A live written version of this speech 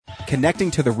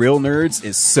connecting to the real nerds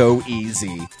is so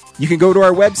easy. You can go to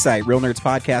our website,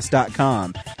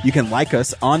 realnerdspodcast.com. You can like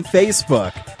us on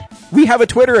Facebook. We have a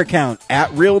Twitter account,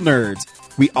 @RealNerds.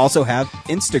 We also have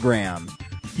Instagram.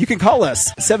 You can call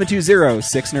us,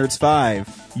 720-6nerds5.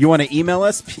 You want to email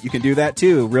us? You can do that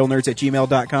too,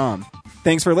 realnerds@gmail.com.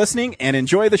 Thanks for listening, and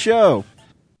enjoy the show.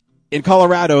 In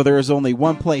Colorado, there is only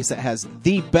one place that has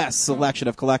the best selection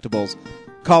of collectibles.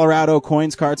 Colorado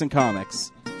Coins, Cards, and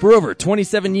Comics. For over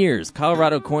 27 years,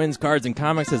 Colorado Coins, Cards, and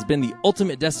Comics has been the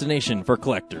ultimate destination for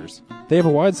collectors. They have a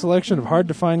wide selection of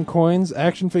hard-to-find coins,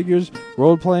 action figures,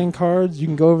 role-playing cards. You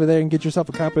can go over there and get yourself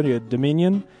a copy of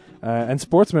Dominion and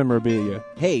sports memorabilia.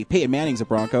 Hey, Peyton Manning's a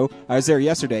Bronco. I was there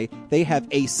yesterday. They have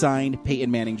a signed Peyton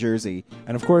Manning jersey.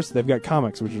 And, of course, they've got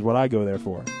comics, which is what I go there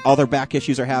for. All their back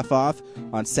issues are half off.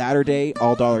 On Saturday,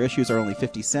 all dollar issues are only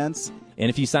 50 cents. And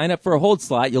if you sign up for a hold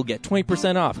slot, you'll get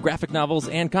 20% off graphic novels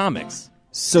and comics.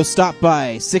 So stop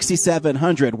by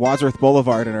 6700 Wadsworth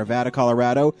Boulevard in Arvada,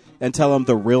 Colorado, and tell them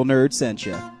the Real Nerd sent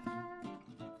you.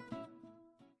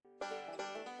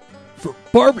 For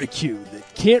barbecue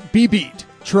that can't be beat,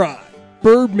 try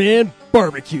Birdman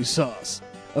Barbecue Sauce.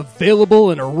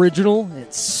 Available and original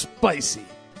and spicy.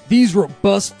 These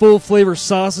robust, full-flavor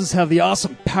sauces have the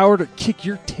awesome power to kick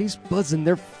your taste buds in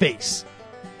their face.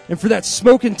 And for that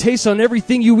smoking taste on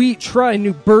everything you eat, try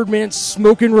new Birdman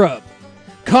Smokin' Rub.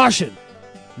 Caution!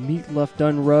 Meat left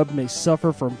unrubbed may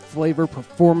suffer from flavor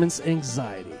performance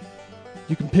anxiety.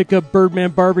 You can pick up Birdman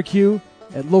Barbecue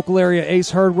at local area Ace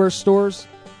Hardware stores,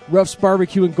 Ruff's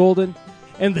Barbecue in Golden,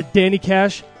 and the Danny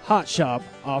Cash Hot Shop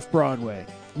off Broadway.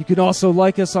 You can also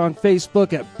like us on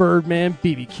Facebook at Birdman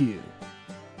BBQ.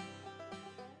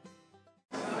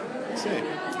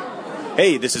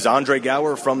 Hey, this is Andre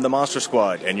Gower from the Monster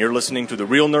Squad, and you're listening to the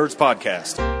Real Nerds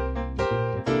Podcast.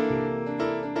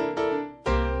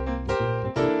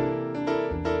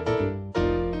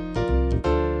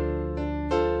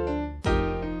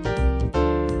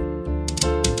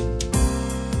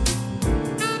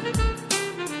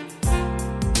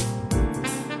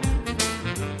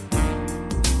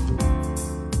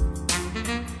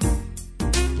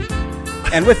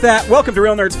 And with that, welcome to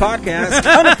Real Nerds Podcast,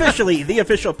 unofficially the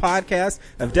official podcast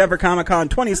of Denver Comic Con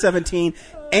 2017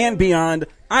 and beyond.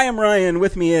 I am Ryan.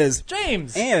 With me is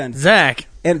James and Zach,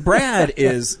 and Brad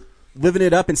is living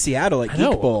it up in Seattle at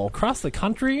Geek Bowl across the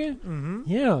country. Mm-hmm.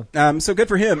 Yeah, so good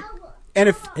for him. And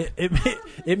if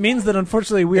it means that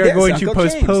unfortunately we are going to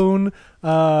postpone.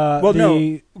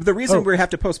 The reason we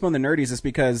have to postpone the nerdies is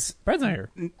because Brad's not here.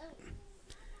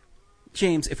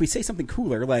 James, if we say something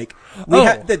cooler, like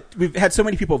we've had so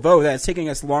many people vote that it's taking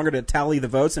us longer to tally the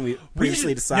votes than we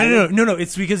previously decided. No.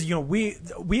 It's because we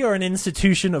are an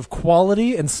institution of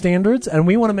quality and standards, and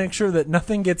we want to make sure that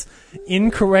nothing gets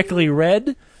incorrectly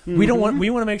read. Mm-hmm.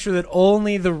 We want to make sure that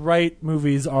only the right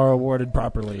movies are awarded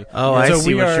properly. Oh, I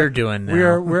see what you're doing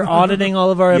now. We're auditing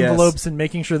all of our envelopes and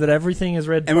making sure that everything is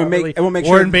read properly. We'll make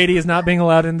Warren Beatty is not being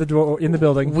allowed in the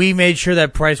building. We made sure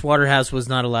that Price Waterhouse was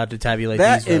not allowed to tabulate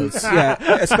these votes.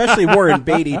 Especially Warren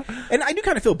Beatty. And I do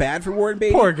kind of feel bad for Warren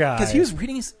Beatty. Poor guy. Because he was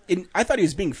reading I thought he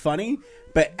was being funny.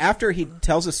 But after he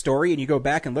tells a story and you go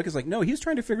back and look, it's like, no, he was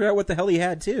trying to figure out what the hell he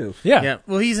had, too. Yeah.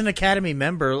 Well, he's an Academy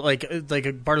member, like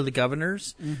a part of the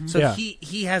governors. Mm-hmm. So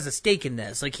he has a stake in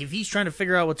this. Like, if he's trying to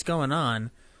figure out what's going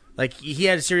on, like, he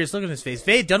had a serious look on his face.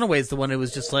 Faye Dunaway's the one who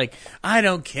was just like, I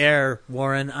don't care,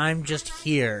 Warren. I'm just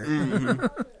here. Mm-hmm.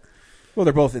 Well,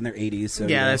 they're both in their 80s. So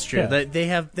that's true. Yeah. They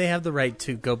have the right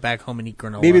to go back home and eat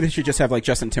granola. Maybe they should just have, like,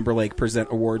 Justin Timberlake present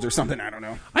awards or something. I don't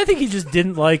know. I think he just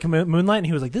didn't like Moonlight, and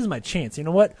he was like, this is my chance. You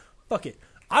know what? Fuck it.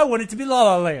 I want it to be La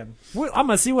La Land. I'm going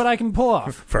to see what I can pull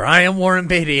off. For I am Warren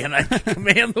Beatty, and I can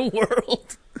command the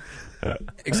world.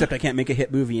 Except I can't make a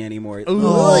hit movie anymore.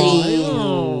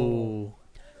 Ooh.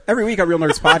 Every week on Real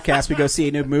Nerds Podcast, we go see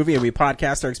a new movie, and we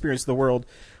podcast our experience of the world.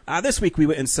 This week, we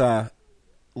went and saw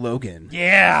Logan.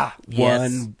 Yeah.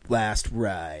 One Last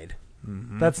Ride.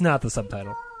 Mm-hmm. That's not the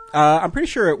subtitle. I'm pretty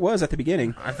sure it was at the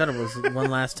beginning. I thought it was One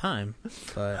Last Time.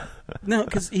 But no,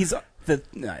 because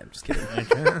no, I'm just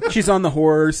kidding. She's on the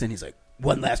horse, and he's like,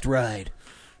 one last ride.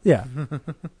 Yeah.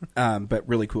 But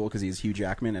really cool because he's Hugh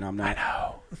Jackman, and I'm not.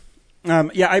 I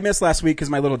know. I missed last week because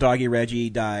my little doggy Reggie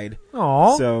died.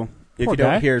 Aww. So if you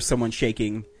don't hear someone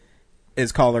shaking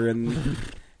his collar and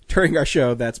during our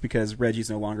show, that's because Reggie's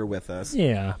no longer with us.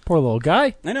 Yeah, poor little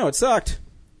guy. I know, it sucked.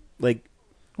 Like,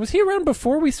 was he around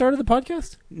before we started the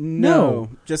podcast?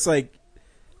 No. Just like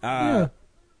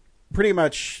pretty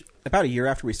much about a year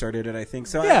after we started it, I think.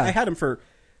 So I had him for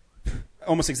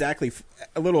almost exactly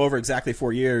a little over exactly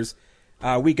 4 years.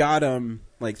 We got him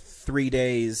like 3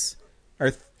 days.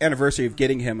 Our anniversary of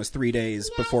getting him was 3 days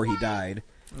before he died.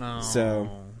 So,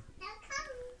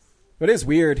 but it is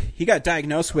weird. He got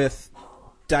diagnosed with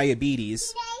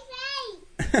diabetes.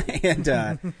 And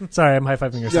Sorry, I'm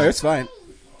high-fiving your no, son. it's fine.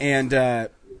 And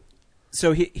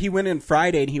so he went in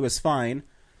Friday and he was fine.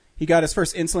 He got his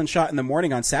first insulin shot in the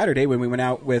morning on Saturday when we went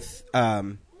out with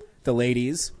the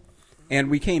ladies, and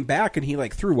we came back and he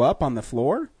like threw up on the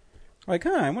floor. Like,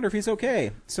 I wonder if he's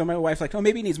okay. So my wife's like, oh,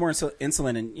 maybe he needs more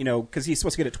insulin, and because he's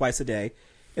supposed to get it twice a day,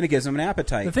 and it gives him an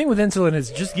appetite. The thing with insulin is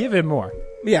just give him more.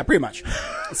 Yeah, pretty much.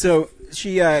 So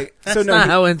she. That's not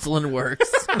how insulin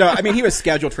works. No, I mean he was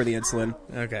scheduled for the insulin.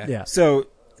 Okay. Yeah. So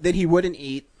then he wouldn't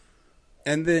eat,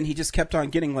 and then he just kept on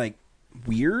getting like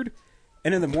weird.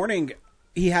 And in the morning,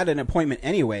 he had an appointment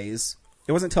anyways.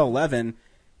 It wasn't till 11,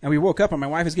 and we woke up, and my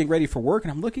wife was getting ready for work,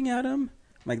 and I'm looking at him.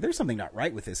 I'm like, there's something not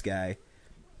right with this guy.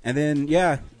 And then,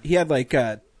 he had like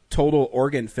total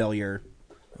organ failure,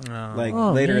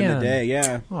 later in the man. day.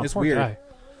 Yeah, Oh, it's poor weird. guy.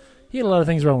 He had a lot of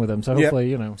things wrong with him, so Yep.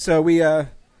 hopefully, So we,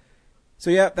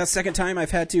 that's the second time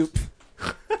I've had to.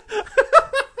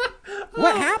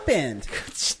 What happened?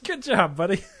 Good job,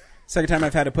 buddy. Second time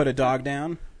I've had to put a dog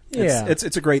down. Yeah.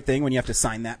 It's a great thing when you have to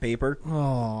sign that paper.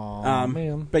 Oh,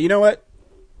 man. But you know what?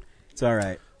 It's all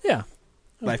right. Yeah.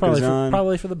 Life probably goes on.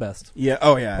 Probably for the best. Yeah.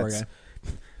 Oh, yeah. Poor it's- guy.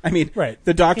 I mean, Right.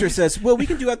 the doctor says, well, we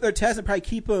can do other tests and probably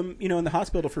keep him, in the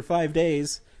hospital for 5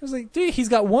 days. I was like, dude, he's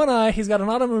got one eye, he's got an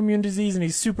autoimmune disease, and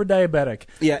he's super diabetic.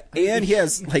 Yeah. And he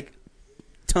has, like,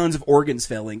 tons of organs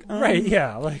failing. Right,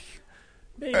 yeah. Like,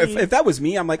 If that was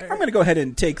me, I'm like, I'm going to go ahead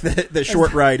and take the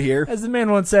short ride here. as the man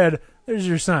once said, there's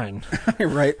your sign.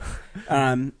 Right.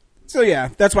 So, yeah,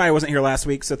 that's why I wasn't here last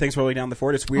week. So thanks for holding down the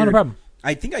fort. It's weird. Oh, no problem.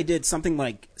 I think I did something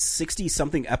like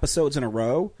 60-something episodes in a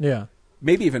row. Yeah.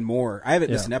 Maybe even more. I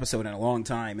haven't missed Yeah. an episode in a long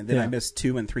time, and then Yeah. I missed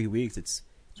 2 in 3 weeks. It's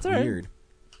all right. weird.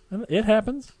 It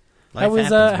happens. Life How was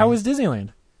happens, how man. was Disneyland?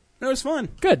 No, it was fun.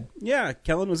 Good. Yeah,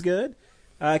 Kellen was good.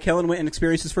 Kellen went and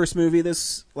experienced his first movie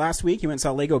this last week. He went and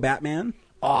saw Lego Batman.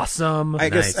 Awesome. I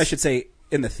guess Nice. I should say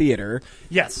in the theater.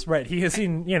 Yes, right. He has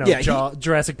seen, Yeah,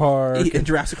 Jurassic Park. In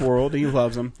Jurassic World. He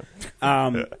loves them.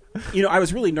 I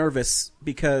was really nervous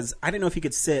because I didn't know if he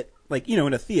could sit,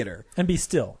 in a theater. and be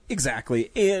still.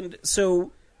 Exactly. And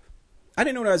so I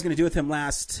didn't know what I was going to do with him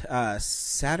last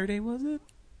Saturday, was it?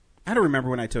 I don't remember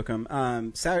when I took him.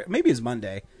 Saturday, maybe it was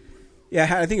Monday. Yeah,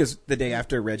 I think it was the day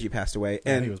after Reggie passed away. I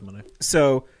And think it was Monday.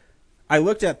 so I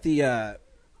looked at the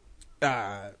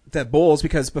bowls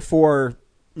because before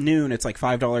noon it's like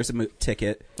 $5 a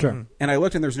ticket. Sure. And I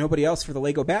looked and there's nobody else for the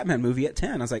Lego Batman movie at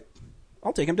 10. I was like,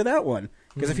 I'll take him to that one.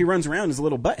 Because if he runs around as a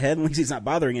little butthead, at least he's not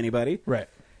bothering anybody. Right.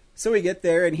 So we get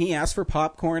there and he asks for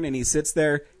popcorn and he sits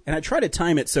there and I try to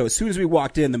time it so as soon as we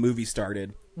walked in the movie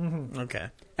started. Okay.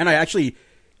 And I actually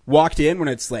walked in when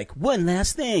it's like one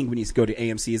last thing when you go to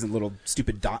AMC's and little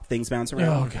stupid dot things bounce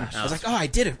around. Oh, gosh. I was like, I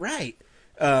did it right.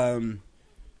 And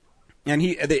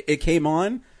it came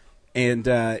on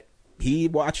and he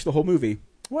watched the whole movie.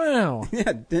 Wow.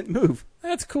 Yeah, didn't move.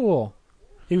 That's cool.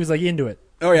 He was like into it.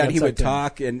 Oh yeah, Got and he would sucked in.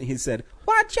 talk and he said,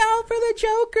 "Watch out for the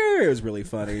Joker." It was really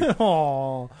funny.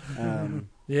 Aw.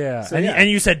 Yeah. So, and, yeah. and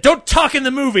you said, don't talk in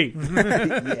the movie.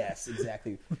 Yes,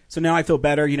 exactly. So now I feel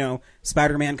better.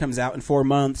 Spider-Man comes out in 4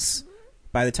 months.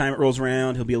 By the time it rolls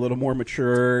around, he'll be a little more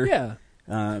mature. Yeah.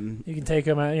 You can take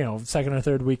him at, second or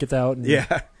third week it's out. And,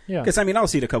 Yeah. Yeah. Because, I'll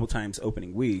see it a couple times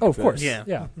opening week. Oh, of but course. Yeah.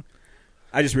 Yeah.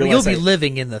 I just Well, you'll realized be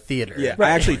living in the theater. Yeah, I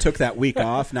actually took that week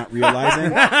off, not realizing,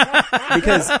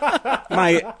 because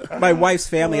my wife's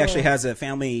family actually has a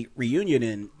family reunion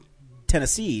in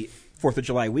Tennessee, 4th of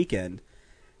July weekend.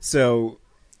 So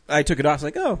I took it off. I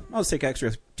was like, I'll just take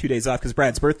extra 2 days off because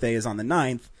Brad's birthday is on the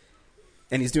 9th,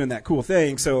 and he's doing that cool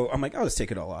thing. So I'm like, I'll just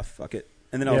take it all off. Fuck it,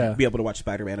 and then I'll be able to watch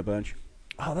Spider-Man a bunch.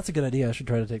 Oh, that's a good idea. I should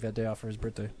try to take that day off for his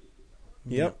birthday.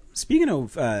 Yep. Speaking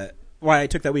of why I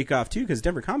took that week off too, because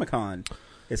Denver Comic-Con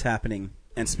is happening.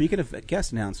 And speaking of a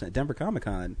guest announcement at Denver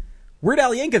Comic-Con, Weird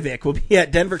Al Yankovic will be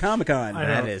at Denver Comic-Con.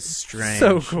 That is strange.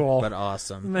 So cool. But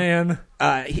awesome. Man.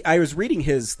 I was reading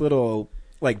his little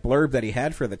blurb that he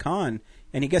had for the con,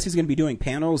 and he guess he's going to be doing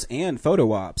panels and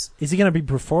photo ops. Is he going to be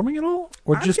performing at all?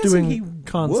 Or I'm just guessing doing he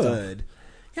con stuff? would.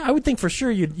 Yeah, I would think for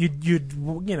sure you'd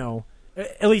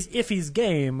at least if he's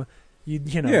game, you'd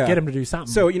get him to do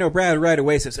something. So, Brad right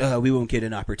away says, we won't get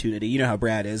an opportunity. You know how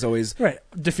Brad is, always right,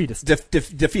 defeatist.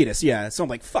 defeatist, yeah. So I'm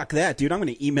like, fuck that, dude. I'm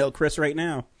going to email Chris right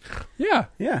now. Yeah.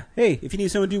 Yeah. Hey, if you need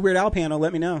someone to do Weird Al panel,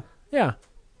 let me know. Yeah.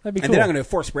 That'd be cool. And then I'm going to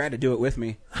force Brad to do it with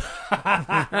me.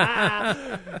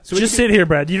 So just sit here,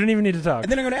 Brad. You don't even need to talk.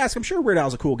 And then I'm going to ask. I'm sure Weird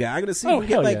Al's a cool guy. I'm going to see. Oh, if we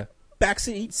can hell get yeah.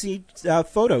 backseat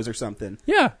photos or something.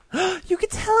 Yeah. You could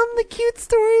tell him the cute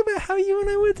story about how you and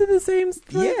I went to the same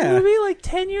movie like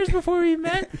 10 years before we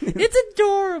met. It's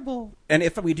adorable. And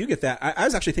if we do get that, I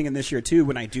was actually thinking this year too,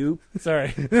 when I do Sorry.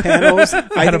 panels, I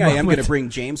think I am moment. going to bring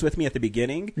James with me at the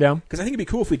beginning. Yeah. Because I think it'd be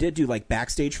cool if we did do like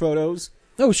backstage photos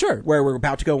Oh, sure. where we're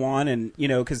about to go on, and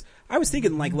because I was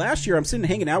thinking like last year I'm sitting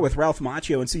hanging out with Ralph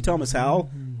Macchio and C. Thomas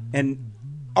Howell, and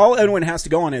all anyone has to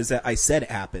go on is that I said it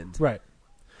happened. Right.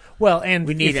 Well, and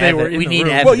We need if they were in we the need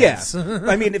room, evidence. Well, yeah.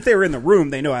 I mean, if they were in the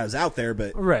room, they know I was out there,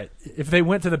 but right. If they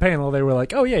went to the panel, they were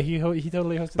like, "Oh yeah, he totally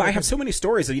hosted." But I that have so many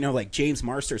stories of like James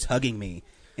Marsters hugging me,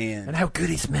 and how good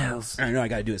he smells. I know I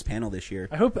got to do his panel this year.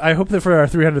 I hope that for our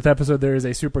 300th episode there is a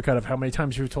supercut of how many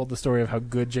times you've told the story of how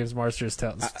good James Marsters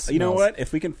tells. You know what?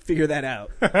 If we can figure that out,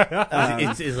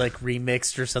 It's like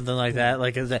remixed or something like that.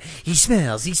 Like it's like, he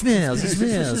smells. This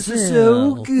is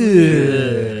so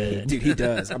good. dude, he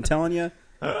does. I'm telling you,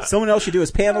 someone else should do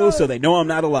his panel so they know I'm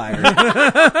not a liar.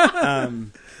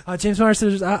 James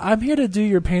Marsters, I'm here to do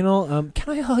your panel.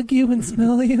 Can I hug you and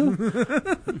smell you?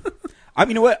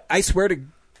 You know what? I swear to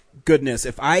goodness,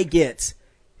 if I get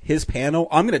his panel,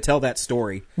 I'm going to tell that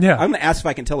story. Yeah. I'm going to ask if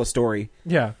I can tell a story.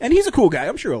 Yeah. And he's a cool guy.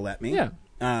 I'm sure he'll let me. Yeah.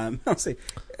 I'll say,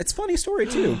 it's a funny story,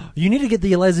 too. You need to get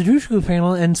the Eliza Dushku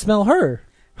panel and smell her.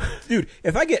 Dude,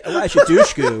 if I get Elijah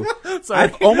Dushku,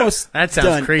 I've almost That sounds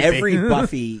done creepy. every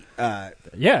Buffy.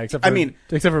 Yeah, except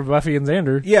for Buffy and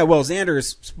Xander. Yeah, well, Xander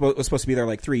was supposed to be there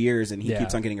like 3 years, and he Yeah.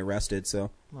 keeps on getting arrested, so.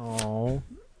 Oh,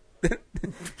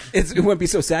 It wouldn't be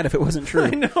so sad if it wasn't true. I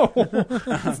know.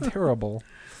 It's terrible.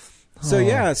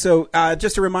 So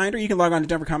just a reminder, you can log on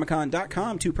to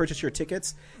DenverComicCon.com to purchase your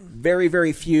tickets. Very,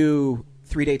 very few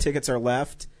 3-day tickets are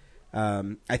left.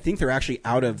 I think they're actually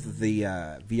out of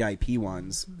the VIP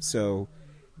ones, so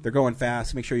they're going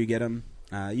fast. Make sure you get them.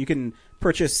 You can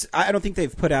purchase. I don't think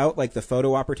they've put out like the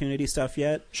photo opportunity stuff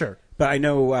yet. Sure. But I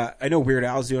know Weird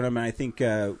Al's doing them, and I think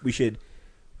we should,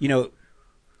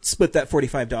 split that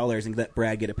 $45 and let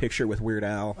Brad get a picture with Weird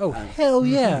Al. Oh, hell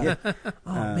yeah.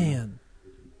 Man.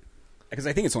 Because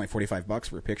I think it's only $45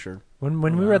 for a picture. When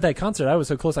we were at that concert, I was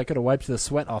so close I could have wiped the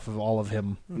sweat off of all of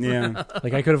him. Yeah.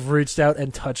 Like I could have reached out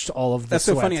and touched all of the That's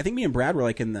sweat. so funny. I think me and Brad were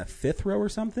like in the 5th row or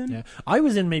something. Yeah. I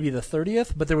was in maybe the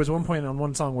 30th, but there was one point on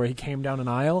one song where he came down an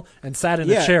aisle and sat in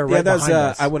a chair right that's behind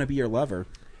us. I Want to Be Your Lover.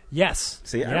 Yes.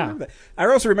 See, I yeah. remember that. I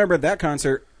also remember that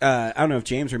concert. I don't know if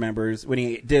James remembers when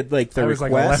he did like the I was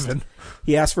request. like 11.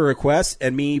 He asked for a request,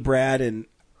 and me, Brad, and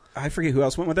I forget who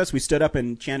else went with us. We stood up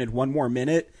and chanted "One more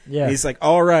minute." Yeah. And he's like,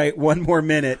 "All right, one more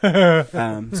minute."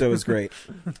 So it was great.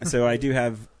 So I do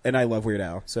have, and I love Weird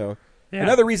Al. So Yeah.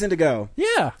 another reason to go.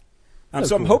 Yeah.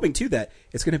 So I'm hoping too that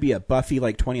it's going to be a Buffy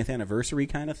like 20th anniversary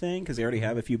kind of thing because they already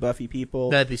have a few Buffy people.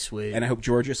 That'd be sweet. And I hope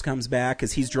Georges comes back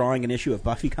because he's drawing an issue of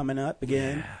Buffy coming up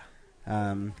again.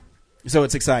 So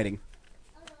it's exciting.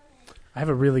 I have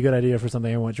a really good idea for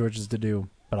something I want Georges to do,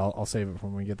 but I'll save it for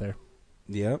when we get there.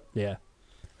 Yep. Yeah.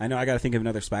 I know. I got to think of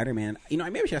another Spider-Man. I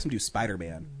maybe should have him do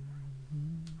Spider-Man.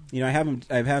 I have him.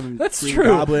 That's Green true.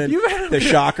 Goblin, You had him the do-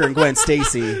 Shocker, and Gwen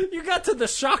Stacy. You got to the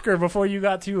Shocker before you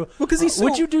got to. Well, 'cause he's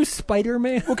would so- you do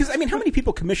Spider-Man? Well, because how many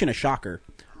people commission a Shocker?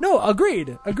 No,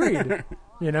 agreed.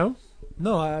 You know?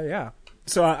 No, yeah.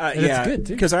 So And it's good,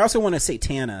 too. Because I also want a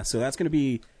Satana. So that's going to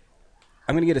be.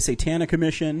 I'm going to get a Satana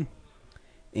commission,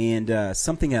 and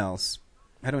something else.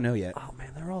 I don't know yet. Oh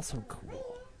man, they're all so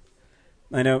cool.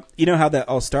 I know. You know how that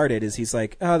all started? Is he's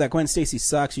like, "Oh, that Gwen Stacy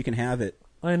sucks. You can have it."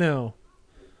 I know.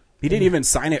 He didn't even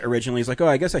sign it originally. He's like, "Oh,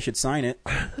 I guess I should sign it."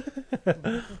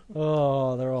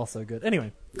 Oh, they're all so good.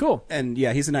 Anyway, cool. And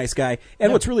yeah, he's a nice guy.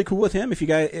 And what's really cool with him,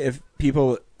 if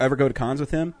people ever go to cons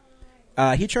with him,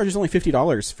 he charges only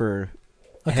 $50 for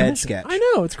a head commission. sketch. I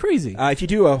know, it's crazy. If you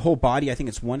do a whole body, I think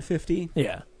it's $150.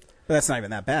 Yeah. But that's not even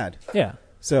that bad. Yeah.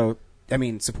 So,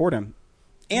 support him.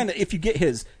 And if you get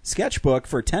his sketchbook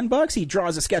for $10, he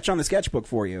draws a sketch on the sketchbook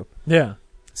for you. Yeah.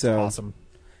 So Awesome.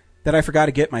 That I forgot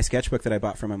to get my sketchbook that I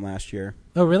bought from him last year.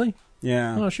 Oh, really?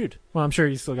 Yeah. Oh, shoot. Well, I'm sure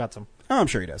you still got some. Oh, I'm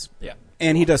sure he does. Yeah.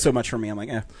 And he does so much for me. I'm like,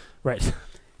 eh. Right.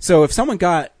 So if someone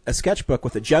got a sketchbook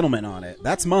with a gentleman on it,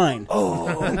 that's mine.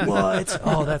 Oh, what?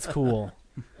 Oh, that's cool.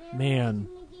 Man.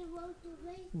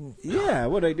 Yeah,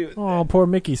 what'd I do? Oh, poor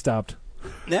Mickey stopped.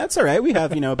 That's all right. We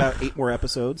have, about 8 more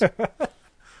episodes.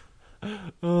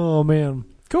 Oh, man.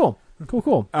 Cool.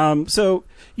 Cool. So,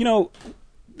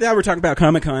 now we're talking about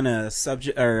Comic-Con, a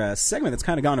subject or a segment that's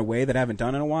kind of gone away that I haven't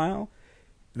done in a while,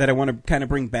 that I want to kind of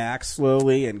bring back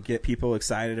slowly and get people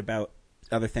excited about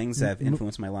other things that have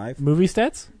influenced my life. Movie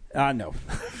stats? No.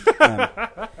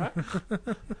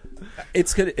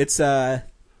 It's good. It's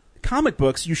comic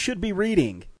books you should be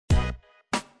reading.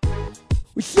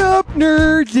 What's up,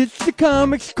 nerds? It's the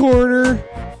Comics Corner.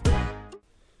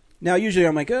 Now, usually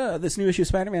I'm like, this new issue of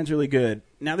Spider-Man's really good.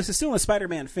 Now, this is still in the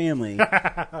Spider-Man family,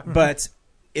 but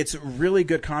it's a really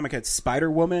good comic. It's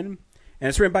Spider-Woman, and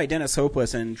it's written by Dennis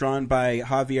Hopeless and drawn by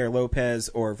Javier Lopez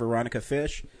or Veronica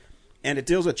Fish. And it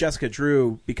deals with Jessica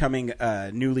Drew becoming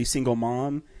a newly single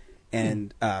mom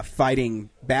and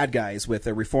fighting bad guys with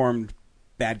a reformed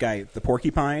bad guy, the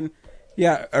Porcupine.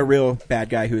 Yeah, a real bad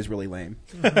guy who is really lame.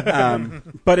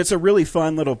 But it's a really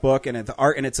fun little book, and the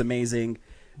art in it's amazing.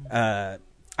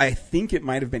 I think it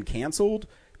might have been canceled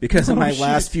because in my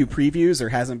last few previews, there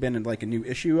hasn't been like a new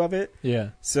issue of it. Yeah.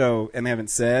 So, and they haven't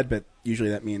said, but usually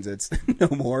that means it's no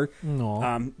more.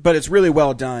 No. But it's really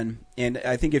well done, and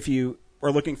I think if you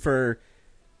are looking for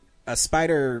a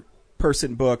Spider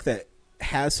Person book that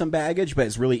has some baggage but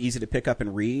is really easy to pick up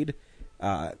and read,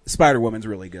 Spider-Woman's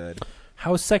really good.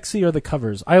 How sexy are the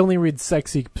covers? I only read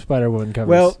sexy Spider-Woman covers.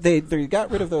 Well, they got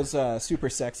rid of those super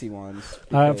sexy ones.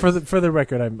 For the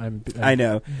record, I'm I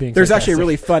know. being There's actually sarcastic. a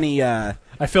really funny.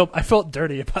 I felt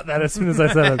dirty about that as soon as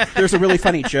I said it. There's a really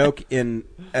funny joke in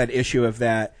an issue of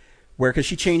that where, because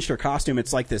she changed her costume,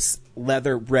 it's like this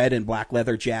red and black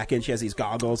leather jacket, and she has these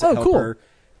goggles that help cool.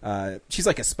 her. She's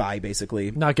like a spy,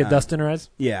 basically. Not get dust in her eyes.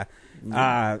 Yeah.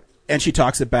 And she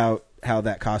talks about how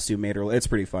that costume made her. It's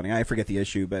pretty funny. I forget the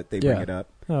issue, but they bring it up.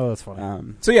 Oh, that's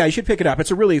funny. So yeah, you should pick it up. It's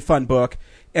a really fun book,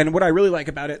 and what I really like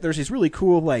about it, there's these really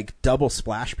cool like double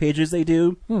splash pages they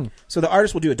do. So the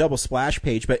artist will do a double splash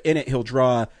page, but in it he'll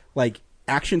draw like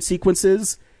action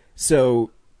sequences.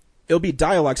 So it'll be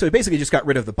dialogue. So he basically just got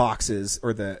rid of the boxes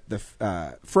or the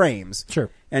frames. Sure.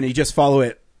 And you just follow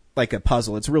it like a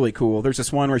puzzle. It's really cool. There's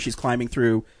this one where she's climbing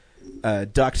through a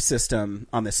duct system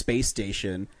on the space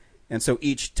station. And so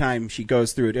each time she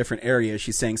goes through a different area,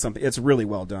 she's saying something. It's really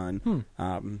well done.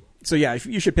 So yeah,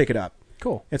 you should pick it up.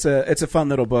 Cool. It's a fun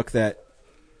little book that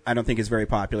I don't think is very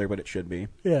popular, but it should be.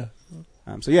 Yeah.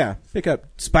 So yeah, pick up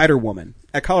Spider-Woman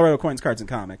at Colorado Coins, Cards, and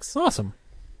Comics. Awesome.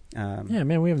 Yeah,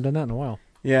 man, we haven't done that in a while.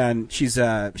 Yeah, and she's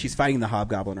fighting the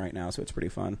Hobgoblin right now, so it's pretty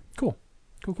fun. Cool.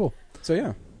 So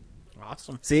yeah.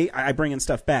 Awesome. See, I bring in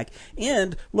stuff back.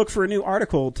 And look for a new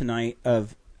article tonight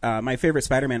of my favorite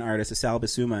Spider-Man artist is Sal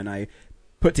Buscema, and I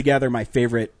put together my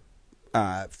favorite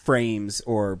frames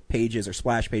or pages or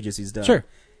splash pages he's done. Sure.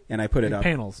 And I put it up.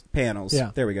 Panels.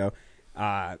 Yeah. There we go.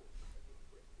 And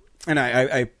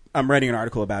I'm writing an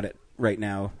article about it right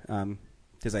now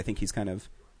because I think he's kind of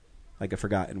like a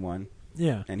forgotten one.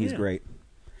 Yeah. And he's great.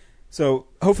 So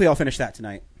hopefully I'll finish that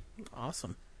tonight.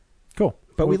 Awesome. Cool.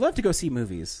 But we love to go see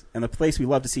movies. And the place we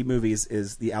love to see movies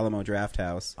is the Alamo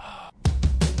Drafthouse.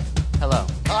 Hello.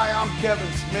 Hi, I'm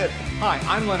Kevin Smith. Hi,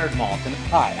 I'm Leonard Maltin.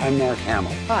 Hi, I'm Mark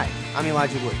Hamill. Hi, I'm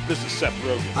Elijah Wood. This is Seth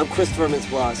Rogen. I'm Christopher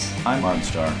Mintz-Plasse. I'm Martin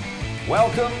Starr.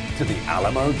 Welcome to the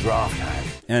Alamo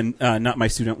Drafthouse. And not my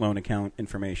student loan account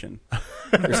information.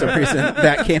 For some reason,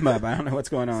 that came up. I don't know what's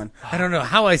going on. I don't know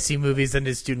how I see movies in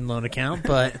his student loan account,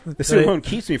 but The student loan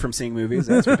keeps me from seeing movies.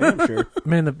 That's for damn sure.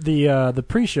 Man, the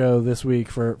pre-show this week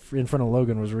for in front of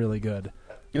Logan was really good.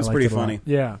 It was I liked pretty it a lot. funny.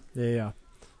 Yeah. Yeah.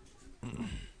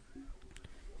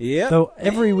 So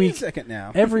every week, second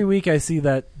now. every week I see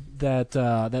that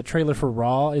trailer for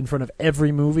Raw in front of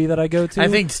every movie that I go to. I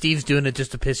think Steve's doing it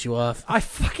just to piss you off. I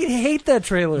fucking hate that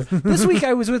trailer. This week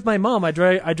I was with my mom. I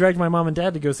dragged my mom and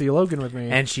dad to go see Logan with me.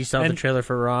 And she saw the trailer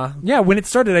for Raw. Yeah, when it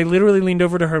started, I literally leaned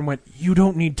over to her and went, "You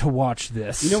don't need to watch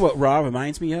this." You know what Raw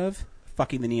reminds me of?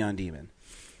 Fucking the Neon Demon.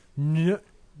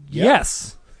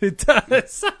 Yes, it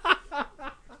does.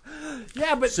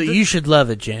 Yeah, but So you should love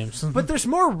it, James. but there's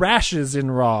more rashes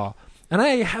in Raw, and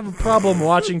I have a problem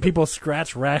watching people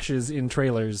scratch rashes in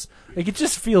trailers. Like, it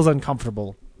just feels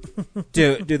uncomfortable.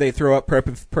 Do they throw up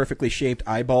perfectly shaped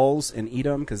eyeballs and eat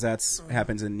them? Because that's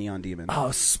happens in Neon Demon.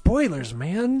 Oh, spoilers,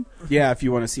 man! Yeah, if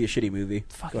you want to see a shitty movie,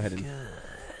 go ahead and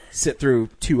sit through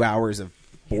 2 hours of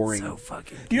boring. So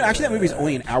fucking. You know, actually, that movie's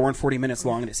only an hour and 40 minutes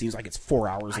long, and it seems like it's 4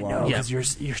 hours long. No, because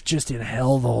you're just in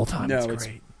hell the whole time. No, it's it's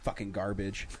great. fucking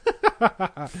garbage.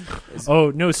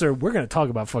 Oh no, sir! We're going to talk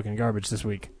about fucking garbage this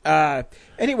week.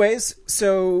 Anyways,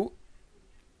 so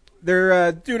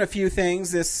they're doing a few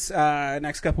things this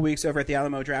next couple weeks over at the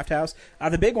Alamo Drafthouse.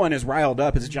 The big one is Riled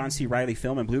Up. It's a John C. Reilly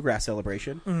film and bluegrass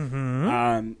celebration.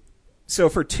 Mm-hmm. So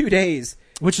for 2 days,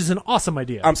 Which is an awesome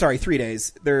idea. I'm sorry, 3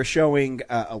 days, they're showing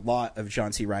a lot of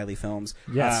John C. Reilly films.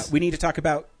 Yes. We need to talk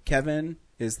about Kevin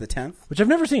is the 10th. Which I've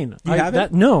never seen. You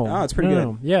haven't? No. Oh, it's pretty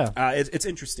No. good. Yeah. It's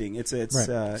interesting. It's Right.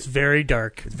 It's very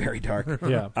dark. it's very dark.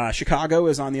 Yeah. Chicago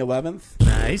is on the 11th.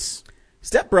 Nice.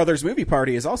 Step Brothers Movie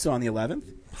Party is also on the 11th.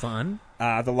 Fun.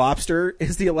 The Lobster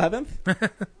is the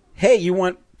 11th. Hey, you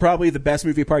want probably the best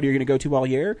movie party you're going to go to all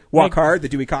year. Walk Hard, the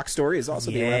Dewey Cox story, is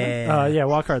also the 11th. Yeah,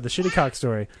 Walk Hard, the shitty cock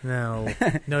story. No,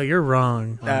 you're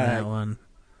wrong on that one.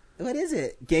 What is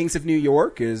it? Gangs of New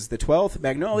York is the 12th.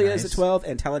 Magnolia is Nice. the 12th.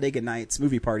 And Talladega Nights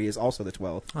movie party is also the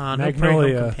 12th. No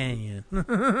Magnolia. Prey, No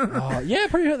Companion. Yeah,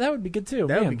 that would be good too.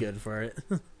 That man. would be good for it.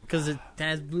 Because it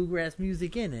has bluegrass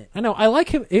music in it. I know. I like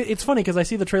him. It's funny because I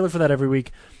see the trailer for that every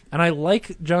week, and I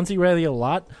like John C. Reilly a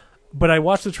lot. But I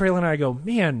watch the trailer and I go,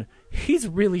 man, he's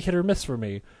really hit or miss for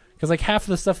me. Because like half of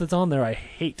the stuff that's on there I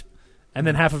hate, and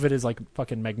then half of it is like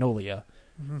fucking Magnolia.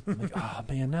 I'm like, oh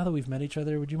man, now that we've met each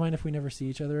other, would you mind if we never see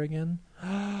each other again?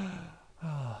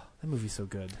 That movie's so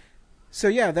good. So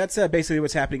yeah, that's basically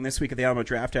what's happening this week at the Alamo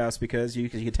Drafthouse, because you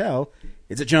can tell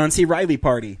it's a John C. Reilly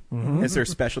party. It's their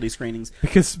specialty screenings.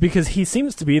 Because he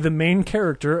seems to be the main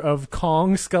character of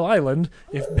Kong Skull Island,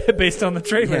 if based on the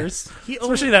trailers,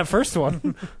 especially that first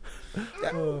one.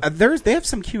 They have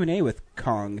some Q&A with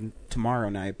Kong tomorrow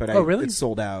night, but really? it's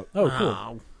sold out. Oh,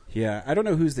 cool. Yeah, I don't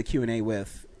know who's the Q&A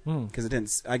with, because it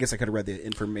didn't. I guess I could have read the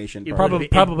information. You part.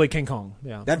 Probably King Kong.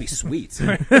 Yeah, That'd be sweet.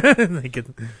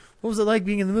 What was it like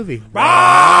being in the movie?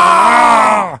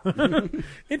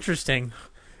 Interesting.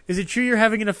 Is it true you're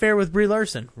having an affair with Brie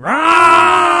Larson?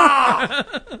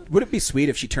 Would it be sweet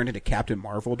if she turned into Captain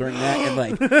Marvel during that, and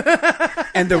like,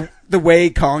 and the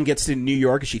way Kong gets to New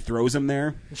York is she throws him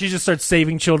there? She just starts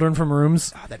saving children from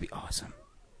rooms. Oh, that'd be awesome.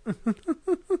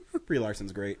 Brie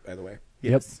Larson's great, by the way.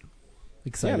 Yep.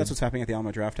 Excited. Yeah, that's what's happening at the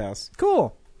Alamo Drafthouse.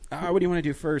 Cool. What do you want to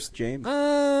do first, James?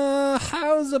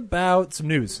 How's about some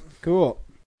news? Cool.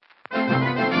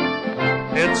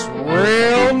 It's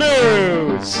real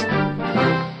news.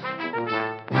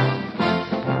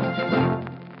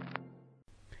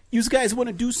 You guys want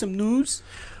to do some news?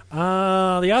 The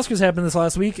Oscars happened this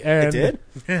last week, and It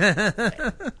did?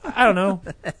 I don't know.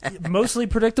 Mostly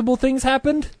predictable things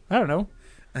happened. I don't know.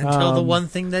 Until the one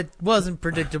thing that wasn't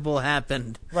predictable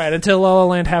happened. Right, until La La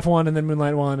Land half won, and then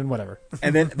Moonlight won, and whatever.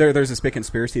 And then there's this big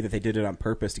conspiracy that they did it on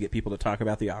purpose to get people to talk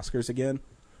about the Oscars again.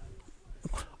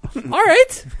 All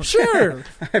right, sure.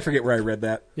 I forget where I read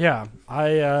that. Yeah,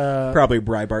 I Probably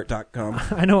Breitbart.com.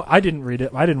 I know I didn't read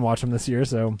it. I didn't watch them this year,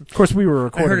 so of course we were I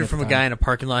recording. heard it at from the a guy time. in a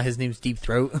parking lot. His name's Deep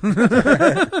Throat. I'm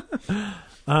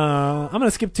gonna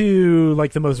skip to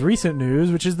like the most recent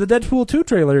news, which is the Deadpool 2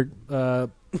 trailer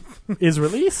is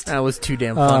released. That was too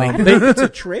damn funny. It's a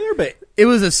trailer, but it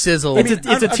was a sizzle.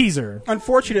 It's a teaser.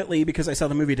 Unfortunately, because I saw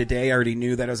the movie today, I already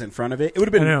knew that I was in front of it. It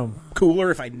would have been cooler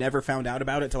if I never found out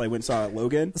about it until I went and saw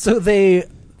Logan. So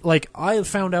I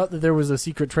found out that there was a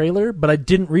secret trailer, but I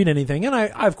didn't read anything, and I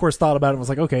of course thought about it and was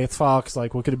like, okay, it's Fox,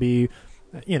 like what could it be?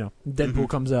 Deadpool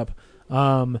comes up.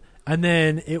 And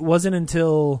then it wasn't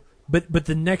until but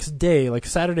the next day, like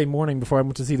Saturday morning before I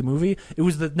went to see the movie, it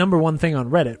was the number one thing on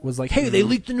Reddit was like, hey, they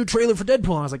leaked the new trailer for Deadpool,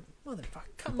 and I was like,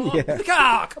 motherfucker, come on. Yeah.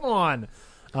 Like, come on.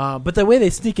 But the way they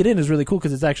sneak it in is really cool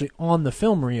because it's actually on the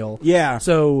film reel. Yeah.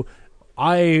 So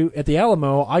at the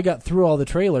Alamo, I got through all the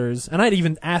trailers, and I'd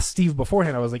even asked Steve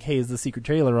beforehand. I was like, hey, is the secret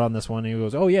trailer on this one? And he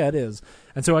goes, oh, yeah, it is.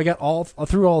 And so I got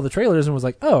through all the trailers and was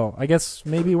like, oh, I guess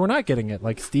maybe we're not getting it.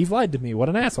 Like, Steve lied to me. What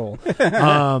an asshole.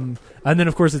 And then,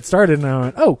 of course, it started, and I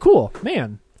went, oh, cool.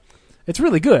 Man, it's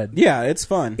really good. Yeah, it's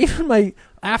fun. Even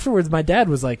afterwards, my dad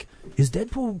was like, is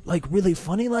Deadpool, like, really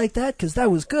funny like that? Because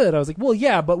that was good. I was like, well,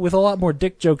 yeah, but with a lot more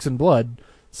dick jokes and blood.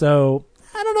 So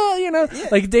I don't know,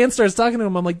 like Dan starts talking to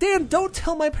him. I'm like, Dan, don't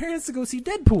tell my parents to go see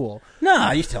Deadpool.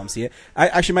 No, you tell them to see it.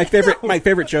 Actually, my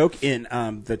favorite joke in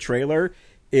the trailer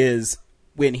is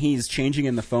when he's changing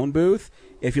in the phone booth.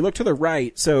 If you look to the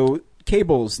right, so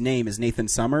Cable's name is Nathan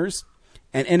Summers,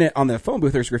 and in it on the phone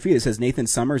booth there's graffiti that says Nathan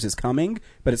Summers is coming,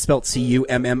 but it's spelled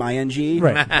Cumming,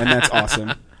 right? And that's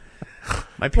awesome.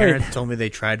 My parents told me they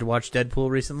tried to watch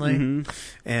Deadpool recently,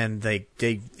 and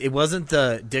it wasn't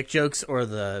the dick jokes or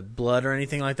the blood or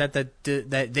anything like that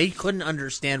they couldn't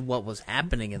understand what was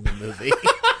happening in the movie.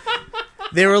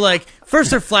 They were like,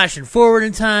 first they're flashing forward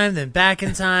in time, then back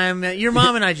in time. Your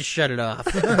mom and I just shut it off.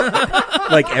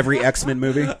 Like every X-Men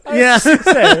movie. Yeah.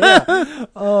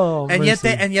 Oh, and yet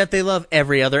they love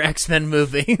every other X-Men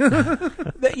movie.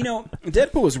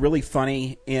 Deadpool is really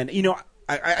funny, and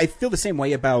I feel the same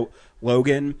way about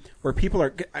Logan, where people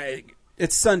are.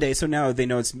 It's Sunday, so now they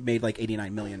know it's made like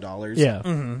 $89 million.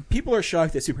 Yeah. People are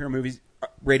shocked that superhero movies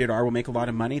rated R will make a lot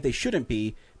of money. They shouldn't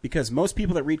be, because most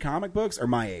people that read comic books are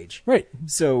my age. Right.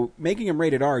 So making them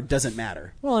rated R doesn't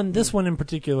matter. Well, and this one in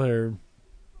particular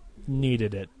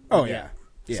needed it. Oh, yeah.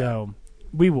 So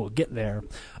we will get there.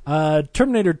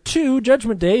 Terminator 2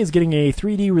 Judgment Day is getting a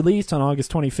 3D release on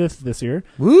August 25th this year.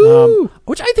 Woo!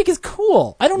 Which I think is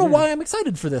cool. I don't know why I'm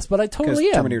excited for this, but I totally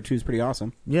am. Terminator 2 is pretty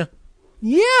awesome. Yeah.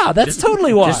 Yeah, that's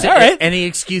totally why. Just All right. any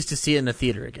excuse to see it in the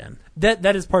theater again.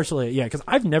 That is partially it, yeah, because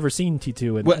I've never seen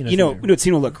T2 in, Well, in a you know theater. what's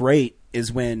going to look great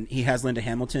is when he has Linda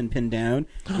Hamilton pinned down.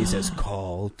 He says,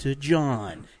 "Call to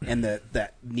John," and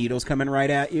that needle's coming right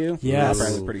at you. Yes. That'll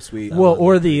probably look pretty sweet. Well,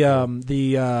 or the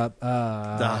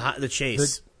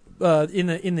chase.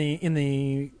 in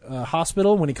the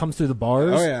hospital when he comes through the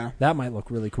bars. Oh, yeah. That might look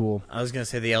really cool. I was gonna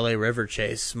say the LA River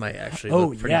chase might actually Oh,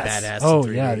 look pretty yes. badass. Oh, in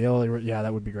 3D. yeah,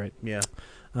 that would be great. Yeah.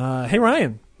 Hey,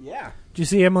 Ryan. Yeah. Did you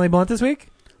see Emily Blunt this week?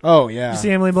 Oh yeah. Did you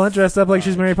see Emily Blunt dressed up like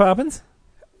she's Mary Poppins?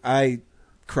 I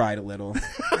cried a little.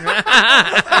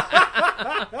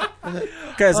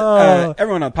 Because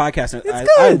everyone on the podcast knows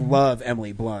I love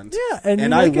Emily Blunt. Yeah,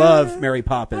 and I like, love Mary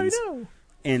Poppins. I know.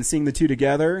 And seeing the two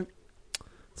together,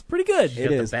 it's pretty good. Got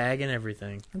the bag and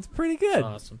everything. It's pretty good. It's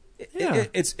awesome. Yeah.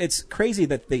 It's crazy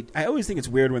that I always think it's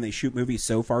weird when they shoot movies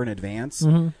so far in advance.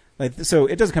 Mm-hmm. Like, so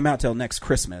it doesn't come out till next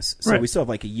Christmas, so Right. we still have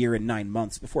like a year and 9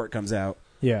 months before it comes out.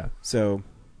 Yeah. So,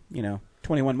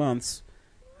 21 months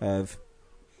of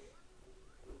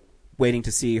waiting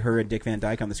to see her and Dick Van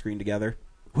Dyke on the screen together.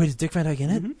 Wait, is Dick Van Dyke in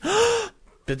it?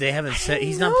 But they haven't said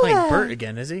he's not playing Bert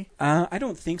again, is he? I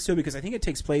don't think so, because I think it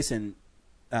takes place in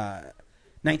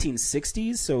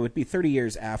 1960s, so it would be 30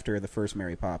 years after the first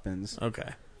Mary Poppins. Okay.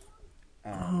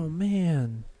 Oh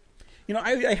man.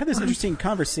 I had this interesting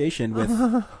conversation with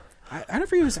I don't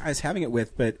forget who I was having it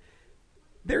with, but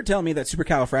they were telling me that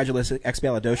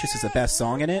Supercalifragilisticexpialidocious is the best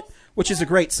song in it, which is a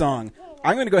great song.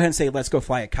 I'm going to go ahead and say "Let's Go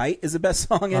Fly a Kite" is the best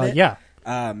song in it. Yeah.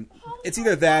 It's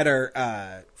either that or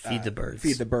Feed the Birds.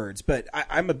 Feed the Birds. But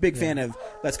I'm a big fan of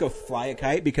 "Let's Go Fly a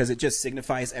Kite" because it just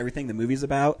signifies everything the movie's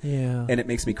about. Yeah. And it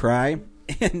makes me cry.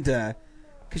 And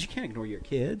because you can't ignore your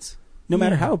kids, no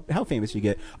matter how famous you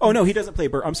get. Oh no, he doesn't play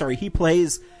Bert. I'm sorry, he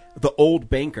plays the old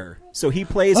banker. So he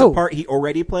plays a part he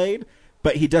already played,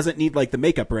 but he doesn't need like the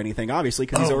makeup or anything, obviously,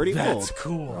 because he's already old. That's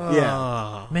cool.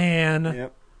 Yeah. Man.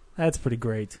 Yep. That's pretty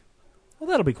great. Well,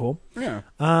 that'll be cool. Yeah.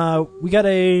 We got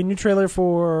a new trailer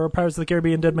for Pirates of the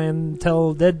Caribbean.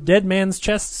 Dead man's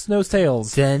chests, knows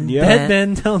tails. Dead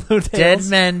men tell no tales. Dead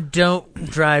men don't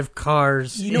drive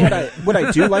cars. You know what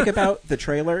I do like about the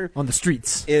trailer on the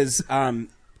streets is it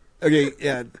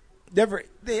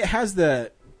has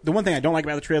the one thing I don't like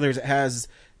about the trailer is it has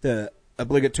the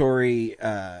obligatory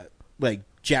like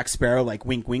Jack Sparrow like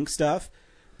wink wink stuff,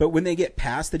 but when they get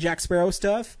past the Jack Sparrow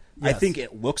stuff, I think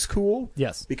it looks cool.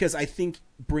 Yes, because I think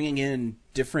bringing in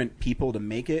different people to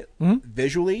make it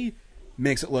visually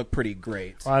makes it look pretty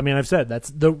great. Well, I mean, I've said that's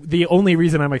the only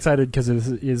reason I'm excited because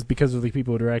is because of the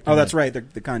people who directed. Oh, that's right,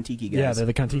 the Kon-Tiki guys. Yeah, they're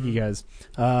the Kon-Tiki guys.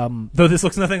 Though this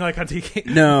looks nothing like Kon-Tiki.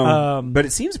 No, but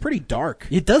it seems pretty dark.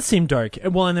 It does seem dark.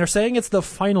 Well, and they're saying it's the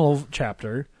final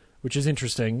chapter, which is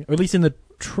interesting. Or at least in the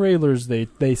trailers, they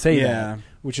say that,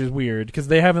 which is weird because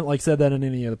they haven't like said that in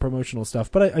any of the promotional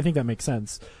stuff. But I think that makes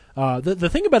sense. The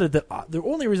thing about it, the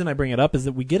only reason I bring it up is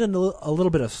that we get into a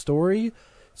little bit of story,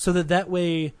 so that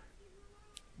way.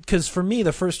 Because for me,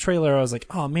 the first trailer, I was like,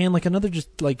 oh man, like another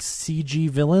just like CG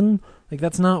villain. Like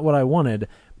that's not what I wanted.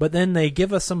 But then they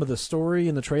give us some of the story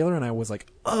in the trailer, and I was like,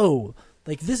 oh,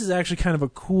 like this is actually kind of a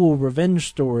cool revenge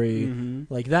story.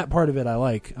 Mm-hmm. Like that part of it I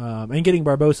like. And getting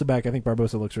Barbossa back, I think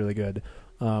Barbossa looks really good.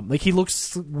 Like he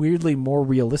looks weirdly more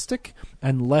realistic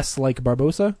and less like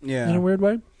Barbossa in a weird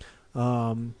way.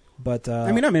 But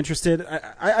I mean, I'm interested.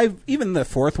 I even the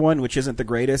fourth one, which isn't the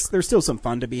greatest, there's still some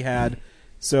fun to be had.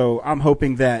 So I'm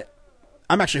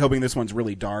actually hoping this one's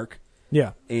really dark.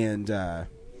 Yeah. And yeah,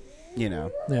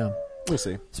 we'll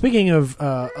see. Speaking of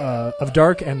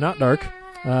dark and not dark,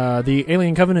 the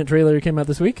Alien Covenant trailer came out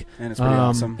this week, and it's pretty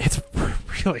awesome. It's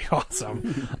really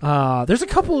awesome. There's a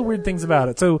couple of weird things about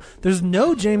it. So there's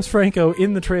no James Franco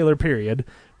in the trailer, period,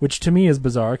 which to me is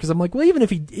bizarre because I'm like, well, even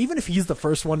if he's the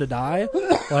first one to die,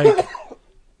 like.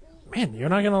 Man, you're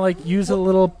not gonna like use a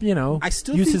little, I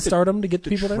still use think his stardom to get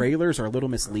people there. The trailers are a little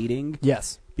misleading.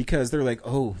 Yes, because they're like,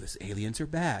 "Oh, these aliens are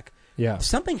back." Yeah,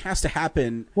 something has to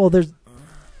happen. Well,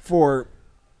 for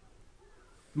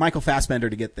Michael Fassbender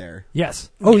to get there. Yes.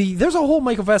 Oh, there's a whole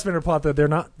Michael Fassbender plot that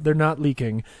they're not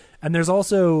leaking, and there's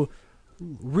also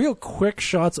real quick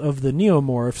shots of the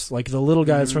neomorphs, like the little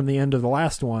guys from the end of the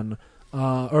last one,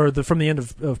 from the end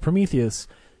of Prometheus.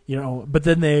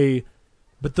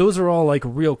 But those are all like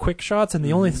real quick shots, and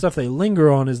the only stuff they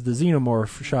linger on is the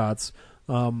xenomorph shots.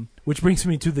 Which brings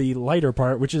me to the lighter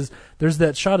part, which is there's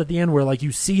that shot at the end where like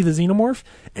you see the xenomorph,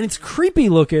 and it's creepy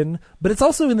looking, but it's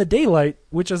also in the daylight,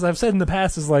 which, as I've said in the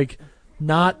past, is like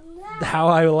not how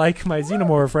I like my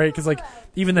xenomorph, right? Because like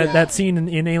even that scene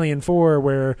in Alien 4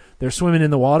 where they're swimming in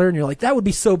the water, and you're like, that would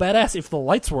be so badass if the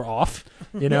lights were off,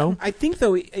 I think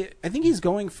he's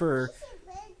going for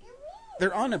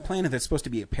they're on a planet that's supposed to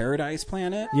be a paradise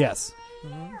planet. Yes.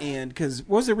 And because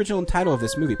what was the original title of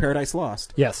this movie? Paradise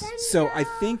Lost. Yes. So I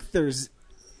think there's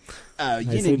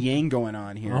yin and yang going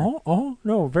on here. Oh,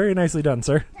 no, very nicely done,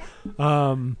 sir.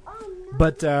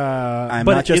 But I'm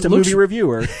but not just it a looks- movie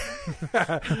reviewer.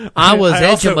 I was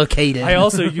also- educated. I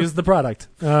also used the product.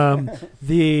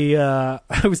 I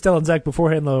was telling Zach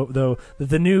beforehand though that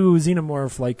the new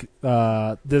Xenomorph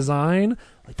design,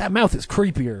 like that mouth is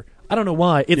creepier. I don't know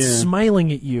why. It's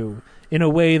smiling at you in a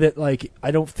way that like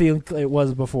I don't think it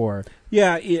was before.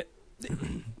 Yeah, I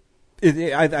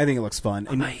think it looks fun.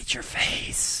 I'm gonna eat your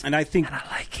face, and I think I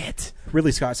like it.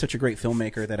 Ridley Scott's such a great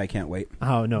filmmaker that I can't wait.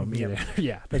 Oh no, me either.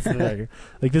 Yeah, that's the thing.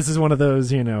 Like this is one of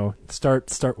those,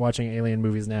 start watching alien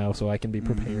movies now so I can be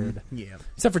prepared. Yeah.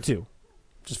 Except for 2.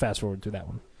 Just fast forward through that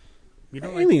one. You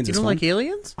don't Aliens you is don't fun. like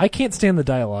Aliens? I can't stand the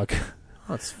dialogue.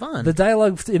 Oh, it's fun. The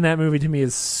dialogue in that movie to me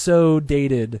is so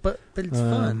dated. But it's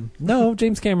fun. No,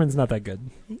 James Cameron's not that good.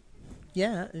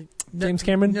 Yeah. James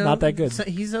Cameron, not that good.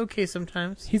 He's okay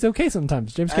sometimes. He's okay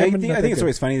sometimes. James I Cameron. think, not I that think it's good.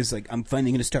 always funny. It's like I'm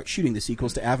finally going to start shooting the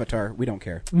sequels to Avatar. We don't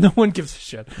care. No one gives a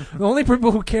shit. The only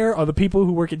people who care are the people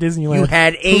who work at Disneyland. You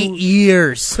had 8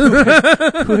 years. who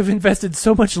have invested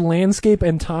so much landscape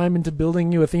and time into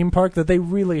building you a theme park that they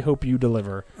really hope you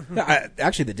deliver.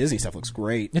 Actually, the Disney stuff looks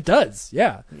great. It does,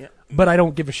 yeah. But I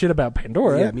don't give a shit about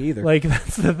Pandora. Yeah, me either. Like,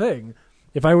 that's the thing.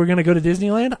 If I were going to go to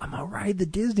Disneyland, I'm going to ride the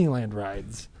Disneyland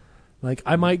rides. Like,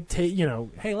 I might take,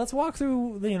 hey, let's walk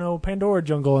through, Pandora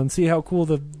jungle and see how cool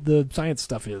the science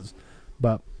stuff is.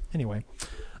 But, anyway.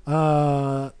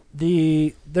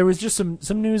 There was just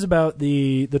some news about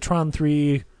the Tron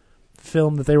 3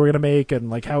 film that they were going to make and,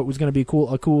 like, how it was going to be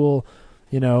a cool,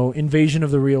 invasion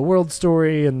of the real world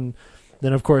story. And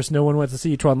then, of course, no one went to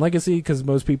see Tron Legacy because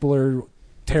most people are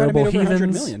terrible I thought it made over 100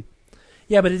 heathens. million.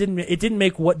 Yeah, but it didn't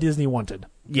make what Disney wanted.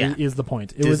 Yeah. Is the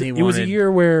point. It Disney was a wanted-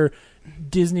 year where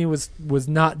Disney was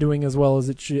not doing as well as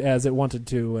it wanted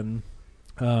to, and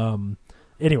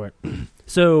anyway.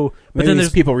 So, but Maybe then these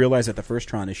there's people realize that the first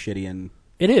Tron is shitty, and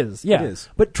it is, yeah. It is.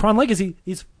 But Tron Legacy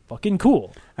is fucking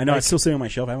cool. I know Like, it's still sitting on my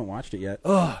shelf. I haven't watched it yet.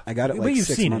 Ugh. I got it But like you've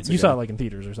 6 seen months it. You ago. saw it like in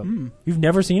theaters or something. Mm. You've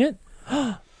never seen it?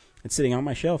 It's sitting on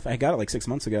my shelf. I got it like 6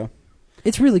 months ago.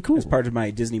 It's really cool. As part of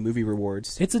my Disney movie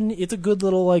rewards. It's a good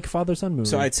little like father-son movie.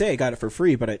 So I'd say I got it for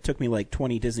free, but it took me like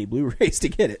 20 Disney Blu-rays to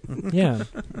get it. Yeah,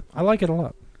 I like it a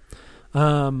lot.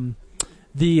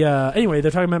 Anyway, they're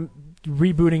talking about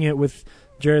rebooting it with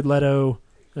Jared Leto,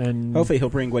 and Hopefully he'll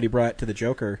bring what he brought to the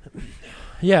Joker.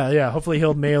 yeah. Hopefully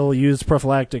he'll mail used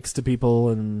prophylactics to people,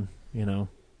 and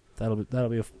that'll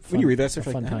be a fun, When you read that stuff, a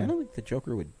like, fun I time. don't think the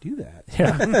Joker would do that.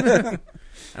 Yeah, I don't think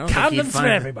he'd condoms for find-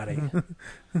 everybody.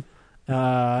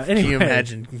 Anyway, Can you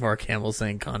imagine Mark Hamill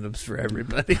saying condoms for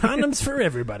everybody? condoms for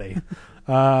everybody.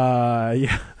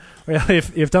 Yeah. Well,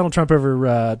 if Donald Trump ever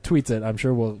tweets it, I'm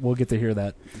sure we'll get to hear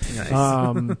that.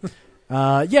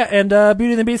 Nice. Yeah, and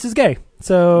Beauty and the Beast is gay.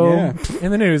 So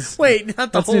in the news. Wait,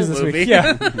 not the That's whole news this movie. week.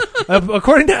 Yeah.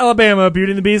 According to Alabama,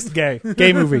 Beauty and the Beast, gay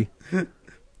movie.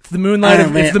 It's the moonlight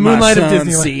of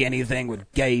Disneyland. See anything with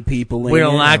gay people in We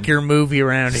don't it. like your movie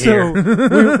around So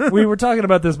here. we were talking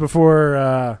about this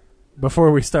before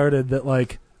we started. That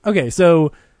like, okay,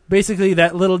 so basically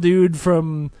that little dude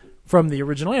from the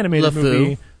original animated LeFou.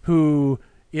 movie who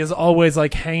is always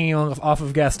like hanging off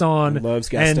of Gaston, Loves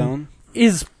Gaston. and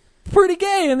is pretty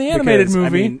gay in the animated Because, movie. I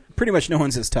mean, pretty much no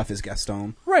one's as tough as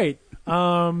Gaston. Right.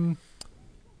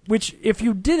 Which, if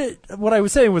you did it, what I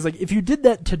was saying was like, if you did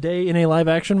that today in a live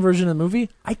action version of the movie,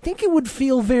 I think it would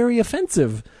feel very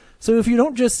offensive. So if you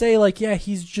don't just say like, yeah,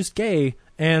 he's just gay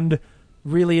and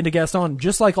really into Gaston,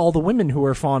 just like all the women who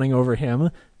are fawning over him,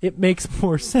 it makes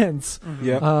more sense.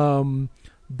 Yeah.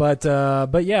 But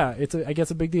yeah, it's I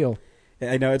guess a big deal.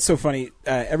 I know, it's so funny.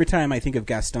 Every time I think of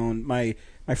Gaston, my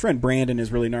friend Brandon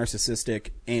is really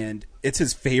narcissistic, and it's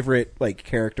his favorite like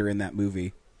character in that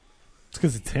movie. It's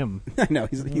because it's him. I know,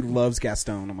 he loves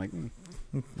Gaston. I'm like,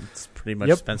 It's pretty much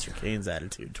Yep. Spencer Kane's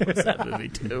attitude towards that movie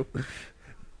too.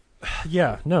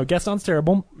 Yeah, no, Gaston's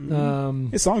terrible.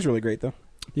 his song's really great though.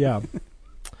 Yeah.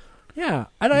 Yeah,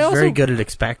 and I He's also very good at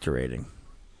expectorating.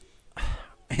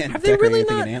 And Have they really decorating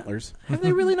everything not- in antlers. Have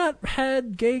they really not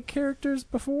had gay characters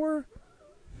before?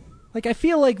 Like, I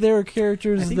feel like there are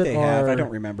characters I think that they are. have. I don't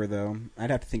remember though. I'd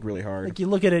have to think really hard. Like, you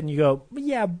look at it and you go,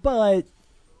 yeah, but.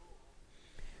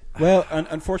 Well,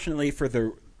 unfortunately for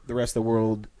the rest of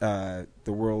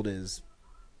the world is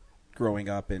growing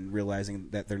up and realizing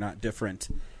that they're not different.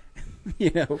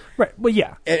 You know, Right. Well,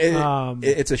 yeah.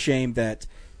 It's a shame that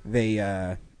they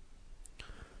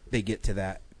get to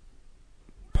that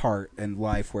part in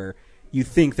life where you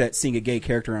think that seeing a gay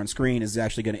character on screen is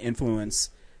actually going to influence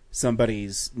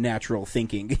somebody's natural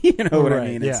thinking. You know what I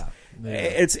mean?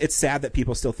 It's sad that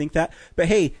people still think that. But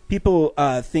hey, people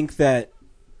think that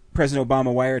President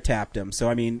Obama wiretapped him. So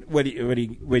I mean, what are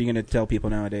you going to tell people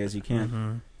nowadays? You can't.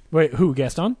 Mm-hmm. Wait, who?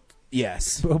 Gaston?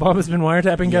 Yes. Obama's been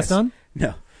wiretapping Gaston?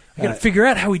 No. I gotta figure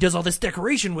out how he does all this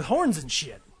decoration with horns and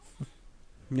shit.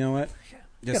 You know what?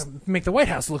 Just gotta make the White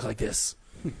House look like this.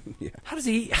 Yeah. How does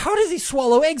he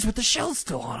swallow eggs with the shells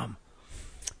still on him?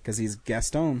 Because he's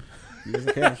Gaston. He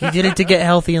doesn't care. He did it to get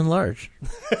healthy and large.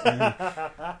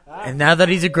 And now that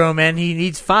he's a grown man, he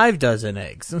needs 5 dozen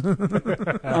eggs. I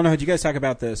don't know. Did you guys talk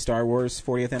about the Star Wars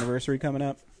 40th anniversary coming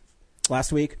up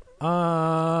last week?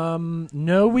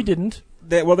 No, we didn't.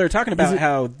 They're talking about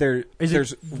how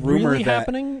there's rumor really that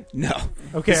happening. No.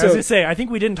 Okay, I was gonna say I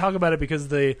think we didn't talk about it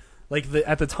because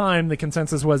at the time the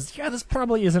consensus was this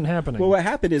probably isn't happening. Well, what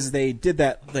happened is they did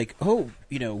that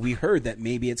we heard that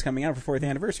maybe it's coming out for 4th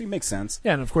anniversary. Makes sense.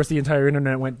 Yeah, and of course the entire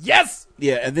internet went yes.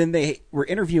 Yeah, and then they were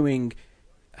interviewing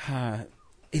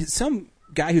some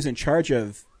guy who's in charge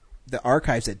of the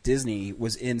archives at Disney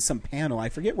was in some panel. I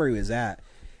forget where he was at,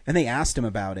 and they asked him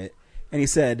about it, and he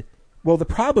said, well, the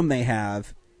problem they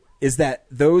have is that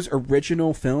those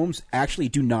original films actually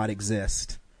do not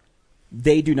exist.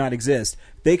 They do not exist.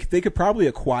 They could probably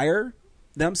acquire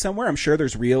them somewhere. I'm sure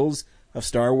there's reels of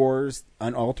Star Wars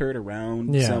unaltered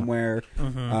around somewhere.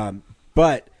 Mm-hmm.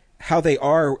 But how they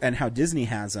are and how Disney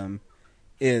has them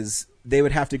is they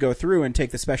would have to go through and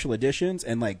take the special editions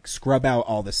and scrub out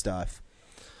all the stuff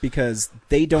because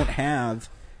they don't have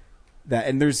that.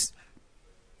 And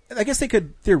I guess they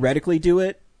could theoretically do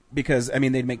it because, I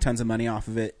mean, they'd make tons of money off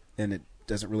of it and it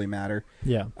doesn't really matter.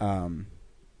 Yeah.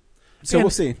 So we'll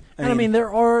see. I mean, there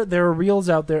are reels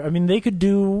out there. I mean, they could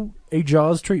do a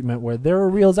Jaws treatment where there are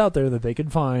reels out there that they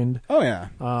could find. Oh yeah.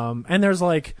 And there's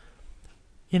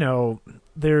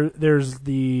there's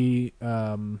the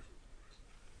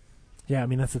yeah. I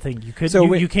mean, that's the thing. You could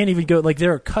you can't even go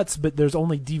there are cuts, but there's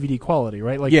only DVD quality,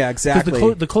 right? Yeah,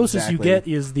 exactly. The closest you get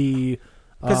is the.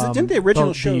 Because didn't the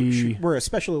original show were a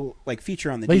special feature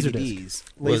on the DVDs?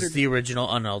 Was the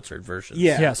original unaltered version?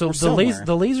 Yeah. So the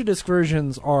Laserdisc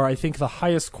versions are, I think, the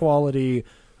highest quality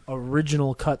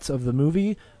original cuts of the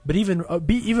movie. But even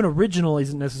original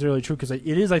isn't necessarily true because it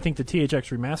is, I think, the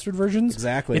THX remastered versions.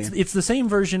 Exactly. It's the same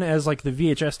version as the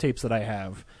VHS tapes that I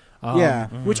have.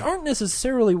 Which aren't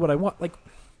necessarily what I want.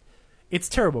 It's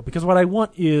terrible because what I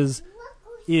want is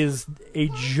a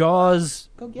Jaws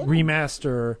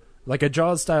remaster. Like a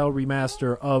Jaws-style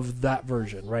remaster of that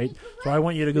version, right? So I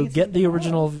want you to go get the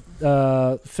original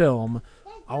film.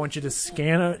 I want you to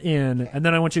scan it in, and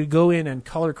then I want you to go in and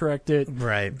color correct it.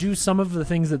 Right. Do some of the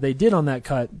things that they did on that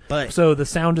cut, so the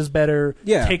sound is better.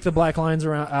 Yeah. Take the black lines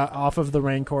around off of the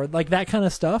raincore, that kind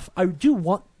of stuff. I do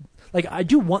want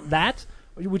that,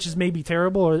 which is maybe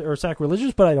terrible or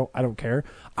sacrilegious, but I don't care.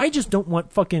 I just don't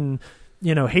want fucking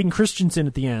Hayden Christensen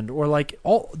at the end or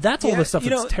all the stuff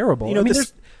that's terrible. I mean,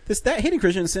 that Hayden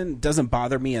Christensen doesn't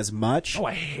bother me as much. Oh,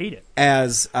 I hate it.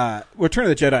 As Return of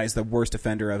the Jedi is the worst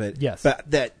offender of it. Yes, but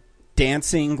that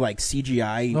dancing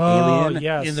CGI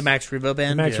alien in the Max Rebo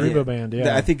band. Rebo band.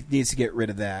 Yeah, I think needs to get rid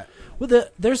of that. Well,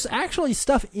 there's actually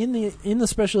stuff in the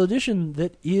special edition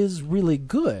that is really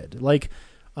good.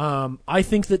 I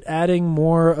think that adding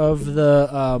more of the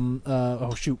I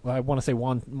want to say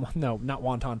not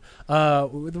wonton.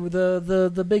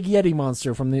 The big Yeti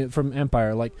monster from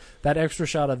Empire, that extra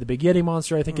shot of the big Yeti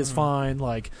monster, I think is fine.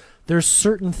 There's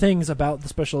certain things about the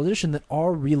special edition that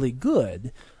are really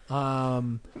good.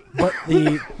 But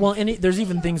there's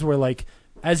even things where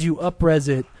as you up-res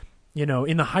it,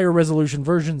 in the higher resolution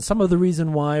version, some of the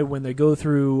reason why when they go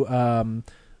through at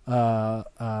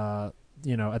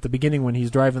the beginning when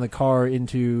he's driving the car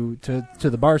to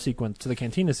the bar sequence, to the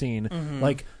cantina scene,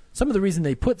 some of the reason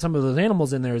they put some of those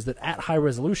animals in there is that at high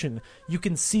resolution you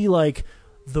can see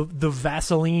the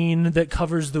Vaseline that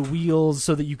covers the wheels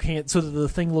so that the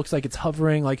thing looks like it's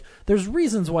hovering. There's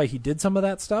reasons why he did some of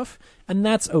that stuff, and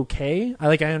that's okay.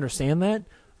 I understand that,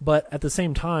 but at the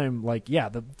same time,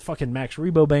 the fucking Max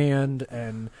Rebo band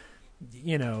and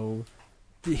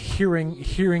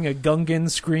hearing a Gungan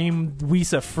scream "We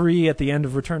Sa Free" at the end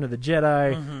of Return of the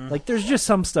Jedi, there's just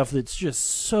some stuff that's just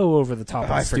so over the top.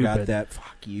 I stupid. forgot that.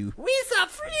 Fuck you. We Sa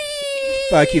Free.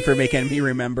 Fuck you for making me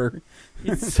remember.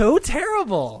 It's so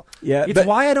terrible. Yeah, it's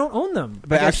why I don't own them.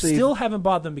 But actually, I still haven't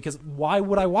bought them because why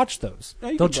would I watch those?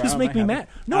 No, they'll just make me mad.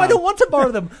 No, I don't want to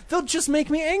borrow them. They'll just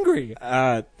make me angry.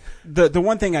 The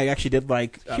one thing I actually did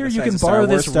here you can borrow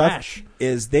this rash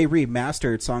is they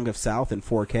remastered Song of South in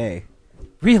 4K.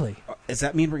 Really? Does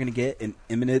that mean we're going to get an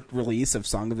imminent release of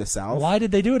Song of the South? Why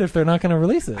did they do it if they're not going to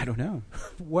release it? I don't know.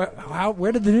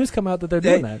 Where did the news come out that they're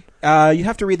doing that? You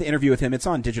have to read the interview with him. It's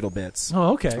on Digital Bits.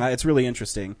 Oh, okay. It's really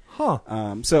interesting. Huh.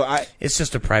 It's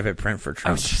just a private print for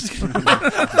Trump.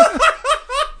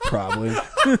 Probably.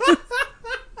 That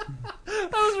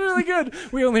was really good.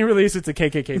 We only release it to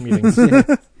KKK meetings.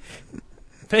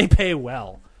 They pay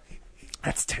well.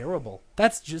 That's terrible.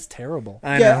 That's just terrible.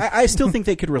 I still think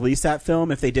they could release that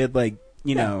film if they did, like,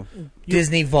 you know,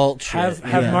 Disney Vault shit.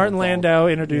 Have Martin Landau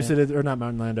introduce it, or not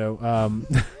Martin Landau.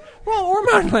 Well, or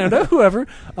Martin Landau, whoever.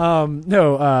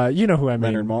 You know who I mean.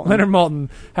 Leonard Maltin.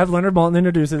 Have Leonard Maltin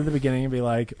introduce it at the beginning and be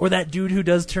like, or that dude who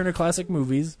does Turner Classic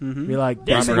Movies, be like,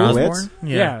 this Robert movie,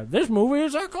 Osborne? this movie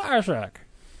is a classic.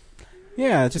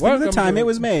 Yeah, just think of the time it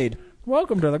was made.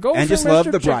 Welcome to the Gold And just Mr. love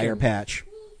the Chicken. Briar Patch.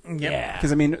 Yeah.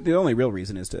 Because, I mean, the only real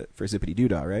reason is for Zippity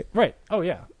Doodah, right? Right. Oh,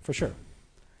 yeah, for sure.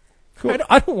 Cool.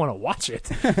 I don't want to watch it.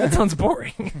 That sounds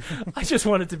boring. I just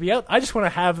want it to be out. I just want to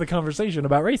have the conversation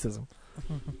about racism.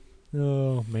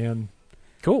 Oh, man.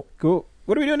 Cool.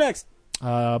 What are we doing next?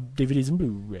 DVDs and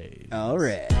Blu-rays. All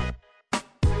right.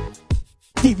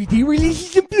 DVD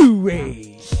releases and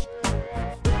Blu-rays.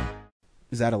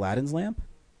 Is that Aladdin's lamp?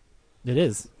 It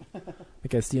is. The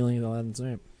guy stealing Aladdin's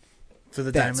lamp. So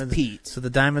the That's diamond's Pete. So the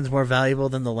diamond's more valuable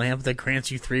than the lamp that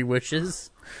grants you 3 wishes.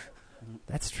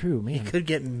 That's true, man. You could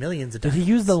get millions of Did diamonds.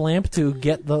 he use the lamp to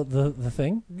get the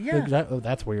thing? Yeah.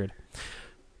 That's weird.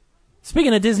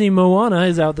 Speaking of Disney, Moana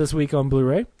is out this week on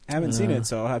Blu-ray. I haven't seen it,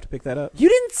 so I'll have to pick that up. You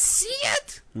didn't see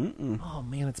it? Mm-mm. Oh,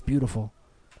 man, it's beautiful.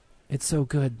 It's so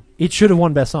good. It should have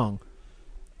won Best Song.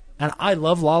 And I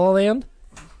love La La Land,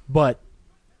 but,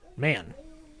 man.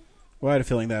 Well, I had a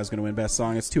feeling that I was going to win Best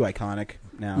Song. It's too iconic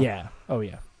now. Yeah. Oh,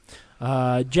 yeah.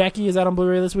 Jackie is out on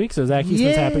Blu-ray this week, so Zach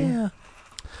Eastman's happy.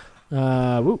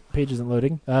 Page isn't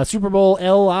loading. Super Bowl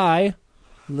LI.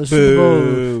 The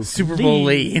Super Bowl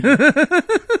Lee.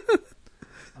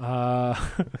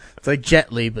 It's like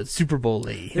Jet Li, but Super Bowl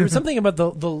Lee. There was something about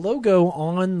the logo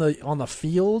on the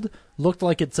field looked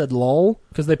like it said LOL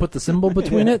because they put the symbol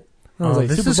between it. And I was like,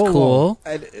 this Super is Bowl cool.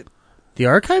 LOL. The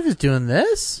archive is doing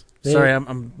this? Sorry,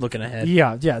 I'm looking ahead.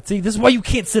 Yeah. See, this is why you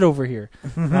can't sit over here.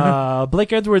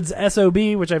 Blake Edwards'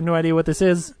 S.O.B., which I have no idea what this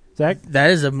is. Zach?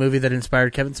 That is a movie that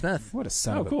inspired Kevin Smith. What a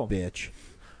son of a bitch.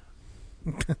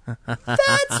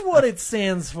 That's what it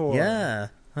stands for. Yeah.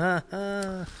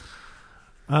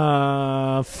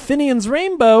 Finian's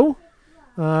Rainbow,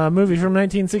 movie from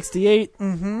 1968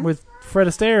 with Fred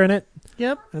Astaire in it.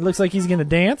 Yep. It looks like he's going to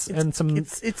dance, and some.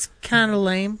 It's kind of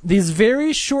lame. These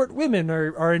very short women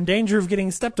are in danger of getting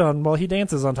stepped on while he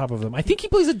dances on top of them. I think he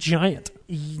plays a giant.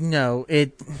 No,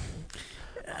 it's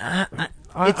a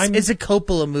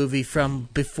Coppola movie from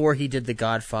before he did The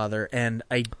Godfather, and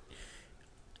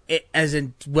as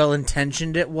well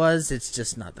intentioned it was, it's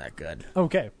just not that good.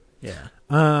 Okay. Yeah.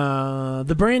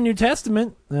 The Brand New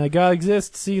Testament, God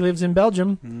Exists, He Lives in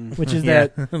Belgium, which is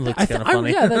that. Looks kind of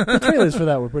funny. The trailers for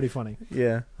that were pretty funny.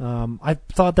 Yeah. I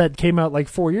thought that came out like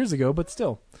 4 years ago, but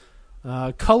still.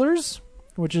 Colors,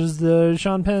 which is the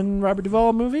Sean Penn, Robert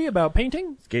Duvall movie about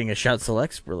painting. It's getting a Shout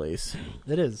Selects release.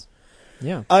 It is.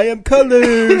 Yeah. I am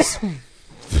Colors.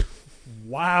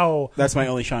 Wow. That's my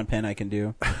only Sean Penn I can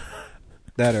do.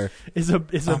 That or is a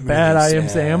bad really I Am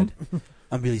Sam.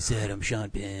 I'm really sad. I'm Sean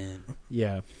Penn.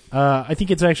 Yeah. I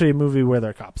think it's actually a movie where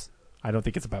they're cops. I don't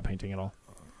think it's about painting at all.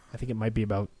 I think it might be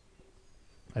about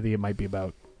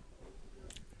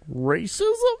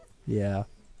racism. Yeah.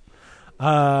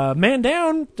 Man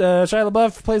Down. Shia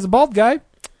LaBeouf plays a bald guy.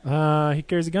 He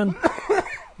carries a gun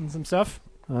and some stuff.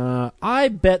 I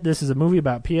bet this is a movie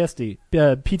about PTSD.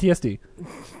 PTSD.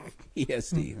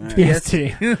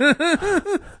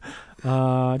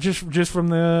 Right. Just from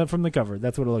the cover,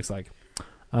 that's what it looks like.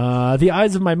 The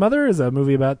Eyes of My Mother is a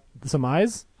movie about some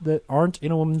eyes that aren't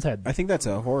in a woman's head. I think that's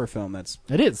a horror film. It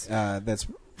is. That's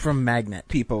from Magnet.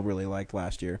 People really liked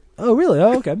last year. Oh, really?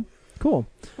 Oh, okay. Cool.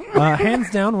 Hands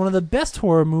down, one of the best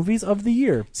horror movies of the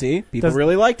year. See, people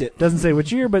really liked it. Doesn't say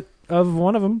which year, but of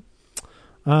one of them.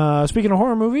 Speaking of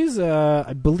horror movies,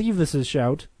 I believe this is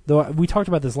Shout, though we talked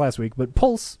about this last week, but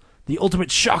Pulse, the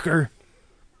ultimate shocker.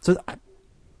 So,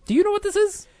 do you know what this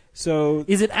is? So,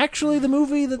 is it actually the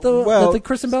movie that the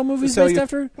Kristen Bell movie is based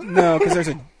after? No,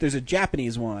 because there's a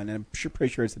Japanese one, and I'm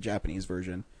pretty sure it's the Japanese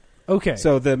version. Okay.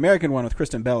 So the American one with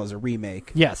Kristen Bell is a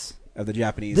remake. Yes. Of the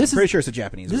Japanese. I'm pretty sure it's a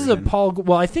Japanese version. This is a Paul.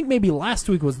 Well, I think maybe last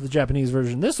week was the Japanese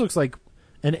version. This looks like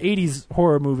an 80s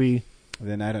horror movie.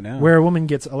 Then I don't know. Where a woman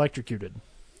gets electrocuted.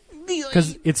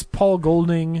 Because it's Paul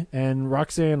Golding and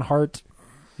Roxanne Hart.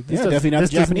 Definitely not the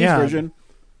Japanese version.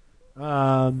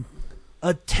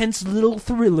 A tense little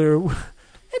thriller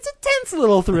It's a tense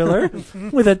little thriller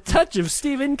with a touch of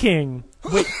Stephen King.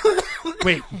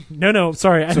 Wait, no,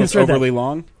 sorry, I So it's misread that. overly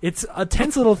long? It's a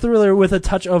tense little thriller with a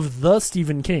touch of the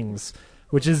Stephen King's,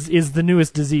 which is the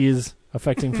newest disease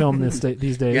affecting film these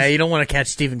days. Yeah, you don't want to catch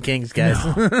Stephen King's, guys.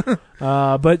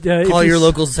 But Call your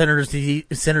local Centers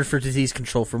for Disease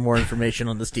Control for more information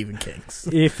on the Stephen Kings.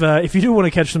 If you do want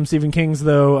to catch some Stephen King's,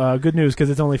 though, good news because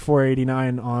it's only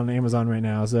 $4.89 on Amazon right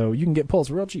now, so you can get Pulse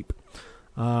real cheap.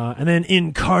 And then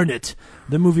Incarnate,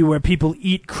 the movie where people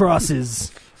eat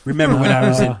crosses. Remember when I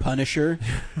was in Punisher?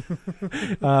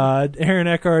 Aaron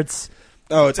Eckhart's.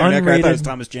 Oh, it's Aaron Eckhart. I thought it was unrated-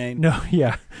 Thomas Jane.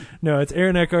 No, it's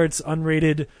Aaron Eckhart's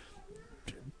unrated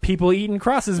people eating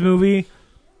crosses movie.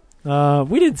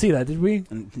 We didn't see that, did we?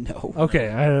 No.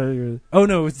 Okay. Oh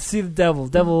no, see the devil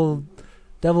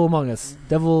among us.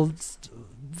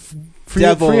 Free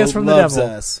us from the loves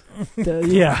devil. us.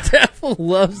 Yeah. Devil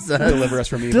loves us. Deliver us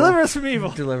from evil. Deliver us from evil.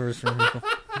 Deliver us from evil.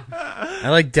 I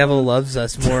like Devil loves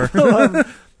us more.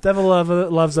 Devil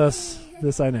loves us.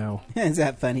 This I know. Is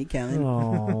that funny, Kellen?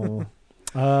 Oh.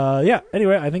 Yeah.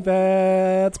 Anyway, I think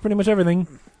that's pretty much everything.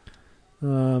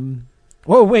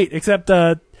 Whoa, wait. Except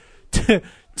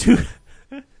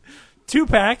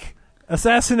two-pack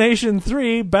Assassination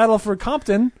 3: Battle for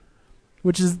Compton,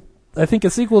 which is I think a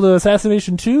sequel to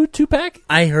Assassination 2 2-pack.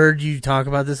 I heard you talk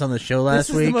about this on the show last This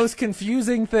is week, the most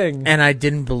confusing thing. and I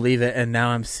didn't believe it, and now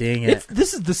I'm seeing it.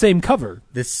 This is the same cover.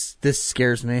 This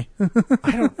scares me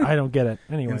I don't get it.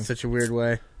 Anyway, in such a weird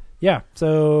way. yeah.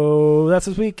 So that's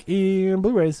this week in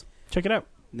Blu-rays. Check it out.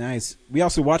 Nice. We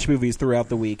also watch movies throughout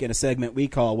the week in a segment we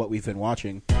call What We've Been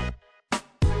Watching.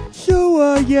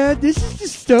 So, yeah, this is the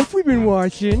stuff we've been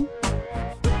watching.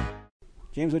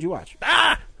 James, what'd you watch?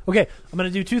 Okay, I'm going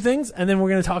to do two things, and then we're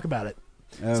going to talk about it.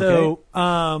 Okay. So,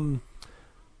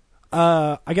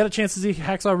 I got a chance to see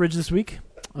Hacksaw Ridge this week.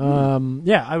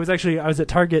 Yeah, I was at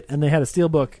Target, and they had a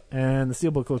steelbook, and the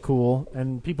steelbook looked cool,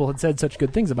 and people had said such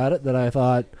good things about it that I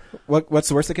thought, What's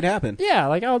the worst that could happen? yeah,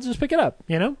 like I'll just pick it up,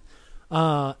 you know?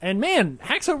 And man,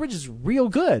 Hacksaw Ridge is real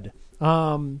good.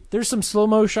 There's some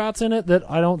slow-mo shots in it that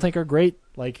I don't think are great,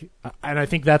 like, and I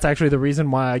think that's actually the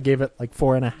reason why I gave it like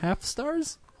 4.5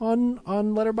 stars on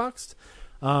Letterboxd.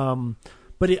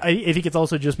 But I think it's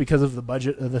also just because of the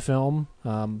budget of the film,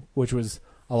 which was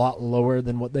a lot lower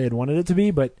than what they had wanted it to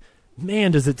be. But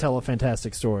man, does it tell a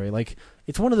fantastic story! Like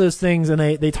it's one of those things, and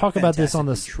they talk about this on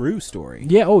the true story.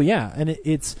 Yeah, oh yeah, and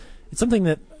it's something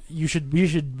that you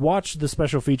should watch the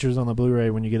special features on the Blu-ray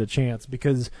when you get a chance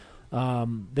because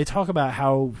they talk about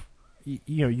how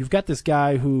you've got this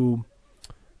guy who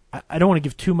I don't want to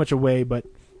give too much away, but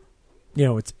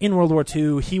it's in World War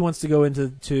II. He wants to go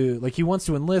he wants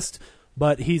to enlist,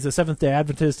 but he's a Seventh-day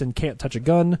Adventist and can't touch a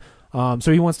gun.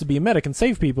 So he wants to be a medic and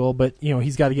save people, but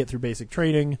he's got to get through basic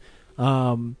training.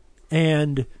 And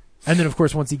then of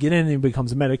course once he get in and he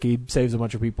becomes a medic, he saves a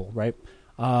bunch of people, right?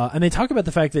 And they talk about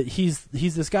the fact that he's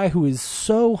this guy who is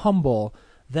so humble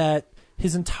that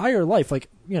his entire life,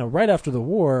 right after the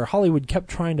war, Hollywood kept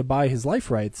trying to buy his life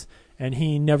rights, and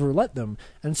he never let them.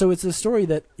 And so it's a story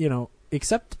that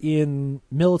except in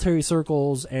military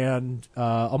circles and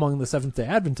among the Seventh-day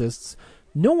Adventists,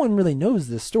 no one really knows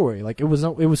this story. Like it was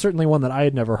certainly one that I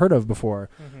had never heard of before.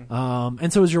 Mm-hmm.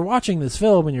 And so as you're watching this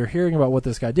film and you're hearing about what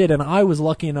this guy did, and I was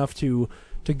lucky enough to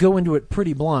go into it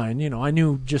pretty blind. I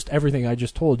knew just everything I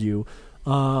just told you.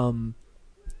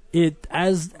 It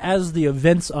as the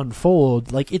events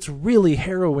unfold, like it's really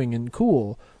harrowing and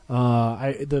cool.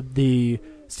 The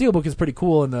steelbook is pretty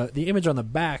cool, and the image on the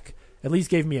back at least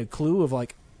gave me a clue of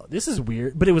like, this is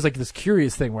weird, but it was like this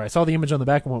curious thing where I saw the image on the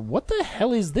back and went, what the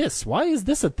hell is this? Why is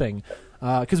this a thing?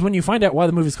 Because when you find out why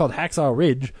the movie's called Hacksaw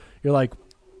Ridge, you're like,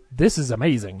 this is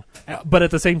amazing. But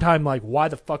at the same time, like, why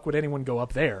the fuck would anyone go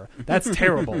up there? That's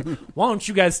terrible. Why don't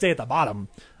you guys stay at the bottom?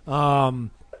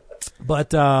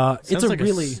 But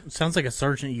it's sounds like a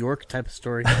Sergeant York type of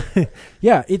story.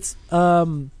 Yeah, it's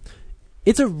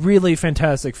a really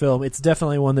fantastic film. It's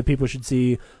definitely one that people should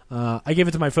see. I gave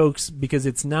it to my folks because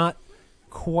it's not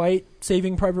quite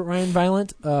Saving Private Ryan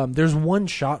violent. There's one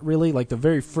shot really, like the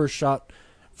very first half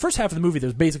of the movie,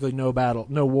 there's basically no battle,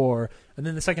 no war, and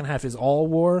then the second half is all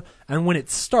war. And when it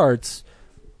starts,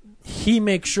 he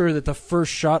makes sure that the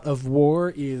first shot of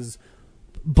war is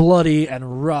bloody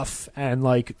and rough and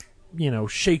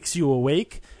shakes you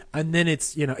awake. And then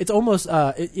it's almost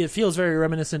it feels very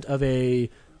reminiscent of a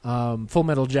Full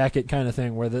Metal Jacket kind of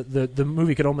thing, where the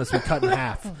movie could almost be cut in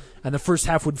half, and the first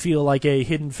half would feel like a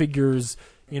Hidden Figures,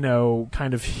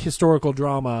 kind of historical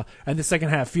drama, and the second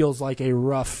half feels like a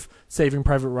rough Saving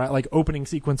Private Ryan, like opening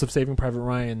sequence of Saving Private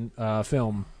Ryan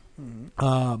film.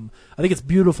 I think it's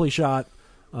beautifully shot.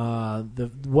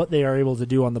 what they are able to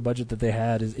do on the budget that they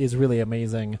had is really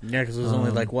amazing. Yeah, because it was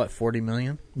only like what, 40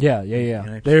 million? Yeah.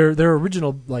 Their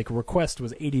original like request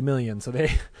was 80 million, so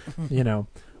they, you know,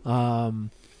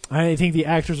 I think the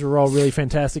actors are all really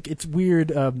fantastic. It's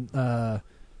weird.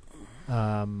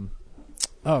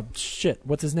 Oh shit!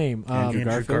 What's his name?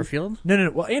 Andrew Garfield? No.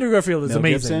 Well, Andrew Garfield is Mel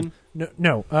amazing. Gibson?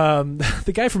 No.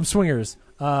 The guy from Swingers.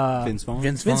 Vince Vaughn.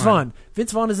 Vince Vaughn.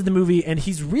 Vince Vaughn is in the movie, and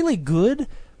he's really good.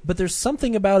 But there's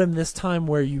something about him this time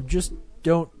where you just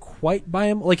don't quite buy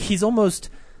him. Like he's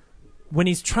almost, when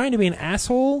he's trying to be an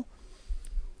asshole,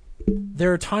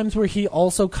 there are times where he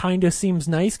also kind of seems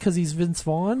nice because he's Vince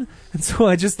Vaughn, and so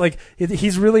I just like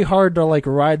he's really hard to like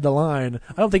ride the line.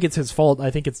 I don't think it's his fault. I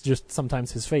think it's just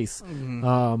sometimes his face.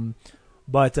 Mm-hmm.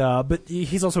 But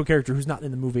he's also a character who's not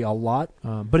in the movie a lot,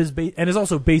 but is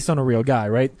also based on a real guy,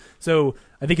 right? So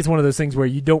I think it's one of those things where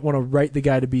you don't want to write the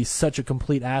guy to be such a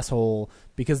complete asshole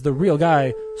because the real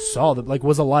guy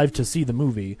was alive to see the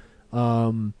movie,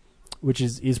 which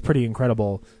is pretty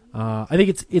incredible. I think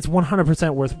it's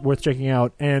 100% worth checking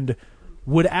out, and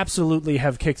would absolutely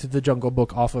have kicked The Jungle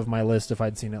Book off of my list if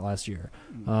I'd seen it last year.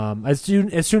 As soon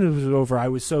as it was over, I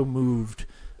was so moved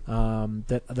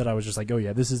that I was just like, oh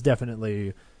yeah, this is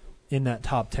definitely in that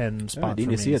top 10 spot. I need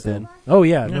for to me, see it so. then. Oh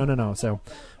yeah, no. So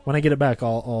when I get it back,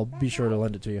 I'll be sure to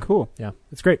lend it to you. Cool. Yeah,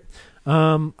 it's great.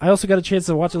 I also got a chance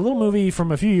to watch a little movie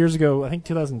from a few years ago. I think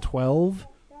 2012,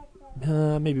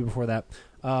 maybe before that,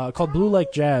 called Blue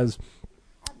Like Jazz.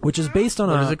 Which is based on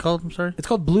What is it called? I'm sorry? It's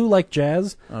called Blue Like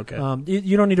Jazz. Okay.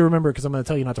 You don't need to remember because I'm going to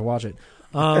tell you not to watch it.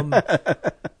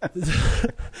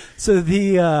 So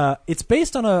it's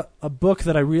based on a book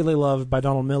that I really love by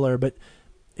Donald Miller, but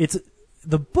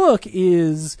the book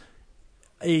is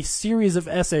a series of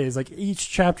essays. Like each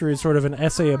chapter is sort of an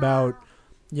essay about,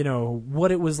 you know,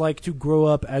 what it was like to grow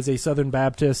up as a Southern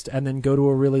Baptist and then go to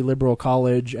a really liberal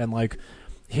college, and like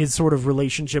his sort of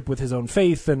relationship with his own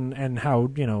faith and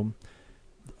how, you know,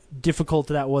 difficult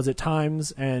that was at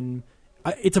times. And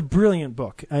it's a brilliant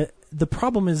book. The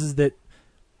problem is that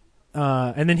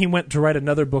and then he went to write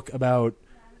another book about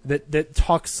that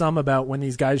talks some about when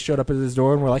these guys showed up at his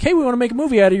door and were like, hey, we want to make a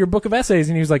movie out of your book of essays.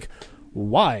 And he was like,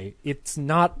 why? It's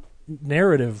not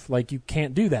narrative. Like, you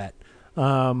can't do that.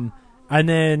 And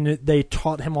then they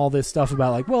taught him all this stuff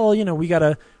about like, well, you know, we're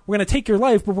going to take your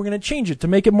life, but we're going to change it to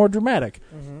make it more dramatic.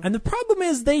 Mm-hmm. And the problem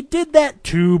is they did that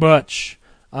too much.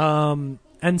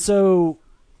 And so,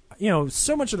 you know,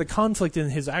 so much of the conflict in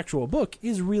his actual book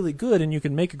is really good, and you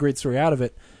can make a great story out of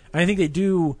it. And I think they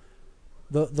do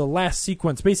the last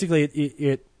sequence. Basically,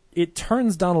 it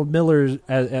turns Donald Miller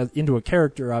as into a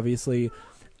character, obviously,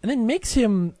 and then makes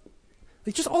him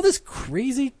like just all this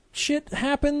crazy shit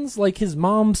happens. Like his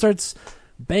mom starts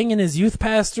banging his youth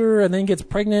pastor, and then gets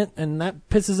pregnant, and that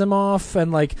pisses him off.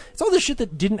 And like it's all this shit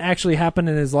that didn't actually happen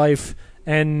in his life.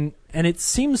 And it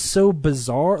seems so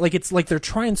bizarre. Like it's like they're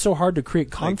trying so hard to create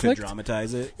conflict. Like to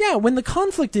dramatize it. Yeah, when the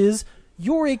conflict is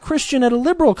you're a Christian at a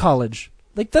liberal college.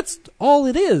 Like that's all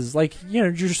it is. Like, you know,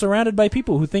 you're surrounded by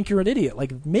people who think you're an idiot.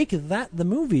 Like make that the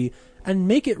movie and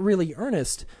make it really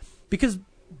earnest. Because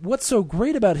what's so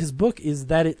great about his book is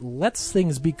that it lets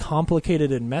things be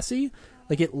complicated and messy.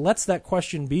 Like it lets that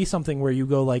question be something where you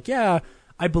go like, yeah,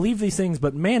 I believe these things,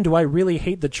 but man, do I really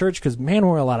hate the church because man,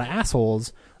 we're a lot of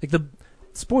assholes. Like the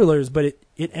spoilers, but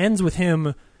it ends with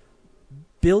him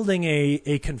building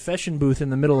a confession booth in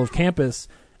the middle of campus,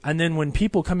 and then when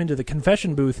people come into the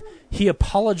confession booth, he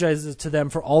apologizes to them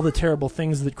for all the terrible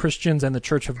things that Christians and the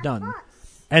church have done.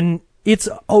 And it's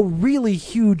a really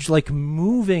huge, like,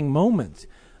 moving moment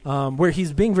where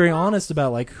he's being very honest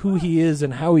about like who he is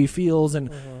and how he feels, and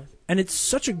it's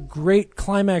such a great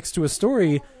climax to a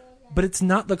story, but it's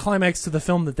not the climax to the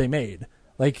film that they made.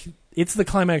 Like, it's the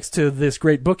climax to this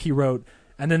great book he wrote.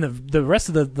 And then the rest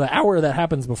of the hour that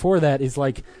happens before that is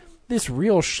like this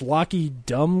real schlocky,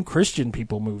 dumb Christian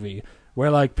people movie where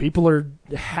like people are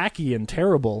hacky and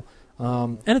terrible.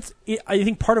 And I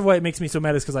think part of why it makes me so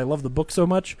mad is because I love the book so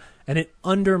much, and it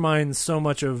undermines so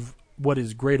much of what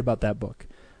is great about that book.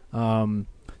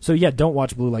 So yeah, don't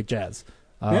watch Blue Like Jazz.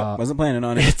 Wasn't planning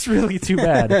on it. It's really too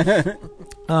bad.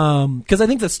 Because I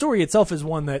think the story itself is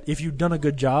one that if you've done a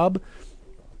good job,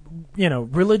 you know,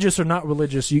 religious or not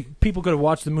religious, people could have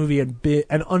watched the movie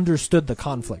and understood the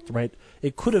conflict, right?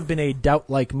 It could have been a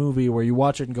doubt-like movie where you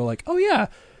watch it and go like, oh yeah,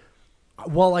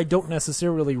 while I don't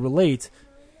necessarily relate,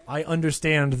 I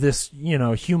understand this, you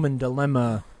know, human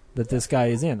dilemma that this guy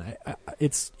is in.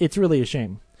 It's really a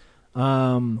shame.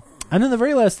 And then the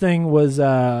very last thing was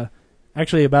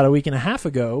actually about a week and a half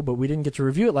ago, but we didn't get to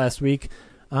review it last week.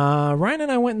 Ryan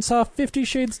and I went and saw 50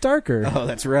 Shades Darker. Oh,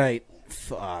 that's right.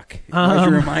 Fuck. Why'd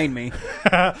you remind me?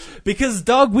 Because,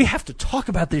 dog, we have to talk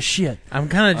about this shit. I'm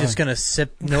kind of just gonna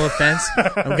sit. No offense.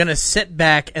 I'm gonna sit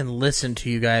back and listen to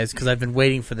you guys because I've been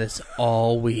waiting for this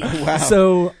all week. Wow.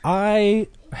 So I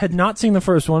had not seen the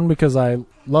first one because I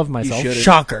love myself.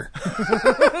 Shocker.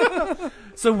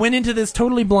 So went into this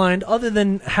totally blind, other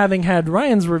than having had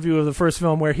Ryan's review of the first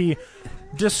film where he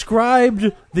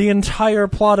described the entire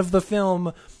plot of the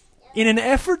film in an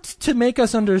effort to make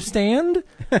us understand,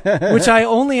 which I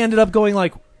only ended up going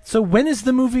like, so when is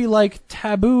the movie like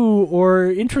taboo or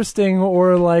interesting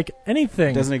or like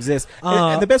anything? Doesn't exist.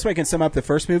 And the best way I can sum up the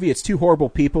first movie, it's two horrible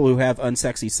people who have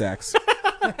unsexy sex.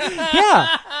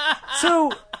 Yeah.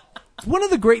 So one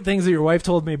of the great things that your wife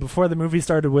told me before the movie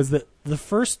started was that the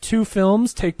first two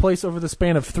films take place over the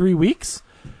span of 3 weeks,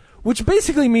 which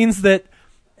basically means that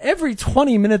every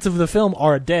 20 minutes of the film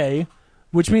are a day,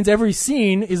 which means every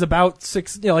scene is about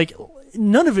 6, like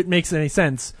none of it makes any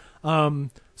sense.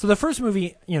 So the first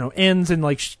movie, ends and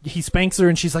like he spanks her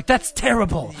and she's like, "That's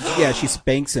terrible." Yeah, she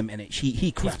spanks him and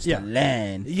he crossed the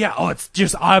line. Yeah, it's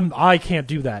just I can't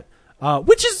do that.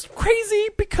 Which is crazy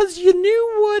because you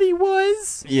knew what he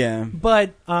was. Yeah.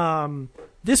 But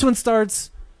this one starts.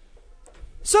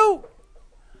 So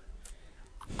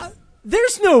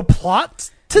there's no plot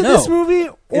to this movie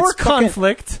or It's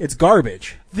conflict. It's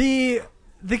garbage. The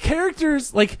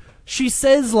characters, like, she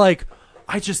says, like,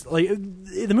 I just, like,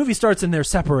 the movie starts and they're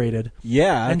separated.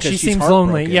 Yeah, and 'cause she she's seems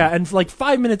lonely. heartbroken. Yeah, and like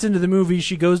 5 minutes into the movie,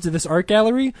 she goes to this art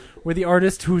gallery where the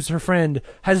artist, who's her friend,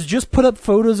 has just put up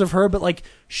photos of her, but like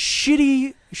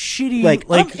shitty,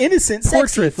 like innocent sexy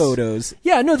portraits. photos.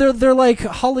 Yeah, no, they're like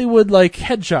Hollywood like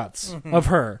headshots of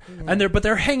her, and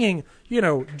they're hanging,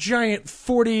 giant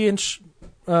 40-inch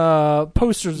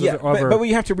posters Yeah, of her. but what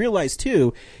you have to realize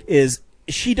too is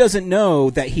she doesn't know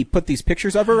that he put these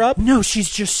pictures of her up. No, she's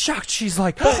just shocked. She's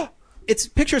like, it's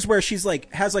pictures where she's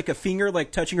like has like a finger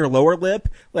like touching her lower lip,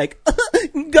 like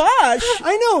gosh.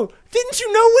 I know. Didn't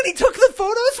you know when he took the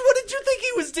photos? What did you think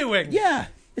he was doing? Yeah,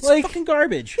 it's like fucking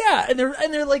garbage. Yeah, and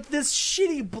they're like this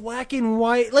shitty black and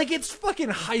white, like it's fucking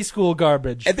high school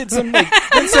garbage. And then some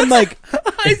like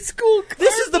High school.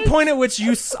 This is the point at which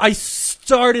I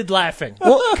started laughing.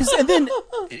 well, and then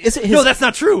is it his, No, that's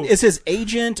not true. Is his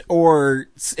agent or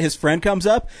his friend comes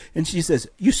up and she says,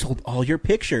 "You sold all your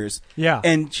pictures." Yeah,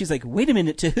 and she's like, "Wait a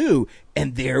minute, to who?"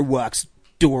 And there walks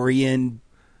Dorian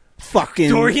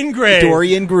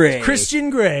Gray. Christian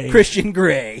Grey.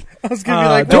 I was gonna be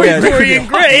like, Dorian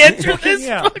Gray enter this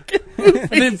fucking movie. And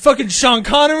then fucking Sean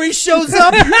Connery shows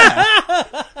up.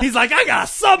 He's like, "I got a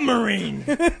submarine."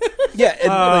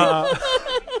 Yeah,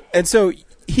 and so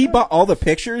he bought all the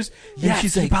pictures. And Yes,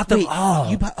 she's he like, bought them "Wait, all."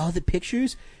 you bought all the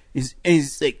pictures?" He's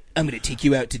like, "I'm going to take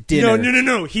you out to dinner."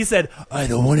 No. He said, "I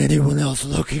don't want anyone else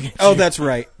looking at Oh, you." that's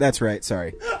right.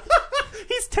 Sorry.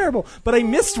 He's terrible. But I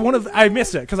missed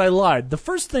it because I lied. The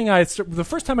first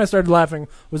time I started laughing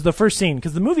was the first scene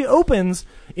because the movie opens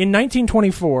in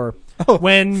 1924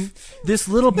 when this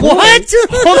little boy. What?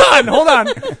 Hold on.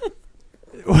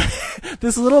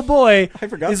 This little boy I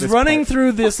forgot is this running part.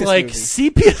 through this Fuck this like movie.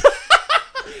 sepia.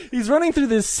 He's running through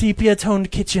this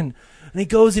sepia-toned kitchen. And he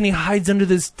goes and he hides under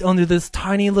this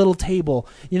tiny little table,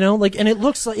 and it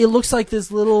looks like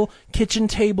this little kitchen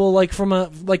table, like from a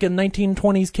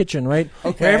 1920s kitchen, right?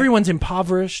 Okay. Where everyone's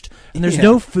impoverished and there's Yeah.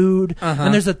 no food,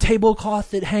 and there's a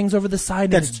tablecloth that hangs over the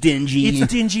side. That's and dingy.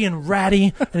 It's dingy and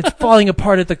ratty, and it's falling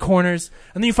apart at the corners.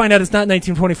 And then you find out it's not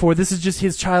 1924. This is just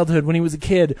his childhood when he was a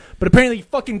kid. But apparently he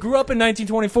fucking grew up in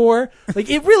 1924. Like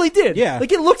it really did. Yeah.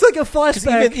 Like it looked like a 'Cause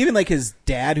flashback. even like his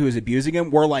dad who was abusing him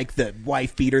wore like the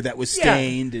wife beater that was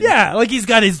stained. and- Yeah, like he's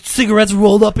got his cigarettes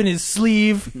rolled up in his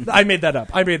sleeve. I made that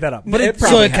up. But It So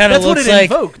probably it kind of That's what looks it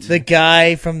like invoked. the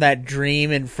guy from that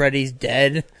Dream and Freddy's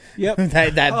Dead. Yep.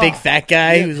 that big fat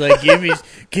guy who's like,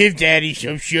 give daddy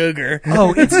some sugar.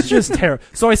 Oh, it's just terrible.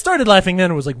 So I started laughing then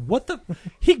and was like, what the?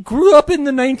 He grew up in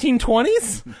the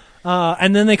 1920s?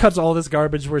 And then they cut all this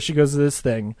garbage where she goes to this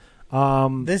thing.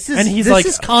 This is and he's this like,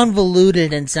 is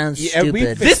convoluted and sounds Yeah, we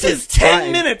stupid. fixed this is it 10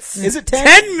 fine. minutes. Is it 10?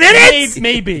 10 minutes?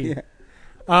 Maybe.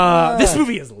 This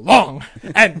movie is long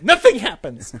and nothing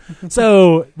happens.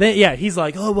 So he's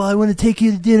like, "Oh well, I want to take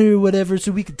you to dinner or whatever,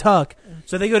 so we could talk."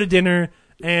 So they go to dinner,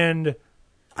 and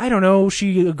I don't know.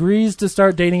 She agrees to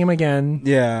start dating him again,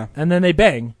 Yeah. and then they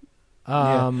bang.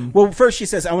 Well, first she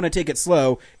says, "I want to take it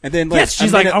slow," and then like Yes,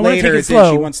 she's a like, minute "I wanna later, take it then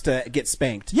slow." she wants to get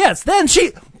spanked. Yes, then which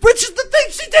is the thing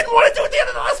she didn't want to do at the end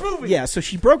of the last movie. Yeah, so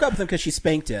she broke up with him because she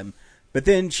spanked him, but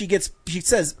then she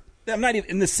says, "I'm not even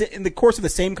in the course of the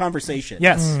same conversation."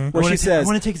 Yes, where she says, "I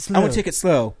want to take it slow. I want to take it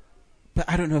slow, but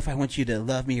I don't know if I want you to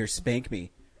love me or spank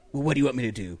me." Well, what do you want me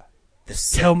to do? The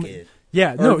Tell second. me.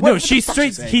 Yeah, Or no, what she the fuck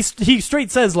straight he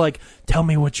straight says like, "Tell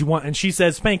me what you want," and she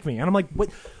says, "Spank me," and I'm like,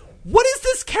 what is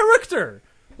this character?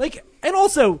 Like, and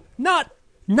also not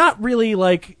really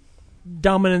like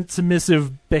dominant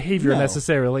submissive behavior No.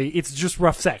 necessarily. It's just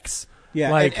rough sex.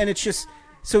 Yeah, like, and it's just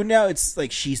so now it's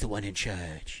like she's the one in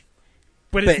charge,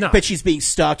 but it's not. But she's being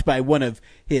stalked by one of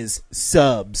his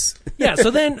subs. Yeah,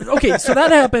 so then so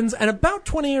that happens, and about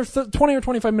 20 or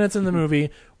 25 minutes in the movie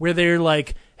where they're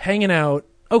like hanging out.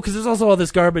 Oh, because there's also all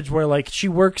this garbage where like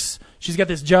she's got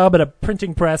this job at a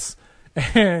printing press.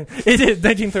 And it is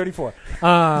 1934.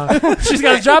 She's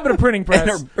got a job at a printing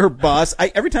press. And her boss.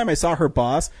 Every time I saw her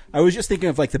boss, I was just thinking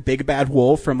of like the Big Bad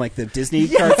Wolf from like the Disney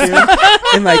cartoon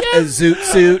in like a zoot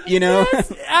suit, you know?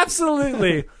 Yes,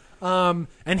 absolutely. And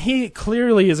he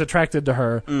clearly is attracted to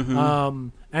her,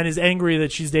 and is angry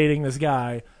that she's dating this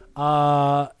guy.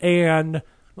 But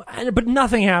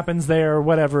nothing happens there.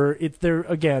 Whatever. It's there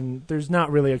again. There's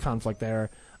not really a conflict there.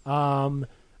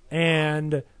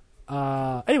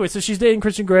 Anyway, so she's dating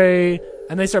Christian Grey,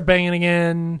 and they start banging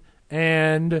again,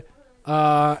 and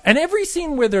every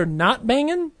scene where they're not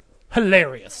banging,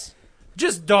 hilarious,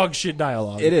 just dog shit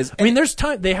dialogue. It is. I mean, there's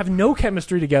time they have no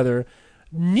chemistry together.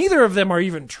 Neither of them are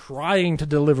even trying to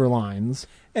deliver lines.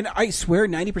 And I swear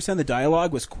 90% of the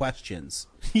dialogue was questions.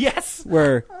 Yes.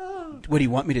 Where, what do you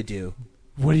want me to do?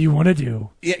 What do you want to do?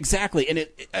 Yeah, exactly. And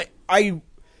I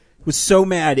was so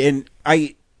mad, and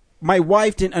my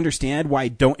wife didn't understand why I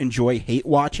don't enjoy hate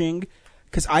watching,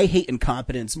 because I hate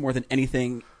incompetence more than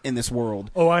anything in this world.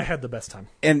 Oh, I had the best time.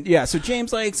 And yeah, so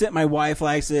James likes it, my wife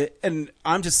likes it, and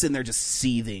I'm just sitting there just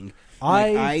seething.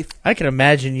 I can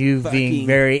imagine you being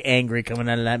very angry coming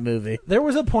out of that movie. There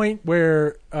was a point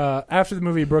where after the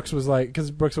movie, Brooks was like, because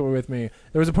Brooks was with me,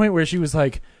 there was a point where she was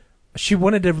like, she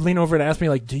wanted to lean over and ask me,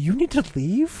 like, do you need to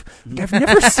leave? Like, I've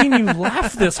never seen you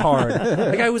laugh this hard.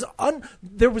 Like,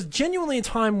 there was genuinely a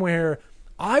time where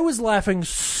I was laughing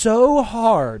so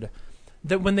hard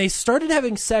that when they started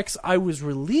having sex, I was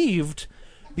relieved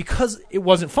because it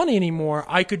wasn't funny anymore.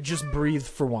 I could just breathe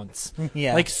for once.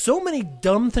 Yeah. Like, so many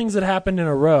dumb things that happened in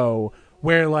a row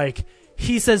where, like,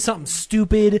 he says something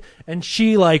stupid, and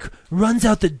she, like, runs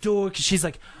out the door because she's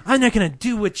like, I'm not going to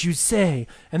do what you say.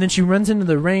 And then she runs into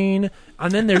the rain,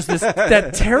 and then there's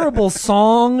that terrible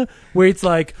song where it's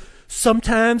like,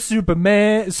 sometimes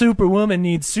Superwoman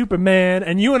needs Superman,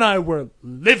 and you and I were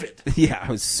livid. Yeah,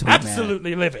 I was so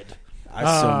absolutely livid. I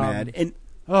was so mad. And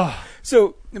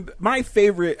so my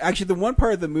favorite, actually the one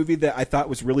part of the movie that I thought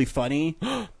was really funny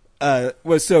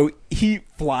was so he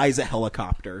flies a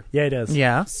helicopter. Yeah, he does.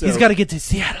 Yeah. So he's got to get to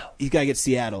Seattle. He's got to get to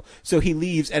Seattle. So he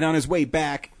leaves, and on his way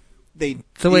back,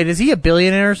 wait, is he a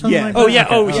billionaire or something? Yeah. Like Oh that? yeah.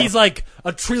 Okay. Oh, he's like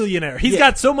a trillionaire. He's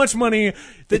got so much money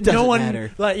that doesn't no one.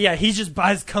 matter. Like, yeah, he just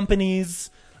buys companies.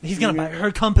 He's gonna buy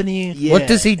her company. Yeah. What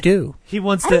does he do? He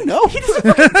wants I to. don't know. He doesn't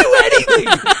fucking do anything.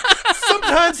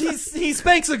 Sometimes he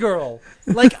spanks a girl.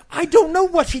 Like, I don't know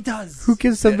what he does. Who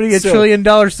gives somebody Yeah, $1 so- trillion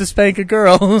to spank a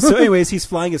girl? So anyways, he's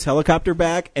flying his helicopter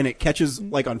back, and it catches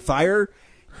like on fire,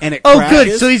 and it Oh, crashes.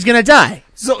 good. So he's gonna die.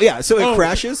 So yeah, so it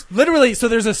crashes. Literally, so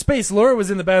there's a space. Laura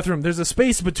was in the bathroom. There's a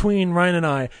space between Ryan and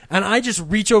I just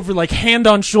reach over, like, hand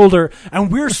on shoulder,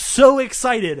 and we're so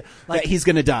excited. Like, That he's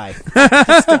gonna die.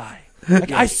 just die.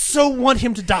 Like, I so want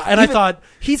him to die. And I thought,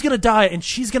 he's going to die, and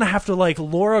she's going to have to, like,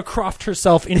 Laura Croft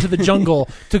herself into the jungle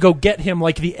to go get him,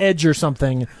 like, the Edge or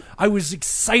something. I was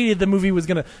excited the movie was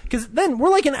going to... Because then we're,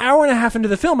 like, an hour and a half into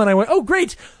the film, and I went, oh,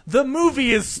 great, the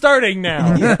movie is starting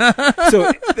now.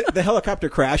 So the helicopter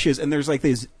crashes, and there's, like,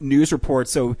 these news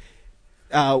reports. So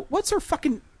what's her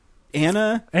fucking...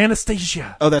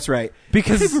 Anastasia. Oh, that's right.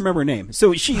 Because- I can't remember her name.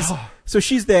 So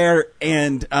she's there,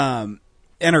 and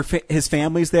his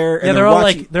family's there. And Yeah,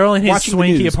 they're all in his watching the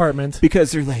swanky news apartment.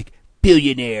 because they're like,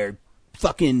 billionaire,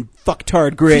 fucking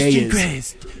fucktard Gray Christian Grey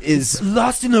is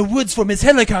lost in the woods from his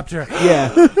helicopter.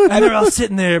 yeah, And they're all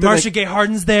sitting there. They're Marcia like- Gay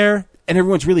Harden's there. and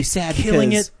everyone's really sad Killing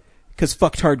because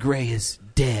fucktard Gray is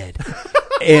dead.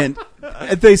 And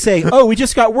they say, oh, we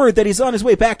just got word that he's on his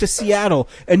way back to Seattle,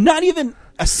 and not even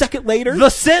a second later, The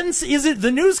sentence isn't...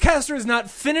 The newscaster is not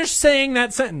finished saying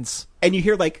that sentence. and you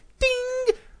hear like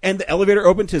ding, and the elevator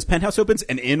opens, his penthouse opens,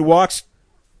 and in walks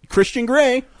Christian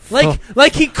Grey.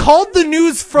 Like he called the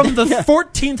news from the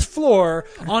 14th floor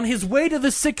on his way to the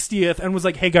 60th and was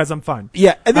like, hey guys, I'm fine.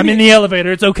 Yeah, and then I'm in the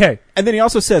elevator. It's okay. And then he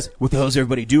also says, "What the hell is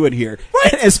everybody doing here?"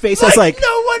 Right? And his face has like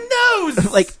no one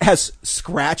knows. like has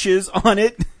scratches on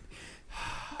it.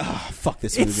 Oh, fuck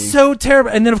this movie. It's so terrible.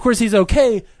 And then of course he's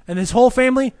okay, and his whole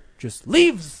family just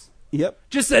leaves. Yep.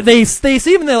 Just they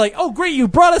see him and they're like, oh great, you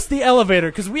brought us the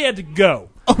elevator because we had to go.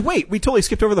 Oh, wait, we totally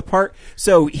skipped over the part.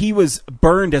 So he was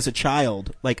burned as a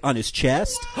child, like on his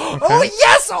chest. Oh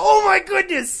yes! Oh my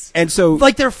goodness! And so,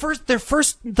 Like the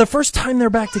first time they're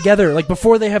back together, like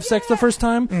before they have sex the first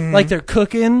time, like they're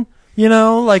cooking, you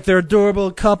know, like they're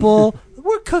adorable couple.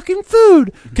 We're cooking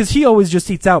food because he always just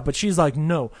eats out, but she's like,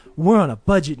 no, we're on a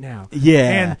budget now. Yeah.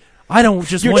 And I don't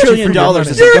just your want $1 you for trillion your money.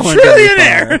 isn't going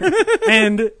very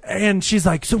far. and she's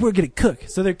like, so we're gonna cook.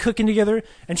 So they're cooking together,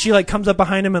 and she like comes up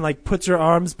behind him and like puts her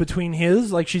arms between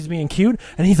his, like she's being cute,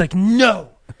 and he's like,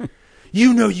 no.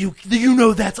 You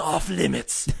know that's off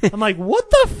limits. I'm like, what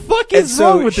the fuck is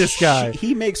wrong with this guy?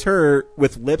 He makes her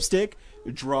with lipstick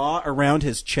draw around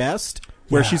his chest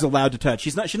where she's allowed to touch.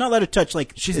 She's not allowed to touch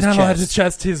like she's his not allowed to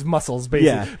chest. touch his muscles. Basically,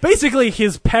 Yeah. basically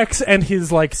his pecs and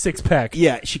his like six pack.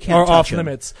 Yeah, she can't are touch off him.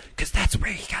 limits because that's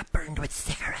where he got burned with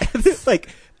cigarettes. Like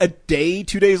a day,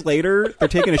 2 days later, they're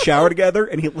taking a shower together,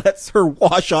 and he lets her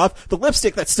wash off the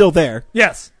lipstick that's still there.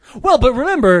 Yes. Well, but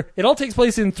remember, it all takes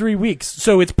place in 3 weeks,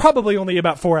 so it's probably only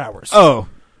about 4 hours. Oh,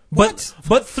 But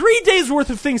 3 days worth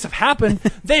of things have happened.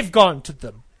 They've gone to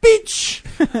the beach.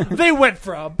 They went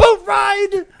for a boat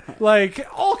ride. Like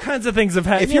all kinds of things have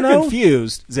happened. if you're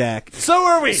confused, Zach, so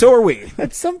are we. so are we.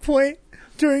 At some point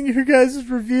during your guys'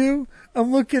 review,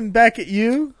 I'm looking back at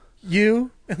you,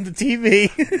 and the TV,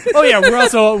 Oh yeah,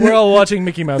 we're all watching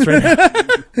Mickey Mouse right now.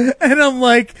 and I'm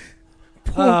like,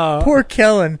 poor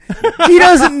Kellen. He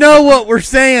doesn't know what we're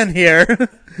saying here,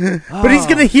 but he's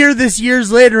gonna hear this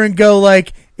years later and go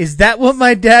like, is that what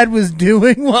my dad was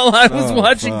doing while I was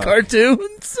watching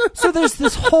cartoons? So there's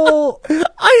this whole.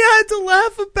 I had to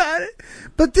laugh about it,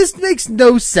 but this makes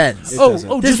no sense.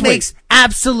 doesn't. This just wait. makes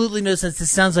absolutely no sense. This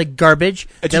sounds like garbage.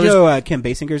 Did you know Kim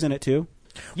Basinger's in it too?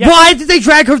 Yeah. Why did they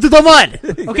drag her through the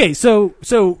mud? Okay, so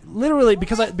literally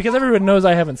because everyone knows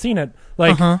I haven't seen it.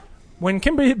 Like when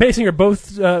Kim Basinger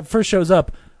both first shows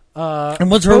up. And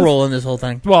what's her role in this whole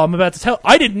thing? Well, I'm about to tell.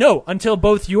 I didn't know until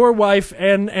both your wife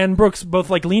and Brooks both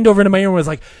like leaned over into my ear and was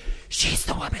like, "She's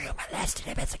the woman who molested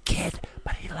him as a kid,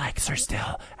 but he likes her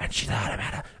still, and she thought him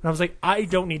at her." And I was like, "I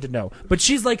don't need to know." But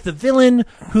she's like the villain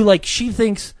who like she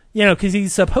thinks, you know, because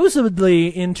he's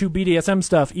supposedly into BDSM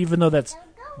stuff, even though that's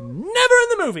never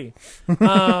in the movie.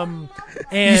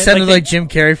 And You sounded like Jim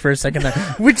Carrey for a second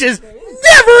there, which is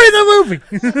never in the movie.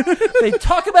 they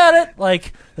talk about it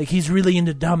like he's really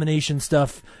into domination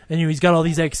stuff, and you know, he's got all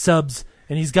these ex-subs,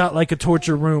 and he's got like a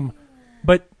torture room,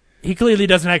 but he clearly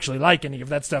doesn't actually like any of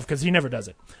that stuff because he never does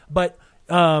it. But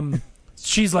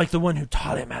she's like the one who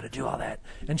taught him how to do all that,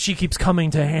 and she keeps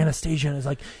coming to Anastasia and is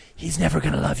like, he's never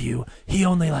gonna love you. He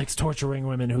only likes torturing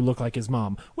women who look like his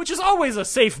mom, which is always a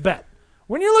safe bet.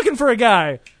 When you're looking for a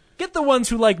guy, get the ones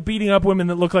who like beating up women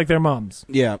that look like their moms.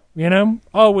 Yeah. You know?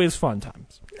 Always fun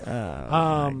times.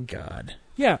 Oh, my God.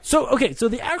 Yeah. So, okay. So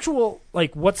the actual,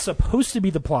 like, what's supposed to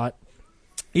be the plot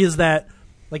is that,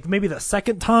 like, maybe the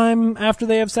second time after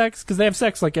they have sex, because they have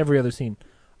sex, like, every other scene,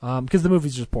 because the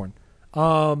movie's just porn.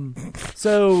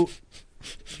 So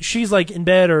she's, like, in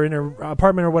bed or in her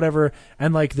apartment or whatever,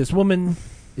 and, like, this woman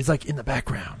is, like, in the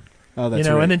background. Oh, that's you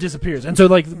know, right. and then disappears. And so,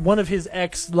 like, one of his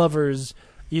ex-lovers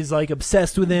is, like,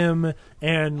 obsessed with him,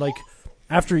 and, like,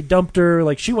 after he dumped her,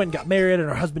 like, she went and got married, and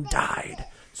her husband died.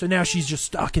 So now she's just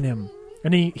stalking him.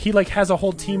 And he like, has a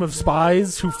whole team of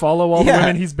spies who follow all the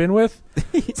women he's been with.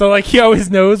 So, like, he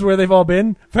always knows where they've all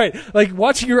been. Right. Like,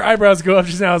 watching your eyebrows go up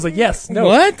just now, I was like, yes, no.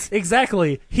 What?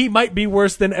 Exactly. He might be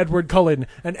worse than Edward Cullen.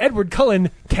 And Edward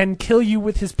Cullen can kill you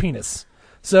with his penis.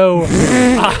 So,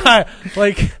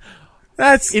 like...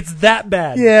 it's that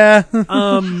bad. Yeah.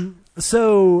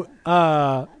 So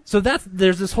that's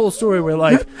there's this whole story where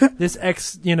like this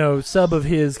ex, you know, sub of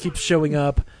his keeps showing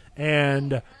up,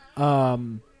 and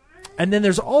then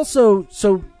there's also,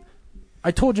 so I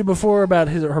told you before about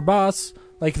her boss.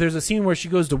 Like, there's a scene where she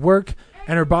goes to work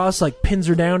and her boss like pins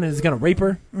her down and is gonna rape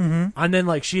her, and then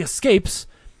like she escapes.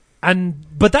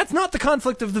 But that's not the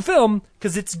conflict of the film,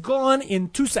 because it's gone in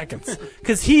 2 seconds.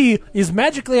 Because he is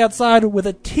magically outside with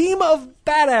a team of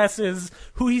badasses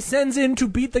who he sends in to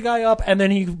beat the guy up, and then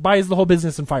he buys the whole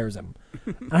business and fires him.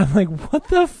 And I'm like, what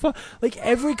the fuck? Like,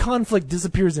 every conflict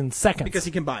disappears in seconds. Because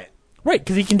he can buy it. Right,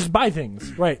 because he can just buy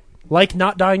things. Right. Like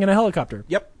not dying in a helicopter.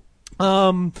 Yep.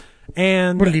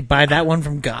 And what, did he buy that one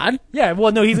from God? Yeah,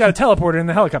 well, no, he's got to teleport in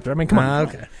the helicopter. I mean, come on.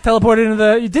 Okay. Teleport into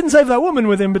the... He didn't save that woman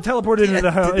with him, but teleported into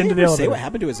the Did they ever elevator. say what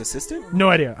happened to his assistant? No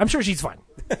idea. I'm sure she's fine.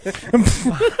 It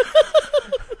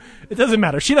doesn't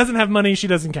matter. She doesn't have money. She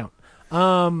doesn't count.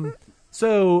 But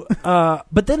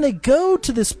then they go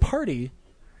to this party,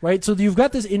 right? So you've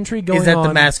got this intrigue going on. Is that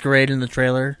the masquerade in the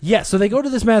trailer? Yeah, so they go to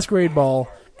this masquerade ball,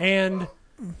 and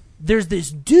there's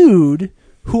this dude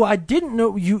who I didn't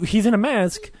know... He's in a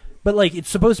mask, but like it's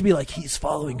supposed to be like he's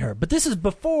following her. But this is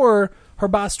before her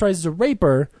boss tries to rape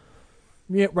her.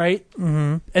 Yeah, right?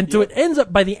 Mm-hmm. And so it ends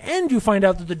up, by the end, you find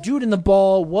out that the dude in the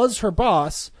ball was her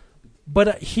boss,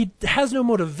 but he has no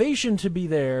motivation to be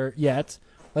there yet.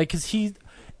 Like, because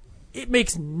it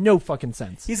makes no fucking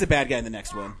sense. He's a bad guy in the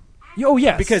next one. Oh,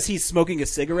 yes. Because he's smoking a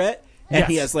cigarette, and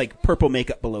he has, like, purple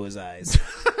makeup below his eyes.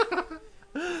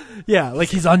 Yeah, like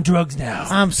he's on drugs now.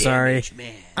 I'm sorry.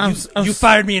 Man. You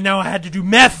fired me, and now I had to do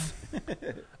meth.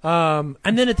 And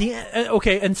then at the end,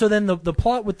 okay, and so then the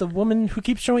plot with the woman who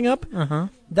keeps showing up,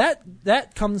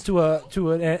 that comes to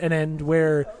an end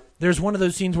where there's one of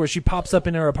those scenes where she pops up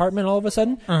in her apartment all of a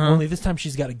sudden, only this time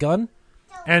she's got a gun,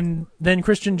 and then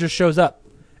Christian just shows up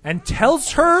and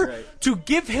tells her to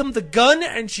give him the gun,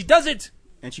 and she does it.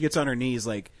 And she gets on her knees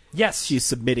like she's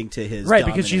submitting to his dominance.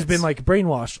 Because she's been like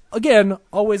brainwashed. Again,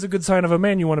 always a good sign of a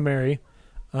man you want to marry.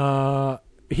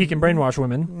 He can brainwash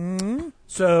women. Mm-hmm.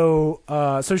 So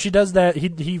she does that.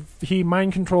 He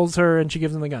mind controls her, and she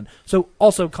gives him the gun. So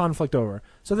also conflict over.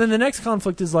 So then the next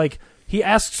conflict is like he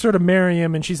asks her to marry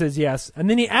him, and she says yes. And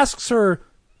then he asks her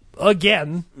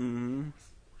again. Mm-hmm.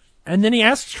 And then he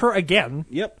asks her again.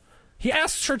 Yep. He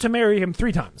asks her to marry him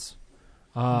 3 times.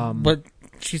 But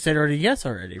she said yes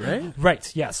already, right?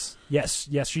 Right. Yes,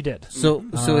 she did. So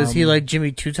is he like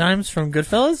Jimmy 2 times from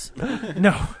Goodfellas?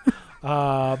 No.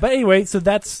 But anyway, so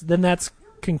that's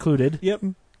concluded. Yep.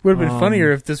 Would have been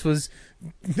funnier if this was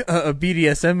a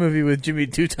BDSM movie with Jimmy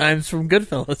 2 times from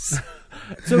Goodfellas.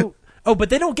 So, but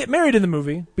they don't get married in the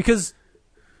movie because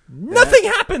nothing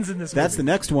happens in this movie. That's the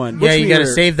next one. Yeah, you got to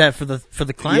save that for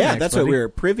the climax. Yeah, that's what we were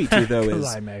privy to, though,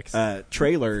 Climax. is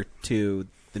trailer to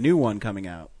the new one coming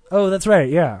out. Oh, that's right.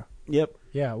 Yeah. Yep.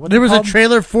 Yeah. There was a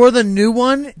trailer for the new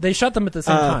one. They shot them at the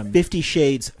same time. 50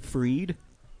 Shades Freed.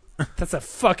 That's a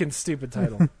fucking stupid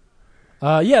title.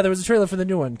 Yeah, there was a trailer for the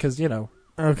new one because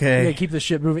Okay. Yeah, keep this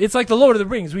shit moving. It's like the Lord of the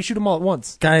Rings. We shoot them all at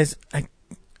once. Guys, I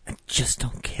just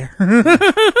don't care.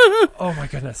 Oh my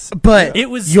goodness! But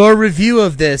your review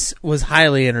of this was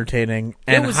highly entertaining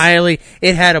and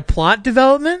it had a plot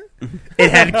development. It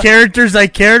had characters I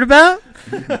cared about.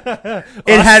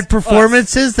 It had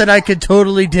performances that I could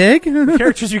totally dig. The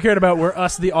characters you cared about were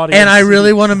us, the audience. And I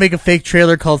really want to make a fake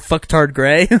trailer called Fucktard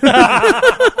Grey.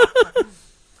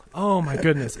 Oh my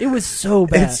goodness! It was so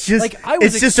bad. It's just like I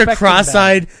was. It's just a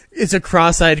cross-eyed. It's a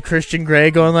cross-eyed Christian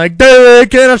Grey going like, "Duh,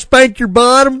 can I spank your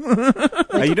bottom?"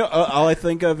 All I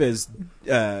think of is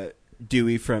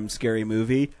Dewey from Scary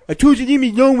Movie. I told you to leave me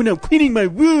alone when I'm cleaning my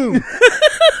room.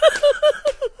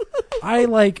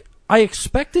 I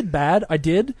expected bad. I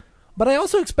did, but I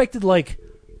also expected like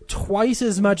twice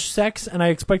as much sex, and I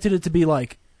expected it to be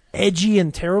like edgy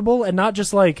and terrible, and not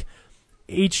just like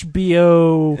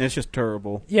HBO. It's just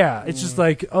terrible. Yeah, it's just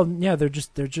like, oh yeah, they're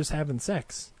just having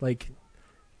sex. Like,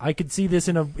 I could see this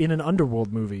in an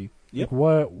Underworld movie. Yep. Like,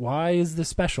 what? Why is this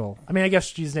special? I mean, I guess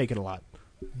she's naked a lot,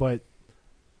 but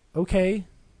okay.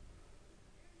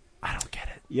 I don't get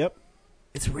it. Yep.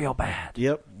 It's real bad.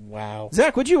 Yep. Wow.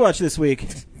 Zach, what'd you watch this week?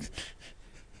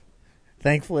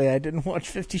 Thankfully, I didn't watch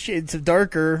 50 Shades of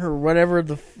Darker or whatever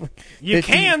the. You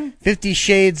can 50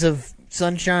 Shades of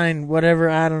Sunshine, whatever.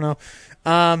 I don't know.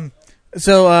 I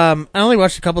only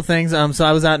watched a couple things. So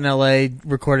I was out in LA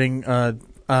recording a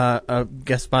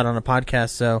guest spot on a podcast.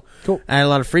 So cool. I had a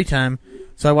lot of free time.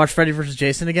 So I watched Freddy vs.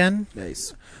 Jason again.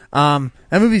 Nice. That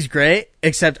movie's great,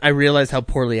 except I realized how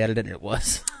poorly edited it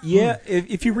was. Yeah,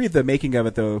 if you read the making of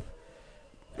it, though,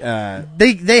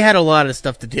 they had a lot of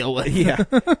stuff to deal with. Yeah,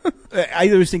 I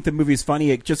always think the movie's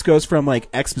funny. It just goes from like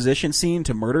exposition scene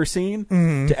to murder scene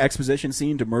to exposition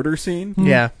scene to murder scene.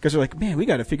 Yeah, because they're like, man, we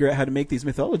got to figure out how to make these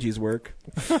mythologies work.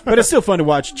 But it's still fun to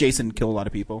watch Jason kill a lot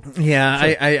of people. Yeah, so.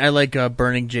 I like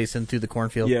burning Jason through the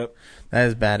cornfield. Yep, that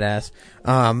is badass.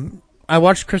 I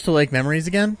watched Crystal Lake Memories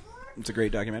again. It's a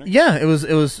great documentary. Yeah, it was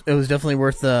definitely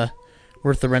worth the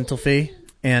rental fee.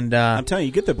 And I'm telling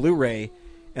you, get the Blu-ray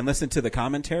and listen to the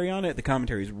commentary on it. The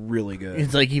commentary is really good.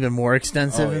 It's like even more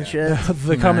extensive and shit.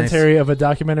 The commentary of a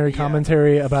documentary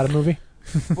commentary about a movie.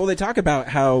 Well, they talk about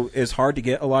how it's hard to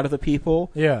get a lot of the people.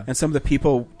 Yeah, and some of the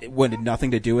people wanted nothing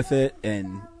to do with it,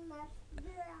 and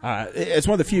it's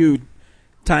one of the few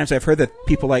times I've heard that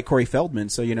people like Corey Feldman.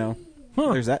 So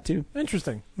there's that too.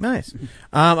 Interesting. Nice.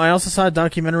 I also saw a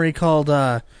documentary called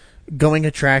Going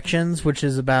Attractions, which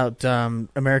is about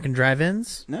American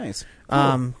drive-ins. Nice.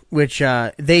 Cool. Which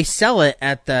they sell it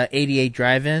at the 88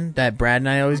 drive-in that Brad and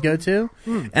I always go to.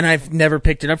 And I've never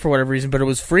picked it up for whatever reason, but it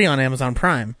was free on Amazon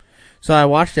Prime. So I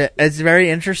watched it. It's very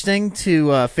interesting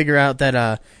to figure out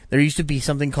that there used to be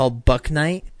something called Buck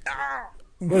Night.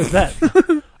 What is that?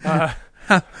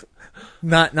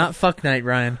 Not fuck night,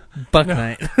 Ryan. Buck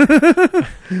night.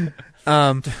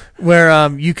 Where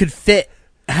you could fit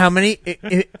how many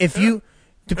if you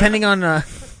depending on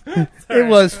it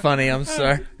was funny. I'm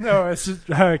sorry. No, it's just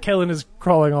Kellen is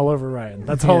crawling all over Ryan.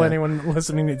 That's all anyone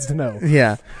listening needs to know.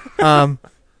 Yeah.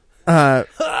 Sorry.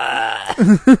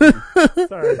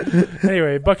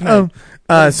 Anyway, Buck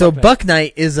Night. So Buck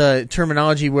Night is a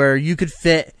terminology where you could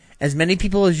fit as many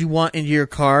people as you want into your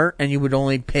car, and you would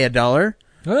only pay $1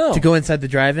 to go inside the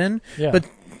drive-in. Yeah. But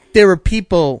there were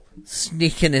people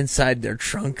sneaking inside their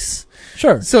trunks.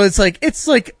 Sure. So it's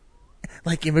like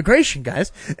immigration,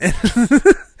 guys.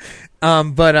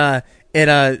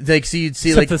 Like so you'd see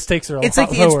Except like the stakes are all it's like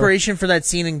the lower. inspiration for that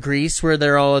scene in Grease where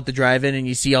they're all at the drive-in and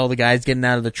you see all the guys getting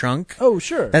out of the trunk. Oh,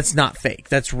 sure. That's not fake.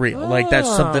 That's real. Like that's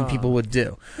something people would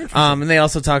do. And they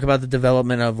also talk about the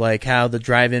development of like how the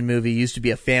drive-in movie used to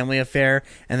be a family affair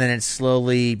and then it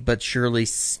slowly but surely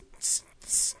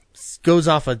goes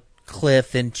off a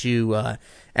cliff into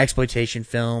exploitation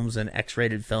films and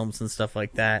X-rated films and stuff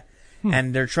like that.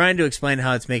 And they're trying to explain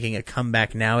how it's making a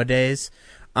comeback nowadays.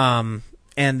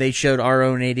 And they showed our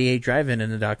own 88 Drive-In in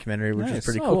the documentary, which is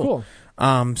pretty cool.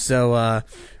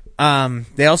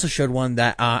 They also showed one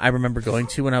that I remember going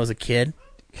to when I was a kid,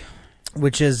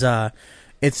 which is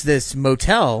it's this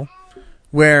motel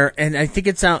where, and I think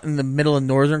it's out in the middle of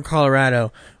northern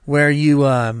Colorado, where you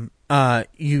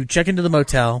check into the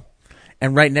motel,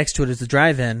 and right next to it is the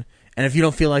drive-in. And if you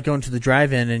don't feel like going to the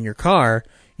drive-in in your car,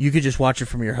 you could just watch it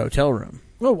from your hotel room.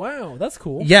 Oh, wow. That's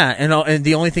cool. Yeah, and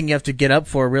the only thing you have to get up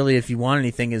for, really, if you want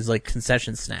anything, is like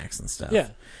concession snacks and stuff. Yeah.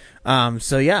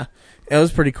 So yeah, it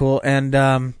was pretty cool. And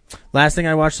last thing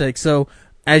I watched, like, so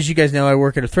as you guys know, I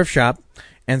work at a thrift shop,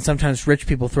 and sometimes rich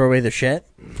people throw away their shit.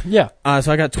 Yeah.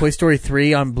 So I got Toy Story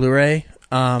 3 on Blu-ray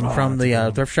from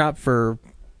the thrift shop for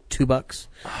 $2.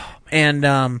 And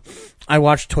I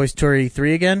watched Toy Story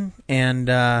 3 again, and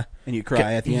you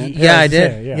cry at the end? Yeah, I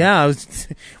did. Yeah, I was.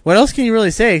 What else can you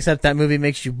really say except that movie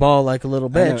makes you bawl like a little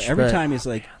bitch? Every time he's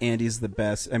like, Andy's the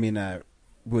best. I mean,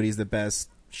 Woody's the best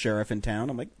sheriff in town.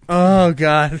 I'm like, oh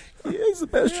god, he's the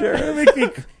best sheriff.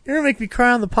 You're gonna make me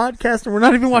cry on the podcast, and we're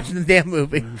not even watching the damn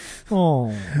movie.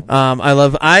 Oh,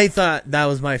 I thought that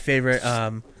was my favorite.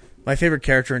 My favorite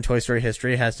character in Toy Story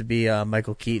history has to be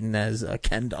Michael Keaton as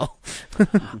Ken doll.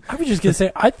 I was just gonna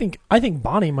say, I think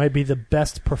Bonnie might be the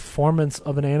best performance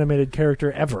of an animated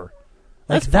character ever.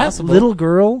 Like, that possible. little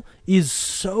girl is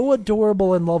so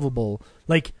adorable and lovable.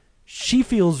 Like, she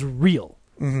feels real.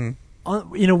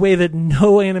 Mm-hmm. In a way that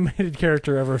no animated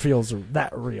character ever feels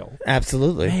that real.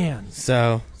 Absolutely. Man.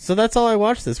 So that's all I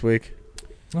watched this week.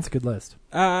 That's a good list.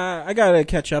 I gotta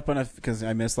catch up on it because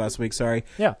I missed last week. Sorry.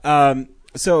 Yeah.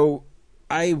 So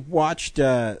I watched.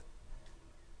 That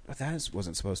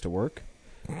wasn't supposed to work.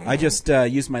 I just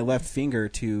used my left finger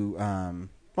to.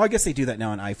 Well, I guess they do that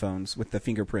now on iPhones with the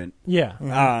fingerprint. Yeah.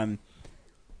 Mm-hmm.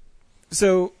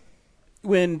 So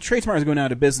when Tradesmart was going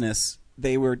out of business,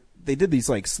 they did these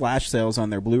like slash sales on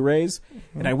their Blu-rays,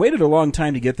 and I waited a long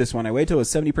time to get this one. I waited till it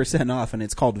was 70% off, and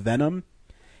it's called Venom.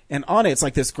 And on it, it's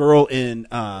like this girl in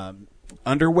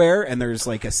underwear, and there's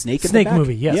like a snake in the back.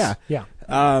 Movie, yes. Yeah.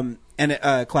 And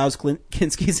Klaus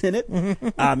Kinski's in it,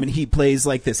 and he plays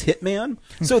like this hitman.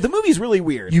 So the movie's really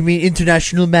weird. You mean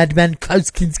International Madman Klaus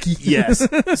Kinski? Yes.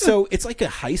 So it's like a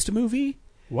heist movie.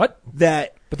 What?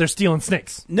 But they're stealing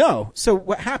snakes. No. So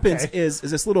what happens is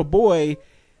this little boy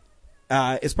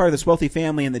is part of this wealthy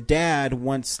family, and the dad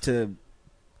wants to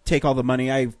take all the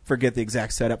money. I forget the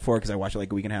exact setup for it because I watched it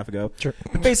like a week and a half ago. Sure.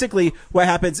 But basically, what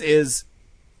happens is,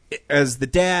 as the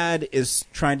dad is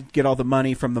trying to get all the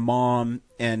money from the mom,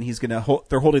 and he's gonna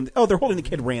they're holding the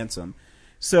kid ransom.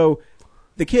 So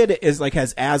the kid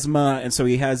has asthma, and so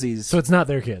he has these. So it's not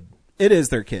their kid. It is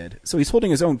their kid. So he's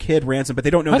holding his own kid ransom, but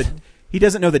they don't know that he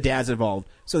doesn't know the dad's involved.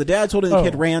 So the dad's holding the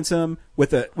kid ransom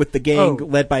with the gang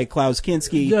led by Klaus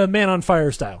Kinski. The Man on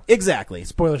Fire style. Exactly.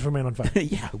 Spoilers for Man on Fire.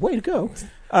 Yeah, way to go.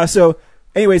 So,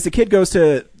 anyways, the kid goes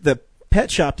to the pet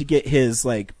shop to get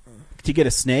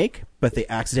a snake, but they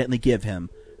accidentally give him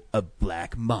a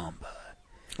black mamba.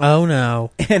 Oh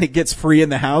no! And it gets free in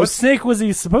the house. What snake was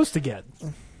he supposed to get?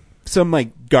 Some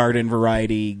like garden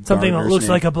variety. Something that looks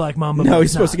like a black mamba. No,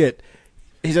 he's supposed to get.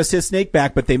 He just his snake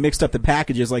back, but they mixed up the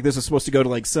packages. Like this was supposed to go to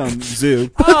like some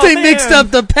zoo. But they mixed up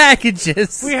the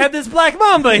packages. We had this black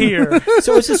mamba here.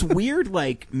 So it's this weird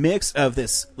like mix of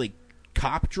this like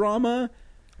cop drama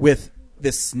with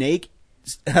this snake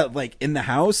like in the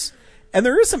house, and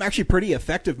there is some actually pretty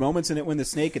effective moments in it when the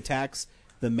snake attacks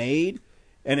the maid,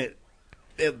 and it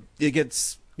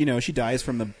gets she dies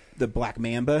from the black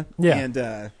mamba. Yeah.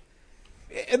 And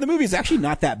And the movie's actually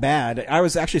not that bad. I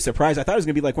was actually surprised. I thought it was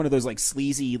going to be like one of those like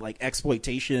sleazy like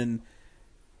exploitation,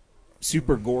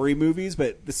 super gory movies.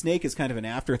 But the snake is kind of an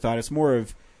afterthought. It's more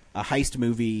of a heist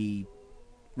movie,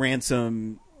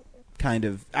 ransom kind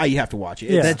of. You have to watch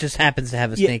it. That just happens to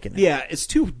have a snake in it. Yeah, it's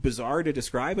too bizarre to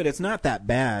describe it. It's not that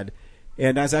bad.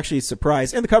 And I was actually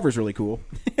surprised. And the cover's really cool.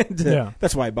 And,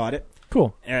 that's why I bought it.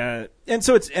 Cool. And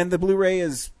so the Blu-ray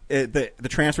is the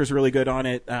transfer is really good on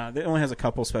it. It only has a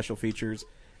couple special features.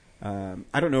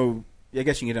 I don't know. I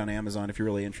guess you can get it on Amazon if you're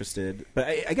really interested. But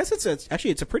I guess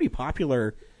it's a pretty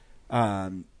popular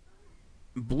like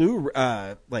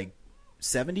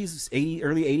 70s, 80s,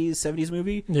 early 80s, 70s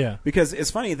movie. Yeah. Because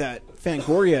it's funny that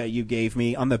Fangoria you gave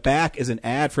me on the back is an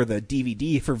ad for the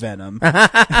DVD for Venom.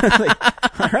 Like,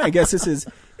 all right, I guess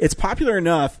it's popular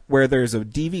enough where there's a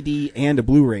DVD and a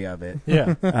Blu-ray of it.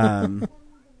 Yeah.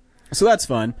 So that's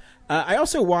fun. I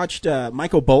also watched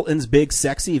Michael Bolton's Big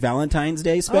Sexy Valentine's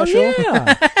Day special. Oh,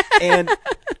 yeah. And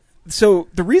so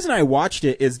the reason I watched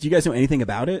it is, do you guys know anything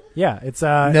about it? Yeah, it's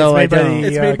No, I don't.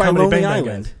 It's made by Comedy Lonely Bang Bang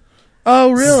Island. guys.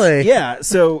 Oh, really? Yeah,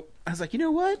 so I was like, you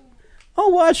know what?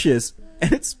 I'll watch this.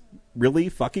 And it's really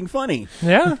fucking funny.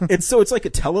 Yeah. It's like a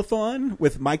telethon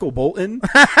with Michael Bolton.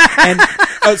 And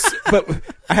but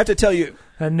I have to tell you,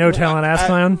 A no talent ass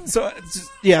clown. So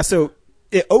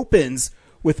it opens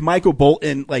with Michael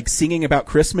Bolton like singing about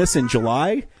Christmas in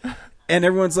July. And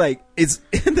everyone's like,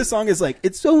 the song is like,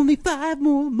 it's only 5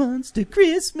 more months to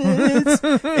Christmas.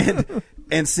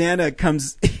 and Santa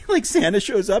comes, like Santa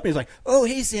shows up and he's like, oh,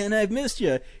 hey Santa, I've missed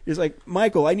you. He's like,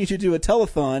 Michael, I need you to do a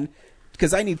telethon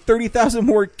because I need 30,000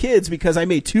 more kids because I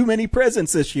made too many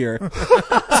presents this year.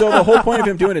 So the whole point of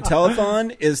him doing a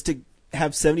telethon is to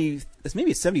have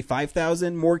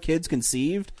 75,000 more kids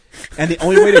conceived. And the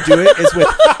only way to do it is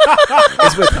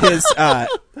with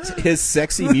his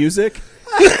sexy music.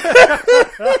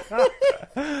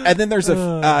 And then there's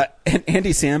and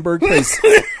Andy Samberg plays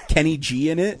Kenny G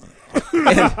in it.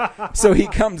 And so he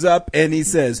comes up and he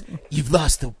says, "You've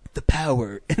lost the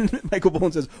power." And Michael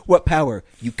Bolton says, "What power?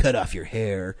 You cut off your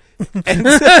hair." And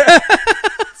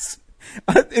it's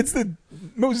the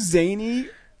most zany.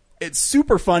 It's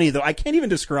super funny though. I can't even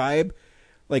describe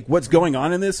like what's going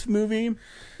on in this movie,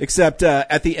 except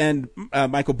at the end,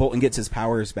 Michael Bolton gets his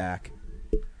powers back.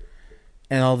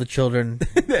 And all the children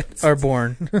are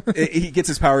born. He gets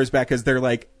his powers back because they're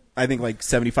like, I think like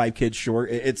 75 kids short.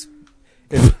 It's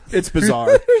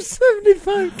bizarre. There's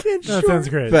 75 kids That sounds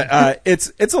great. But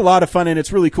it's a lot of fun, and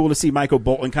it's really cool to see Michael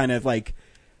Bolton kind of like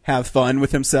have fun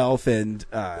with himself. And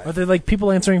are there like people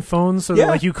answering phones so Yeah.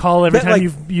 that like you call every But, time like,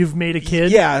 you've made a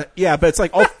kid? yeah, but it's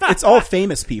like it's all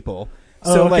famous people.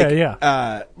 So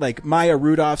like Maya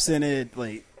Rudolph's in it.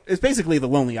 Like it's basically the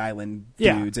Lonely Island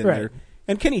dudes in there.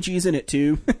 And Kenny G's in it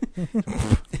too.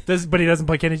 But he doesn't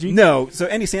play Kenny G? No. So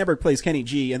Andy Samberg plays Kenny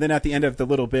G, and then at the end of the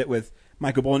little bit with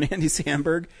Michael Bolton and Andy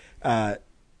Samberg,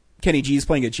 Kenny G's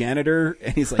playing a janitor,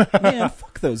 and he's like, "Man,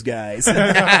 fuck those guys."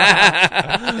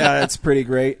 It's pretty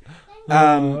great.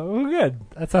 Good.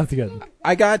 That sounds good.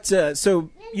 I got so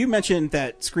you mentioned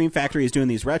that Scream Factory is doing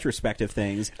these retrospective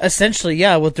things. Essentially,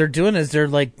 yeah. What they're doing is they're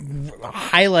like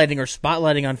highlighting or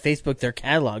spotlighting on Facebook their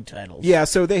catalog titles. Yeah,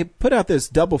 so they put out this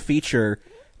double feature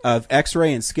of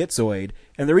X-Ray and Schizoid,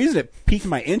 and the reason it piqued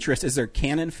my interest is they're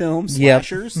Canon film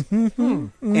slashers.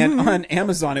 And on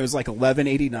Amazon it was like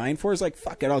 $11.89 for it. I was like,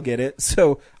 fuck it, I'll get it.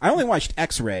 So I only watched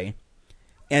X-Ray,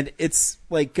 and it's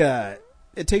like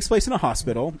it takes place in a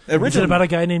hospital. Is it about a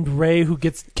guy named Ray who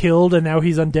gets killed and now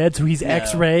he's undead, so he's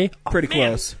X-Ray? Pretty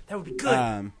close. That would be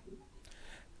good.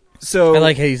 So I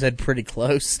like how you said pretty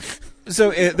close.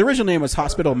 So the original name was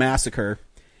Hospital Massacre,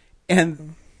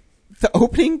 and the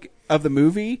opening of the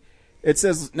movie, it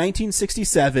says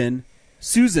 1967,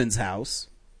 Susan's house.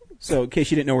 So in case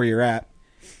you didn't know where you're at.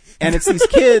 And it's these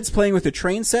kids playing with a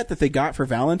train set that they got for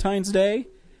Valentine's Day.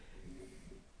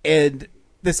 And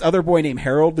this other boy named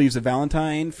Harold leaves a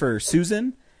Valentine for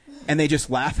Susan, and they just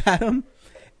laugh at him.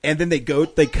 And then they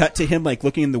cut to him like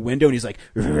looking in the window, and he's like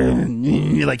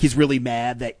he's really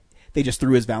mad that they just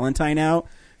threw his Valentine out.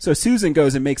 So Susan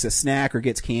goes and makes a snack or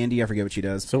gets candy. I forget what she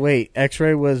does. So wait,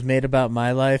 X-Ray was made about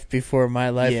my life before my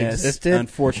life existed?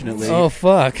 Unfortunately. Oh,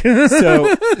 fuck.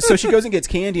 So she goes and gets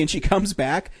candy, and she comes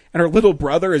back, and her little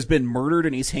brother has been murdered,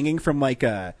 and he's hanging from like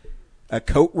a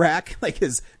coat rack, like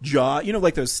his jaw,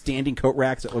 like those standing coat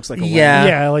racks that looks like a leg.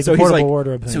 Yeah, like so the he's portable like,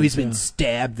 wardrobe so thing, he's been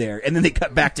stabbed there, and then they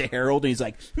cut back to Harold, and he's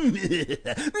like,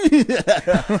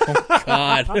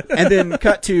 God. And then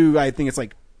cut to, I think it's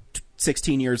like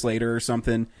 16 years later or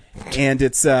something, and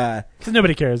it's because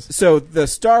nobody cares. So the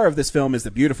star of this film is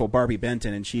the beautiful Barbie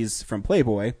Benton, and she's from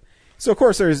Playboy. So of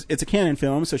course it's a Canon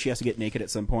film, so she has to get naked at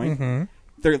some point.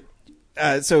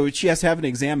 so she has to have an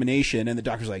examination, and the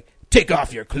doctor's like, "Take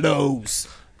off your clothes."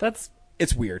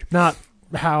 It's weird. Not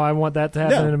how I want that to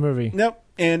happen in a movie. Nope.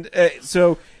 And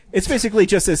so it's basically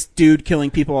just this dude killing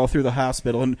people all through the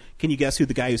hospital. And can you guess who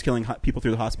the guy who's killing people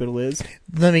through the hospital is?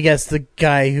 Let me guess. The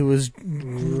guy who was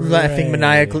laughing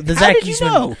maniacally. The How Zach did you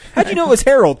know? How'd you know it was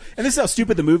Harold? And this is how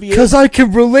stupid the movie is. Because I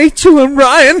can relate to him,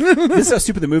 Ryan. This is how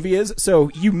stupid the movie is. So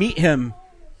you meet him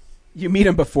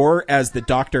before as the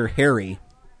Dr. Harry.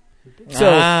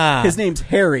 So his name's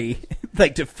Harry,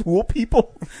 like to fool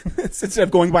people instead of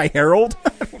going by Harold.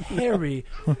 Harry.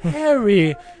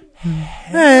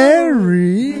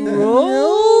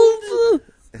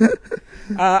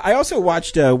 I also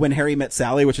watched When Harry Met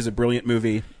Sally, which is a brilliant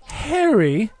movie.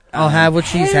 Harry. I'll have what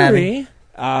she's having.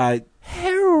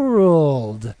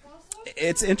 Harold.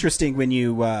 It's interesting when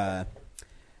you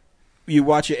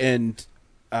watch it and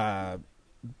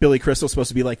Billy Crystal's supposed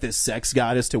to be like this sex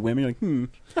goddess to women. You're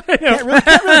like, can't really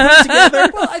put it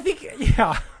together. Well, I think,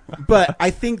 yeah. But I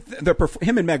think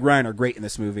him and Meg Ryan are great in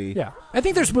this movie. Yeah. I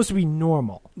think they're supposed to be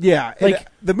normal. Yeah. Like,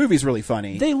 the movie's really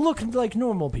funny. They look like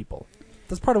normal people.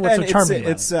 That's part of what's so charming about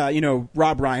it. It's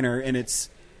Rob Reiner, and it's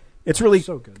really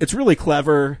so good. It's really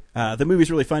clever. The movie's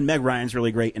really fun. Meg Ryan's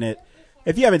really great in it.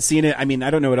 If you haven't seen it, I mean,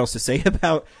 I don't know what else to say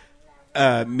about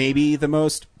maybe the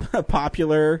most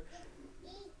popular.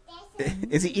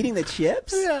 Is he eating the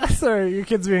chips? Yeah, sorry, your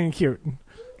kid's being cute.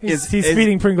 He's Is-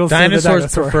 feeding Pringles to the Dinosaurs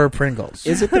dinosaur. prefer Pringles.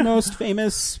 Is it the most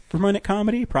famous romantic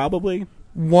comedy? Probably.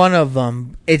 One of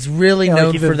them. It's really Yeah, like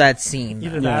known either- for that scene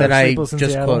either that or I Sleepless in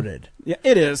just Seattle. quoted. Yeah,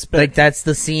 it is. But Like that's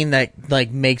the scene that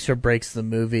like makes or breaks the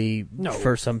movie No.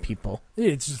 for some people.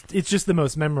 It's just the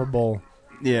most memorable.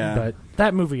 yeah, But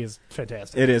that movie is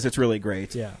fantastic. it is. It's really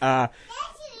great. Yeah. And,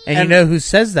 And- you know who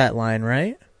says that line,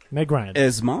 right? Meg Ryan.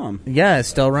 His mom. Yeah,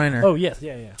 Estelle Reiner. Oh yes,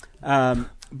 yeah.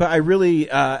 But I really,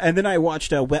 and then I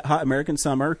watched Wet Hot American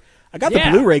Summer. I got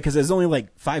Yeah. the Blu-ray because it's only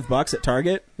like $5 at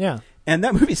Target. Yeah. And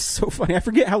that movie's so funny. I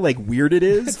forget how like weird it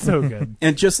is. It's so good.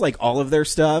 And just like all of their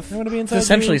stuff. I want to be It's inside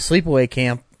essentially you. sleepaway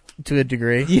camp to a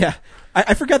degree. Yeah.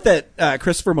 I forgot that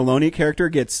Christopher Maloney character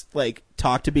gets like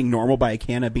talked to being normal by a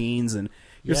can of beans, and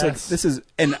you're just like, Yes. this is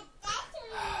and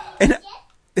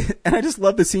I just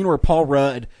love the scene where Paul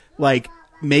Rudd like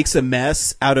makes a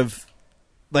mess out of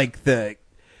like the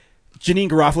Janine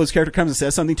Garofalo's character comes and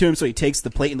says something to him, so he takes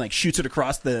the plate and like shoots it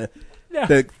across the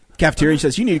cafeteria and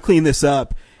says, "You need to clean this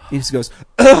up." And he just goes,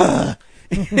 "Ugh."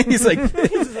 He's like,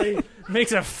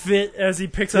 makes a fit as he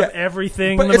picks up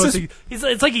everything. But it's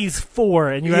It's like he's 4,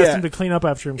 and you asked him to clean up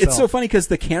after himself. It's so funny because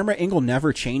the camera angle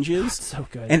never changes. So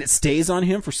good. And it stays on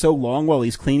him for so long while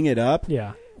he's cleaning it up.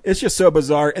 Yeah. It's just so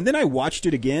bizarre. And then I watched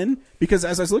it again because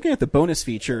as I was looking at the bonus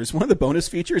features, one of the bonus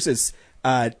features is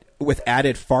with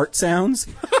added fart sounds.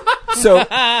 So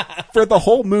for the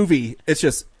whole movie, it's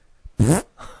just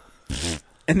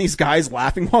and these guys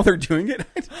laughing while they're doing it.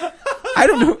 I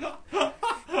don't know.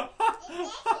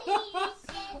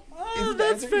 Oh,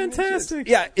 that's fantastic.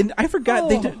 Yeah, and I forgot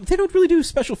they don't really do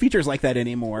special features like that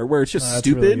anymore, where it's just That's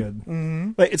stupid. really good.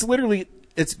 Mm-hmm. Like it's literally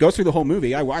it goes through the whole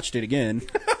movie. I watched it again,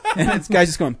 and this guy's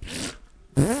just going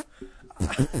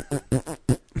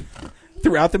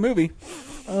throughout the movie.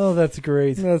 Oh, that's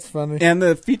great. That's funny. And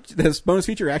this bonus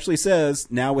feature actually says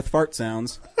now with fart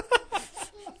sounds.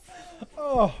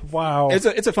 Oh, wow. It's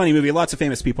a funny movie. Lots of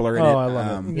famous people are in it. Oh, I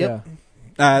love it.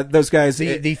 Yep. Those guys.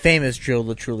 The famous Joe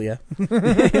Latrulia.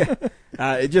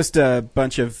 Just a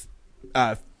bunch of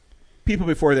people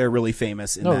before they're really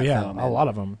famous in that film. A lot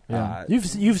of them. Yeah.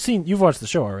 You've watched the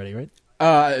show already, right?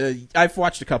 I've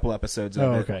watched a couple episodes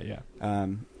of it. Okay, yeah.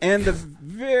 And the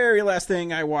very last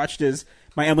thing I watched is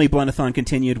my Emily Blunt-a-thon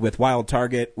continued with Wild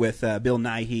Target with Bill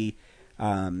Nighy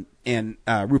and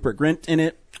Rupert Grint in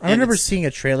it. I remember seeing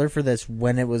a trailer for this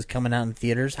when it was coming out in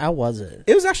theaters. How was it?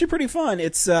 It was actually pretty fun.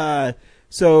 It's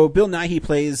so Bill Nighy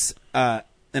plays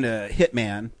in a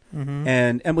hitman,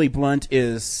 and Emily Blunt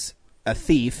is a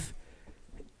thief,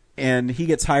 and he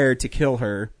gets hired to kill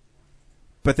her,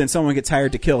 but then someone gets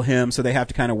hired to kill him, so they have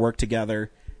to kind of work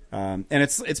together. And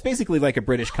it's basically like a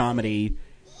British comedy.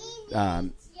 It's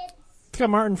got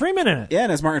Martin Freeman in it. Yeah,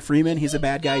 and as Martin Freeman, he's a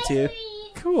bad guy too.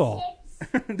 Cool.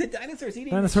 The dinosaur's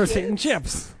eating eating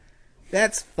chips.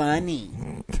 That's funny.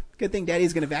 Good thing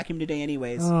Daddy's gonna vacuum today,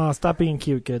 anyways. Oh, stop being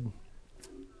cute, kid.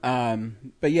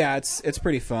 But yeah, it's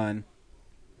pretty fun.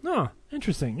 Oh,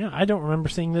 interesting. Yeah, I don't remember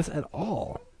seeing this at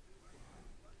all.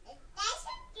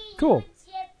 Cool.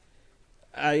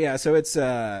 Yeah, so it's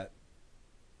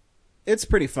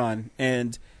pretty fun,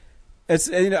 and it's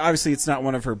obviously it's not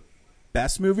one of her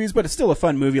best movies, but it's still a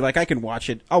fun movie. Like I can watch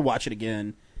it. I'll watch it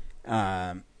again.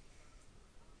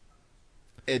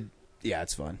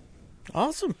 It's fun.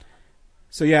 Awesome.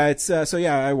 So yeah, it's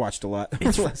I watched a lot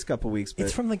the last couple weeks. But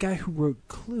It's from the guy who wrote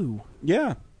Clue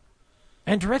yeah,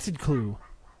 and directed Clue.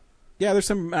 yeah. There's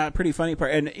some pretty funny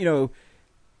part, and Who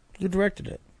directed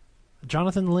it?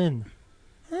 Jonathan Lynn.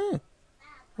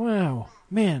 Wow,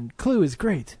 man, Clue is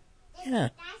great. Yeah.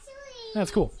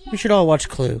 That's cool. We should all watch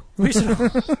Clue. We should.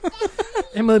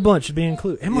 Emily Blunt should be in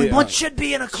Clue. Emily Yeah. Blunt should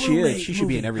be in a Clue. she is. She should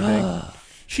be in everything.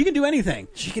 She can do anything.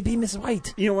 She could be Miss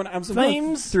White. You know, when I'm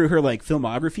going through her like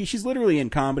filmography, she's literally in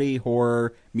comedy,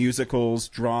 horror, musicals,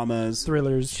 dramas,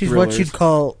 Thrillers. She's what you'd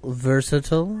call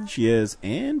versatile. She is,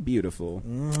 and beautiful.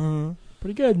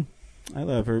 Pretty good. I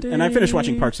love her. And I finished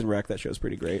watching Parks and Rec. That show's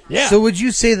pretty great. Yeah. So would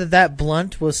you say that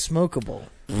blunt was smokable?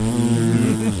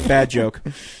 Bad joke.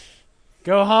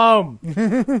 Go home.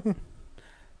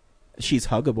 She's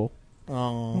huggable.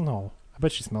 Oh. No. I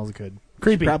bet she smells good.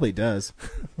 Creepy. She probably does.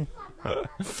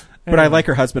 But I like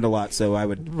her husband a lot, so I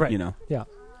would, Right. Yeah.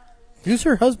 Who's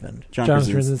her husband? John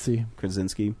Krasinski.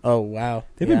 Krasinski. Oh wow,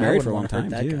 They've been Yeah, I married for a wouldn't long wanna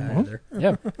time hurt too. that guy either.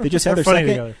 Yeah. They just had They're their funny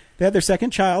second. together. They had their second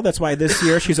child. That's why this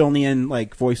year she's only in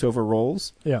like voiceover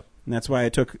roles. Yeah. And that's why I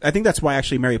think that's why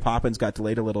actually Mary Poppins got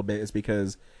delayed a little bit, is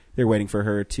because they're waiting for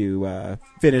her to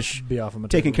finish Be off of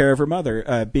maternity. taking care of her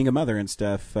mother, being a mother and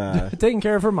stuff. Taking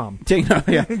care of her mom. Taking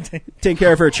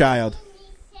care of her child.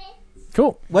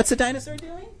 Cool. What's the dinosaur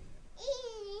doing?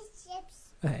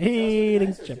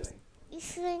 Eating chips.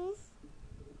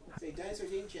 Say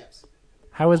dinosaurs eating chips.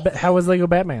 How was Lego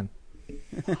Batman?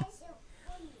 This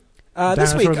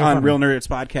Dinosaurs week are on funny. Real Nerds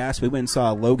Podcast, we went and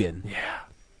saw Logan. Yeah.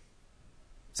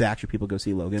 Zach, should people go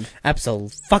see Logan?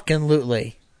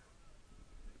 Absolutely.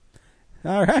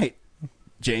 All right.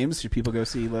 James, should people go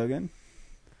see Logan?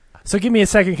 So give me a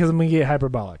second because I'm going to get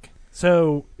hyperbolic.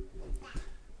 So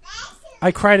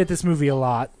I cried at this movie a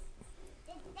lot.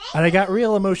 And I got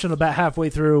real emotional about halfway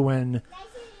through when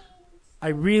I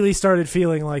really started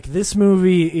feeling like this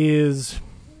movie is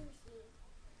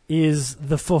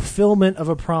the fulfillment of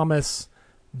a promise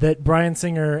that Bryan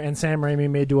Singer and Sam Raimi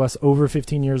made to us over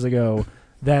 15 years ago,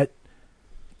 that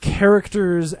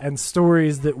characters and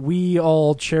stories that we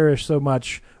all cherish so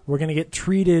much were going to get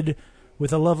treated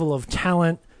with a level of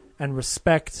talent and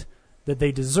respect that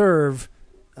they deserve,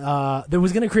 that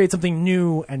was going to create something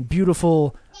new and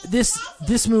beautiful.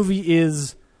 This movie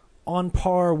is on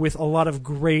par with a lot of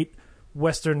great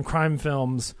Western crime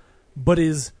films, but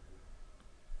is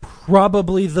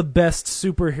probably the best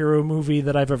superhero movie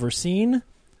that I've ever seen.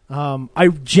 I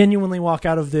genuinely walk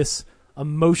out of this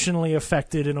emotionally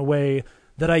affected in a way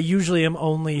that I usually am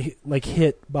only like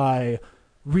hit by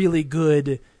really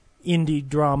good indie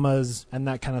dramas and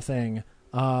that kind of thing.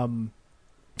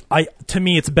 To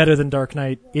me, it's better than Dark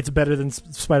Knight. It's better than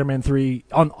Spider-Man 3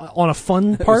 on a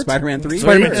fun part. Spider-Man 3?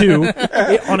 Spider-Man 2.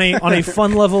 On a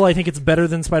fun level, I think it's better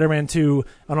than Spider-Man 2.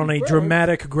 And on a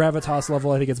dramatic gravitas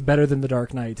level, I think it's better than The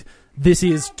Dark Knight. This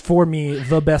is, for me,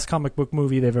 the best comic book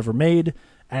movie they've ever made.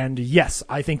 And yes,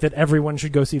 I think that everyone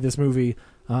should go see this movie.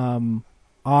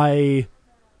 I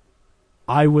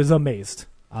was amazed.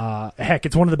 Heck,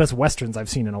 it's one of the best Westerns I've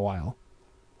seen in a while.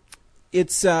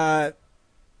 It's, I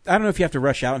don't know if you have to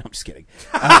rush out. No, I'm just kidding.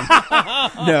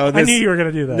 No, I knew you were going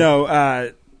to do that.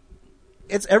 No,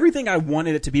 it's everything I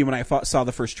wanted it to be when I saw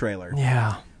the first trailer.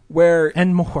 Yeah. Where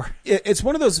and more. It's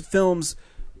one of those films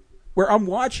where I'm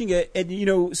watching it, and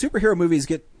superhero movies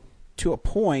get to a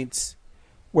point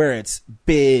where it's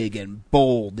big and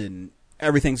bold and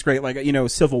everything's great, like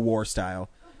Civil War style.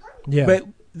 Yeah. But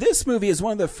this movie is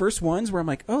one of the first ones where I'm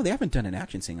like, oh, they haven't done an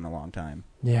action scene in a long time.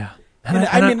 Yeah. And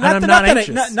I'm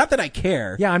not that I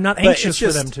care. Yeah, I'm not but anxious it's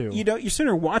just, for them to. You're sitting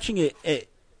there watching it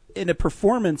in a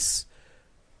performance,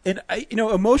 and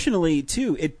emotionally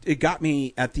too. It got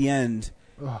me at the end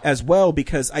as well,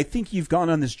 because I think you've gone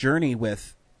on this journey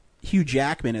with Hugh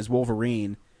Jackman as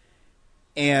Wolverine,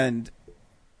 and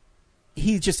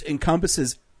he just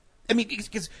encompasses. I mean,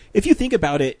 because if you think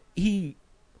about it, I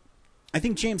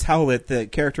think James Howlett, the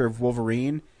character of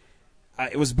Wolverine,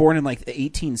 it was born in like the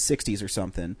 1860s or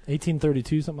something.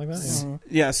 1832, something like that.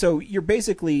 Yeah, so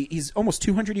he's almost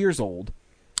 200 years old.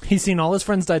 He's seen all his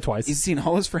friends die twice. He's seen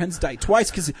all his friends die twice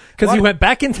because he went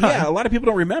back in time. Yeah, a lot of people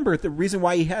don't remember the reason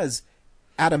why he has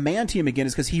adamantium again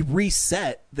is because he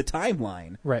reset the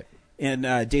timeline. Right. In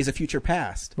Days of Future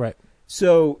Past. Right.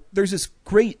 So there's this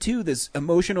this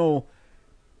emotional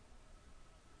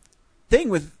thing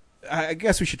with. I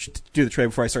guess we should do the trailer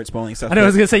before I start spoiling stuff. I know. I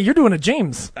was gonna say you're doing a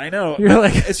James. I know. You're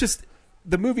like, it's just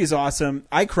the movie is awesome.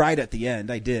 I cried at the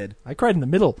end. I did. I cried in the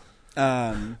middle.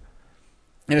 And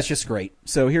it's just great.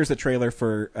 So here's the trailer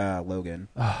for Logan.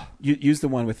 Use the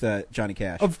one with Johnny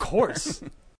Cash. Of course.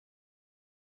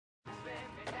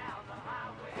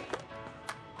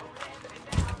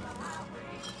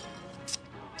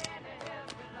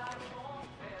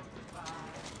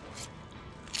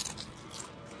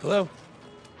 Hello?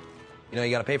 You know you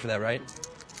gotta pay for that, right?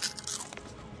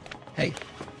 Hey,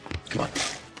 come on.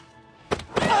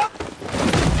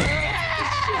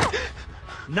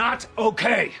 Not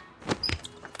okay.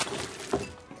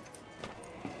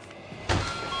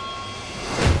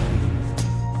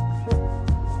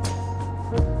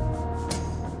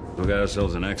 We got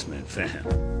ourselves an X-Men fan.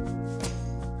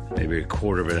 Maybe a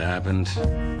quarter of it happened,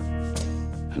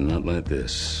 and not like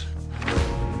this.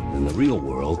 In the real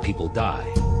world, people die.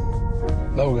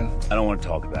 Logan. I don't want to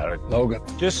talk about it. Logan.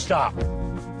 Just stop.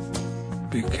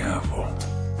 Be careful.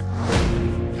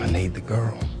 I need the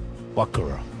girl. What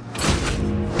girl?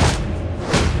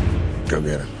 Go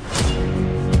get her.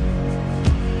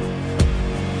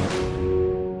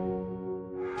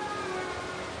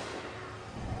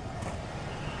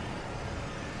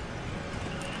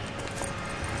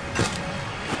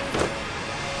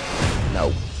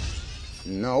 No.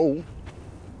 No.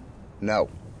 No.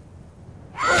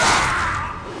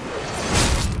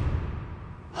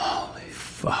 Holy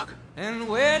fuck. And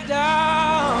we're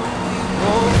down we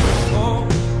go,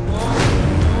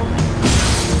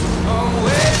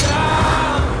 way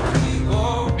down we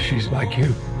go. She's like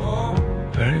you.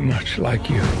 Very much like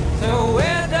you. So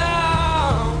we're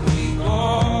down we go.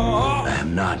 I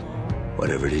am not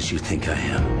whatever it is you think I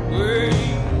am.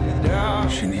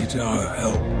 She needs our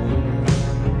help.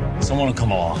 Someone will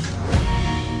come along.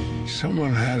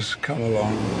 Someone has come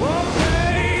along.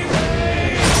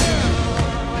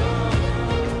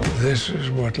 This is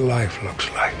what life looks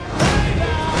like.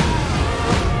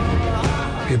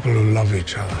 People who love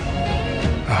each other.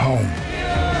 A home.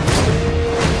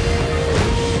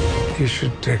 You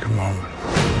should take a moment.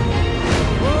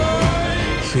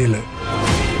 Feel it.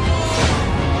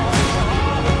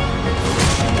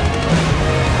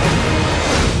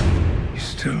 You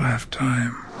still have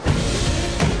time.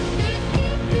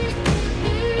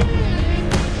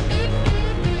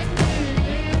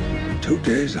 Two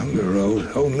days on the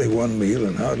road, only one meal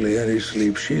and hardly any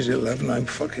sleep. She's 11, I'm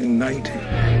fucking 90.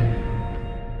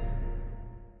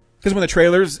 Because when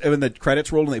the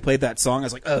credits rolled and they played that song, I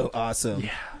was like, oh, awesome. Yeah.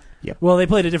 Yep. Well, they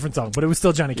played a different song, but it was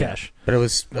still Johnny Cash. But it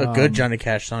was a good Johnny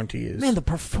Cash song to use. Man, the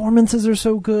performances are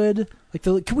so good.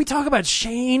 Can we talk about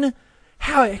Shane?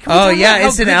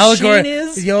 It's an allegory. Shane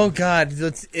is? Oh God,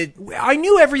 I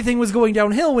knew everything was going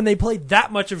downhill when they played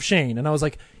that much of Shane, and I was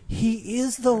like, he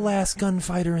is the last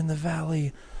gunfighter in the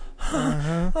valley.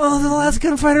 Oh, the last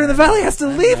gunfighter in the valley has to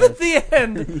leave at the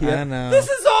end. I know. This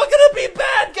is all gonna be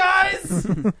bad, guys.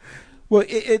 Well,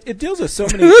 it deals with so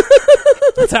many.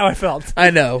 That's how I felt.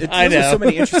 I know. It deals with so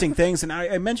many interesting things, and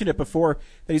I mentioned it before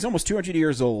that he's almost 200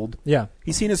 years old. Yeah,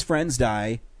 he's seen his friends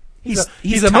die. He's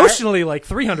emotionally like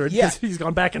 300 because he's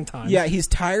gone back in time. Yeah, he's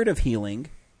tired of healing.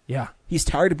 Yeah, he's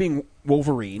tired of being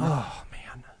Wolverine. Oh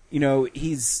man,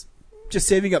 he's just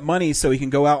saving up money so he can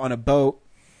go out on a boat.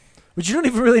 But you don't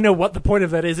even really know what the point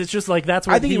of that is. It's just like that's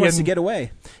what I think he wants to get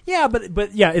away. Yeah,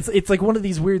 but yeah, it's like one of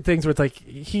these weird things where it's like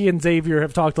he and Xavier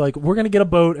have talked like we're gonna get a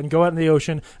boat and go out in the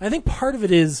ocean. And I think part of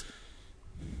it is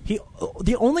the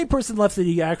only person left that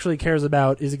he actually cares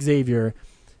about is Xavier,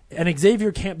 and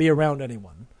Xavier can't be around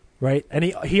anyone, right? And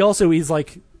he also is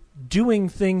like doing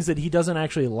things that he doesn't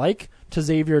actually like to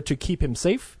Xavier to keep him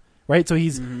safe, right? So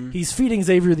he's feeding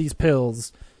Xavier these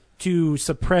pills to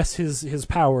suppress his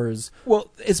powers. Well,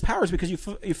 his powers, because you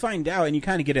find out, and you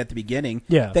kind of get it at the beginning,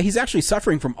 that he's actually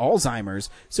suffering from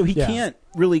Alzheimer's, so he can't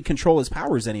really control his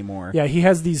powers anymore. Yeah, he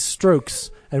has these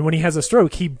strokes, and when he has a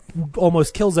stroke, he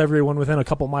almost kills everyone within a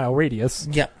couple mile radius.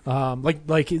 Yeah.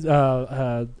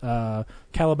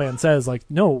 Caliban says, like,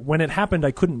 no, when it happened,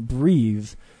 I couldn't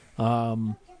breathe.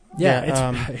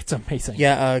 It's amazing.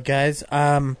 Yeah, guys,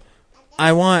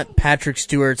 I want Patrick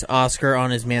Stewart's Oscar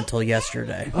on his mantle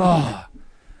yesterday. Oh,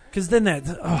 because then I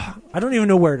don't even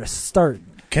know where to start.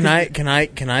 Can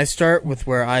I start with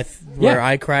where I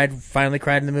finally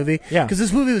cried in the movie? Yeah. Because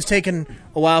this movie was taking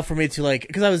a while for me to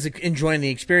because I was enjoying the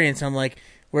experience. I'm like,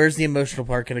 where's the emotional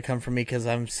part going to come from me? Because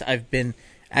I've been,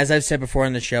 as I've said before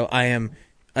on the show, I am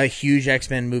a huge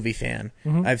X-Men movie fan.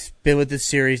 Mm-hmm. I've been with this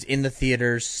series in the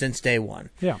theaters since day one.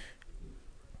 Yeah.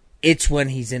 It's when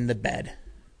he's in the bed.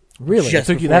 Really? Just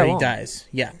it took you before that he long? dies.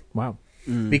 Yeah. Wow.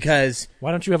 Because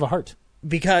why don't you have a heart?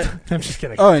 Because I'm just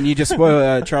kidding. Oh, and you just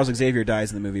spoil Charles Xavier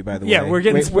dies in the movie. By the way, Yeah, we're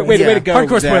getting way to go.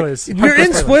 Hardcore Zach. spoilers. We're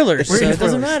in spoilers, so We're in it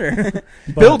doesn't spoilers. matter.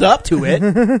 Build up to it.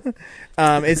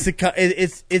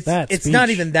 It's not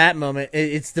even that moment.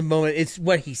 It's the moment. It's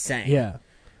what he's saying. Yeah.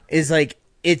 Is like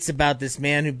it's about this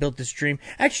man who built this dream.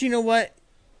 Actually, you know what?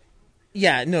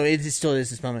 Yeah, no, it still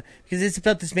is this moment because it's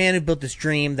about this man who built this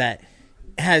dream that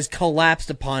has collapsed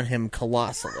upon him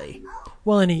colossally.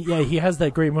 Well, and he has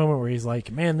that great moment where he's like,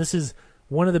 "Man, this is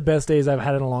one of the best days I've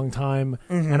had in a long time,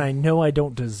 and I know I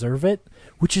don't deserve it,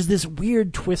 which is this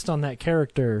weird twist on that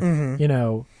character, you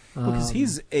know.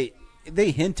 Because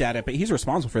they hint at it, but he's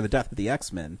responsible for the death of the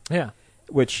X-Men. Yeah.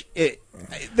 Which is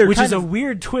a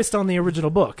weird twist on the original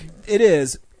book. It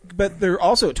is, but there's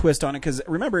also a twist on it because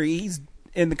remember, he's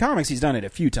in the comics. He's done it a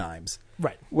few times,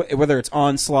 right? Whether it's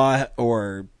Onslaught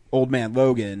or Old Man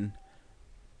Logan,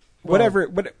 whatever.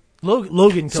 But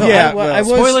Logan killed. Yeah,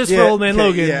 spoilers for Old Man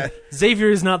Logan. Yeah. Xavier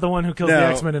is not the one who killed the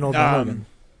X-Men in Old Man Logan.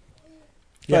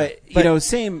 But you know,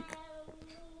 same.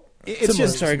 It's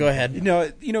just sorry. Go ahead. You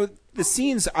know the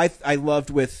scenes I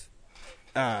loved with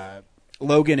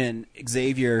Logan and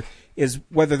Xavier is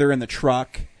whether they're in the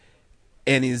truck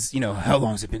and he's, you know, how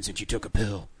long has it been since you took a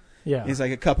pill? Yeah. And he's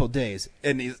like, a couple of days.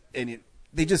 They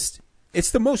just, it's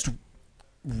the most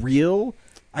real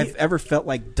I've ever felt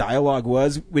like dialogue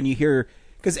was when you hear,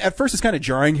 because at first it's kind of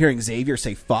jarring hearing Xavier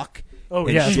say fuck. Oh,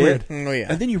 and yeah. shit. Oh, yeah.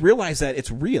 And then you realize that it's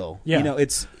real. Yeah. You know,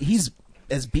 he's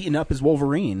as beaten up as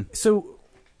Wolverine. So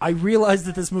I realized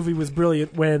that this movie was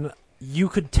brilliant when you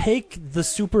could take the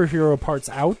superhero parts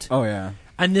out. Oh, yeah.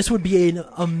 And this would be an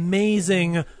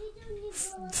amazing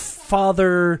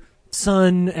father,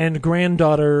 son, and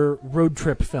granddaughter road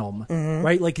trip film,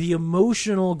 right? Like the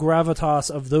emotional gravitas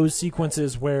of those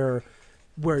sequences where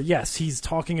yes, he's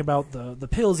talking about the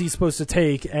pills he's supposed to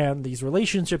take and these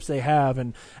relationships they have,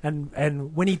 and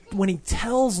when he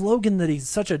tells Logan that he's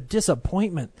such a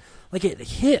disappointment, like it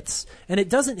hits, and it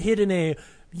doesn't hit in a,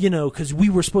 you know, because we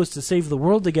were supposed to save the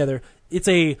world together. It's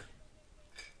a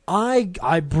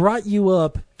I brought you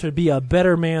up to be a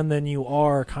better man than you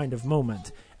are kind of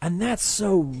moment. And that's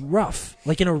so rough.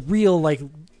 Like in a real, like,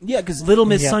 because Little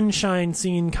Miss Sunshine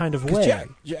scene kind of way.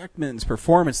 Jackman's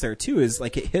performance there, too, is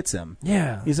like it hits him.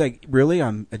 Yeah. He's like, really?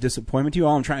 I'm a disappointment to you?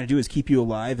 All I'm trying to do is keep you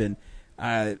alive. And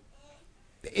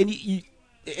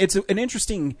it's an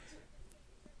interesting...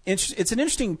 It's an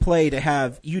interesting play to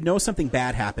have, you know, something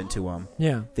bad happened to him.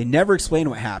 Yeah. They never explain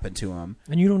what happened to him.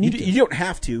 And you don't need to. You don't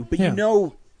have to, but Yeah. you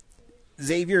know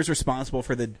Xavier is responsible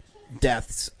for the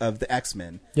deaths of the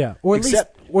X-Men. Yeah. Or at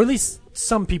least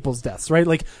some people's deaths, right?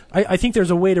 Like, I think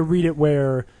there's a way to read it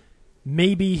where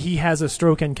maybe he has a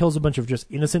stroke and kills a bunch of just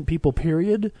innocent people,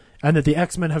 period, and that the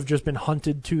X-Men have just been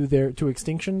hunted to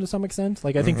extinction to some extent.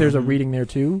 Like, I think there's a reading there,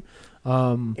 too.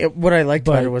 What I liked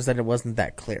about it was that it wasn't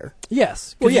that clear.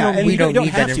 Yes. Well, yeah, we don't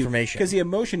need that information. because the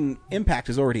emotion impact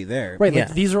is already there. Right,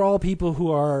 like these are all people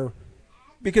who are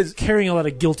carrying a lot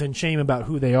of guilt and shame about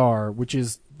who they are, which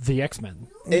is the X-Men.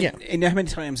 And how many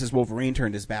times has Wolverine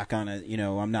turned his back on it? You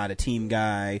know, I'm not a team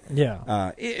guy.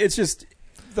 Yeah. It's just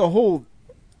the whole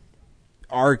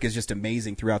arc is just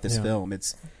amazing throughout this film.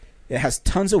 It has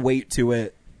tons of weight to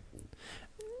it.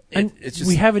 And it's just,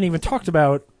 we haven't even talked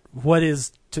about what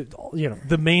is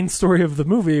the main story of the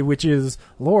movie, which is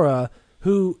Laura,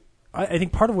 who I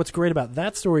think part of what's great about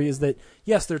that story is that,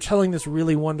 yes, they're telling this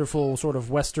really wonderful sort of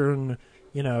Western,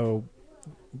 you know...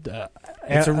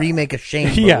 it's a remake of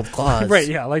Shane, but with claws. Right,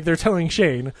 yeah, like they're telling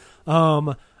Shane.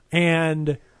 But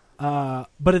at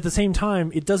the same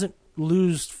time, it doesn't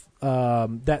lose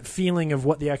that feeling of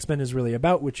what the X-Men is really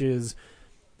about, which is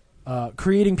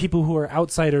creating people who are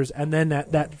outsiders, and then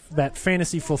that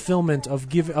fantasy fulfillment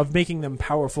of making them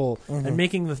powerful and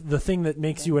making the thing that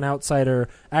makes you an outsider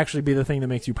actually be the thing that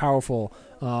makes you powerful.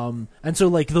 And so,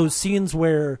 like those scenes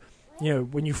where, you know,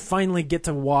 when you finally get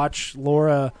to watch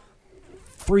Laura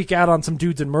freak out on some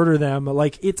dudes and murder them,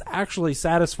 like it's actually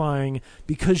satisfying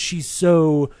because she's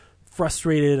so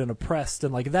frustrated and oppressed,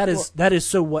 and like that is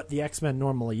so what the X-Men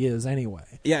normally is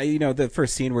anyway. Yeah, you know, the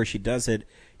first scene where she does it,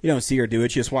 you don't see her do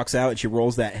it. She just walks out and she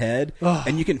rolls that head,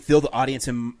 and you can feel the audience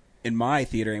in my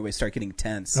theater anyway start getting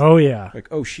tense. Oh yeah, like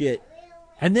oh shit.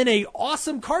 And then a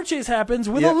awesome car chase happens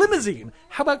with a limousine.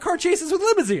 How about car chases with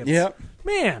limousines? Yep.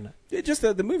 Man,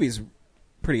 the movie's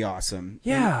pretty awesome.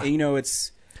 Yeah, and you know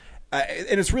it's.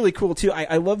 And it's really cool too.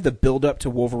 I love the build up to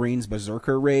Wolverine's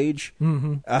berserker rage.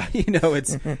 Mm-hmm. You know,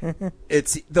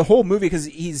 it's the whole movie because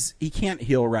he can't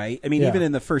heal right. I mean, even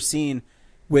in the first scene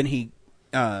when he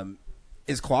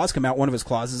his claws come out, one of his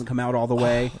claws doesn't come out all the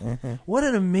way. What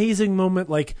an amazing moment!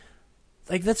 Like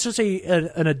that's just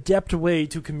an adept way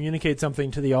to communicate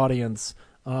something to the audience.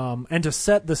 And to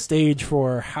set the stage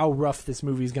for how rough this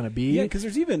movie is going to be. Yeah, because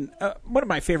there's even one of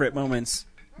my favorite moments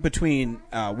between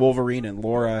Wolverine and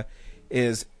Laura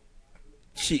is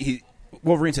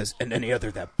Wolverine says, and any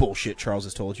other that bullshit Charles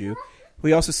has told you.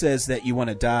 He also says that you want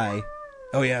to die.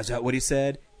 Oh yeah, is that what he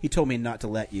said? He told me not to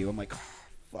let you. I'm like, oh,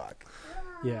 fuck.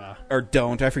 Yeah. Or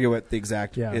don't. I forget what the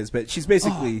exact is, but she's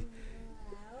basically.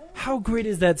 How great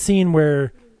is that scene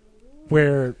where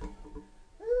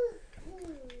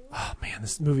oh man,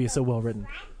 this movie is so well written.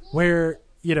 Where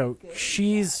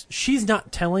she's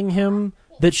not telling him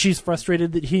that she's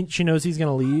frustrated that she knows he's going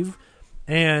to leave,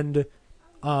 and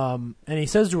he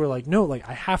says to her like, no, like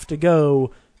I have to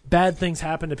go. Bad things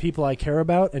happen to people I care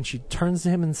about, and she turns to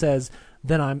him and says,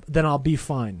 then I'll be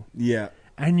fine. Yeah.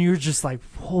 And you're just like,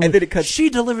 holy. And then she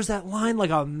delivers that line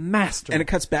like a master. And it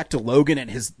cuts back to Logan,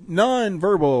 and his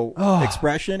non-verbal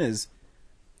expression is.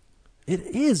 It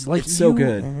is like it's so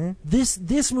good. Mm-hmm.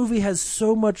 This movie has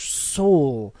so much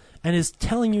soul and is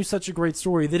telling you such a great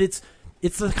story that it's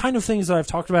the kind of things that I've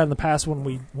talked about in the past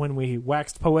when we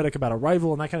waxed poetic about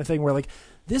Arrival and that kind of thing, where like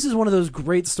this is one of those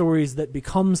great stories that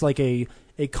becomes like a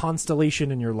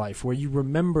constellation in your life where you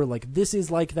remember like this is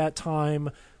like that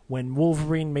time when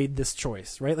Wolverine made this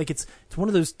choice, right? Like it's one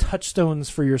of those touchstones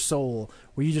for your soul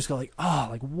where you just go like,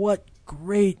 like what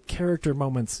great character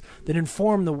moments that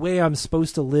inform the way I'm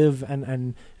supposed to live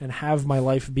and have my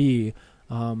life be.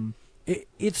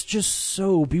 It's just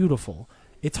so beautiful.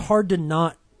 It's hard to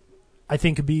not, I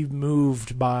think, be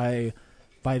moved by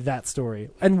that story.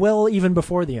 And well, even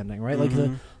before the ending, right? Mm-hmm.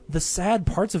 Like the sad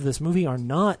parts of this movie are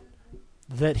not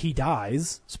that he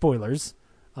dies, spoilers.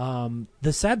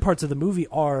 The sad parts of the movie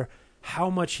are how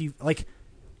much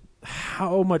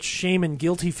shame and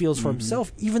guilt he feels for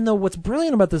himself, even though what's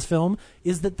brilliant about this film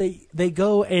is that they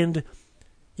go and,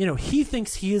 he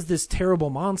thinks he is this terrible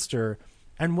monster,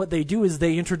 and what they do is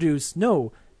they introduce,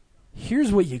 no,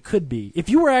 here's what you could be. If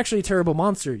you were actually a terrible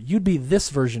monster, you'd be this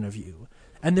version of you.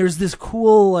 And there's this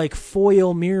cool, like,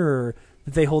 foil mirror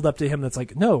that they hold up to him that's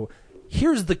like, no,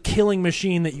 here's the killing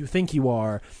machine that you think you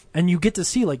are. And you get to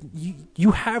see, like,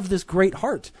 you have this great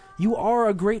heart. You are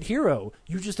a great hero.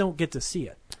 You just don't get to see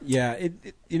it. Yeah,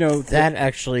 that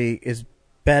actually is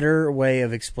better way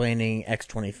of explaining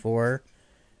X-24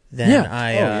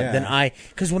 than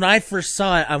because when I first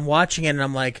saw it, I'm watching it and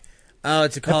I'm like, oh,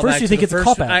 it's a callback. At first you think it's a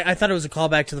callback. I thought it was a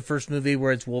callback to the first movie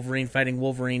where it's Wolverine fighting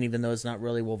Wolverine, even though it's not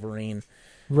really Wolverine.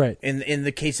 Right. In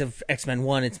the case of X-Men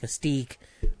 1, it's Mystique.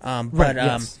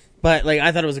 Yes. But like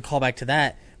I thought it was a callback to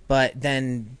that. But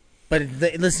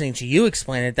listening to you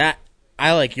explain it, that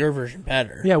I like your version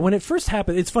better. Yeah, when it first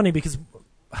happened, it's funny because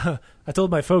I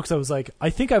told my folks, I was like, I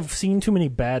think I've seen too many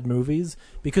bad movies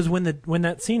because when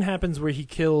that scene happens where he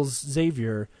kills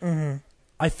Xavier,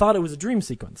 I thought it was a dream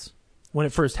sequence when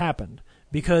it first happened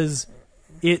because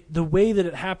the way that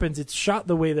it happens, it's shot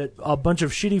the way that a bunch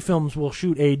of shitty films will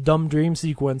shoot a dumb dream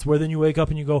sequence where then you wake up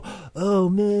and you go, oh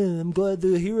man, I'm glad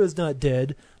the hero's not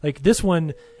dead. Like this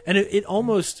one, and I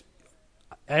almost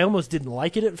didn't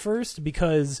like it at first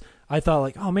because I thought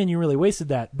like, oh man, you really wasted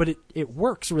that. But it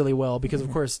works really well because of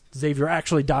course Xavier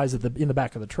actually dies in the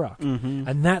back of the truck,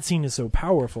 and that scene is so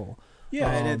powerful. Yeah,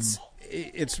 and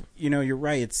it's you're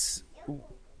right. It's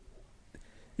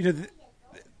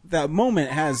that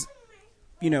moment has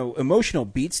emotional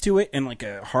beats to it and like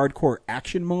a hardcore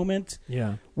action moment.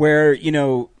 Yeah, where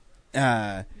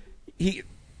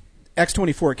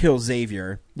X-24 kills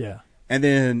Xavier. Yeah, and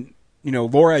then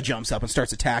Laura jumps up and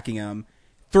starts attacking him,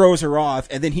 throws her off,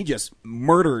 and then he just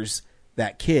murders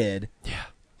that kid. Yeah.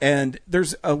 And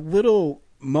there's a little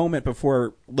moment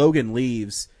before Logan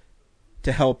leaves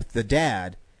to help the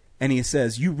dad, and he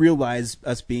says, you realize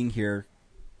us being here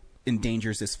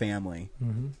endangers this family.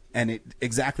 Mm-hmm. And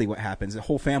exactly what happens. The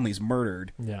whole family's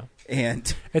murdered. Yeah.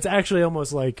 And it's actually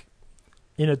almost like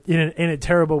in a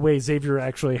terrible way, Xavier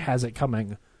actually has it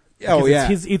coming. Oh yeah,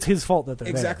 it's his fault that they're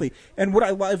exactly. there. And what I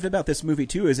love about this movie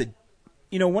too is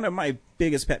one of my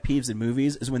biggest pet peeves in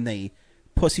movies is when they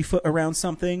pussyfoot around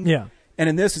something. Yeah. And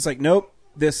in this, it's like, nope,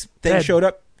 this thing showed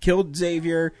up, killed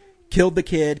Xavier, killed the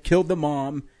kid, killed the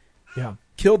mom,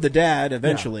 killed the dad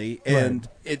eventually, and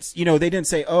it's they didn't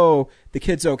say, oh, the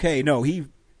kid's okay. No,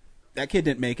 that kid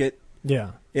didn't make it.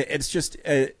 Yeah. It's just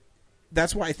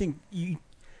that's why I think you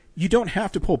don't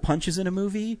have to pull punches in a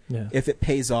movie if it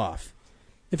pays off.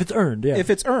 If it's earned, yeah. If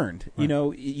it's earned,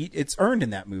 right. It's earned in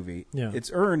that movie. Yeah. It's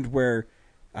earned where,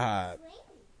 the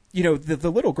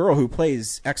little girl who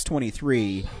plays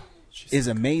X-23 is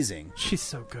amazing. She's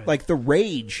so good. Like the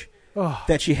rage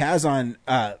that she has on,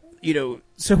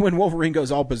 so when Wolverine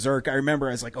goes all berserk, I remember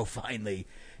I was like, oh, finally.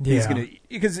 He's gonna,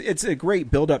 because it's a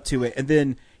great build up to it. And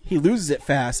then he loses it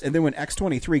fast. And then when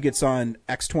X-23 gets on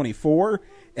X-24,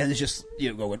 and it's just,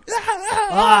 going,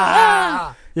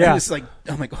 yeah. And it's like,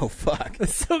 I'm like, oh, fuck.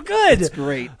 It's so good. It's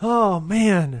great. Oh,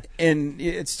 man. And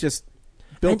it's just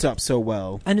built up so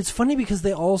well. And it's funny because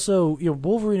they also,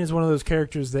 Wolverine is one of those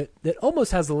characters that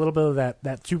almost has a little bit of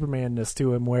that Superman-ness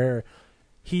to him where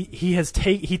he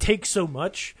takes so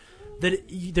much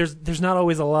that there's not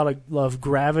always a lot of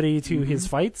gravity to his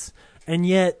fights. And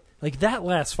yet, like that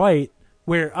last fight,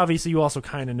 where obviously you also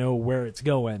kind of know where it's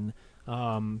going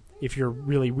if you're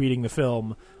really reading the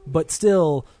film, but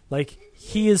still, like,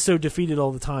 he is so defeated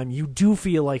all the time. You do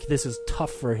feel like this is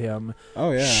tough for him.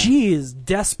 Oh, yeah. She is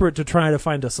desperate to try to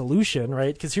find a solution,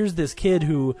 right? Because here's this kid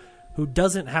who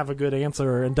doesn't have a good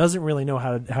answer and doesn't really know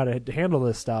how to handle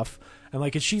this stuff. And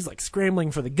like, she's like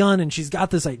scrambling for the gun, and she's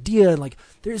got this idea, and like,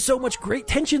 there's so much great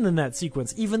tension in that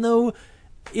sequence, even though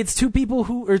it's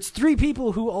it's 3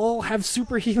 people who all have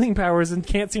super healing powers and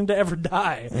can't seem to ever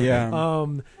die. Yeah.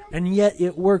 And yet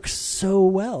it works so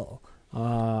well.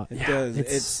 It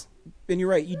does. And you're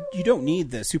right. You don't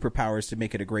need the superpowers to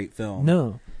make it a great film.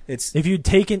 No. It's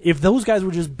if those guys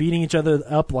were just beating each other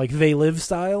up like They Live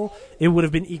style, it would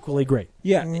have been equally great.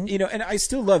 Yeah, and I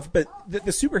still love, but the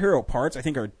superhero parts I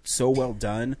think are so well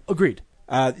done. Agreed.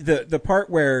 The part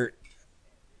where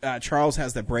Charles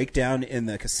has the breakdown in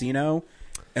the casino,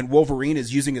 and Wolverine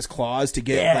is using his claws to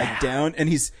get like down,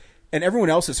 and everyone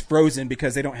else is frozen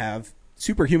because they don't have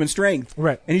superhuman strength.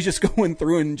 Right. And he's just going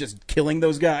through and just killing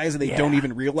those guys, and they don't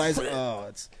even realize it.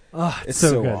 Oh, it's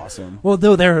so good. awesome. Well,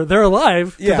 no, they're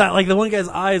alive. Yeah. That, like, the one guy's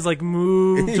eyes like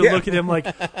move to look at him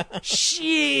like,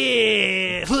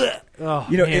 shit. Oh,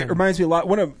 man. It reminds me a lot.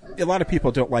 A lot of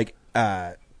people don't like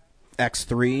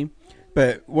X3,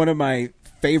 but one of my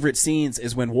favorite scenes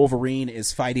is when Wolverine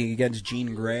is fighting against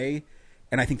Jean Grey.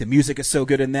 And I think the music is so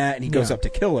good in that, and he goes up to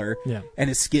kill her, and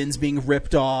his skin's being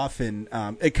ripped off, and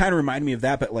it kind of reminded me of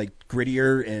that, but like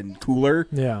grittier and cooler.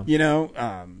 Yeah,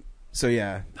 so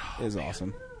yeah, it was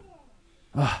awesome.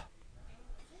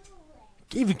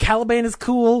 Even Caliban is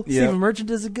cool. Yep. Stephen Merchant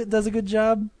does a good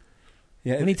job.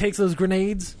 Yeah, when he takes those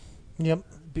grenades. Yep.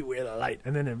 Beware the light,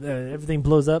 and then everything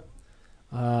blows up.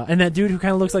 And that dude who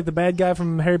kind of looks like the bad guy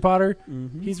from Harry Potter,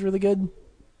 he's really good.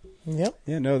 Yep.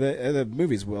 Yeah, no, the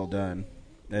movie's well done.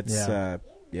 That's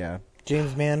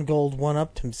James Mangold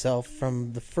one-upped himself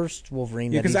from the first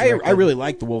Wolverine. Yeah, because I really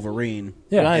like the Wolverine.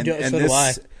 Yeah, I do. So do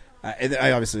I.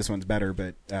 I obviously this one's better,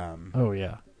 but oh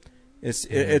yeah,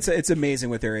 it's amazing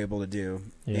what they're able to do,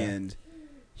 and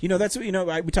that's what we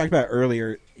talked about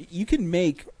earlier. You can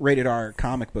make rated R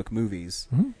comic book movies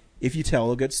if you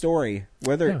tell a good story.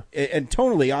 And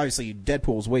tonally, obviously,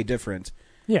 Deadpool's way different.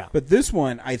 Yeah, but this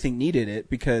one I think needed it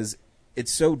because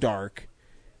it's so dark.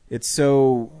 It's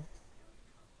so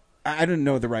I don't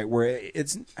know the right word.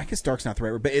 I guess dark's not the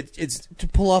right word, but it's to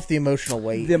pull off the emotional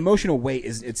weight. The emotional weight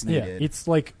it's needed. Yeah, it's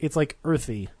like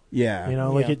earthy. Yeah,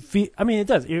 it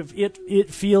does. It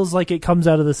feels like it comes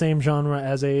out of the same genre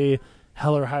as a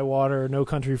Hell or High Water, No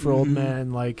Country for Old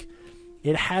Men. Like,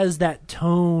 it has that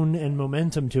tone and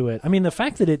momentum to it. I mean, the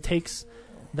fact that it takes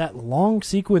that long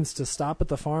sequence to stop at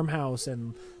the farmhouse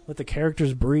and let the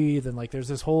characters breathe, and like there's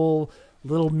this whole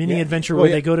little mini adventure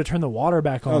where they go to turn the water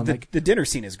back on. The dinner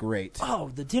scene is great. Oh,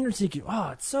 the dinner scene!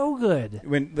 Oh, it's so good.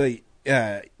 When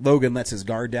Logan lets his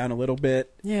guard down a little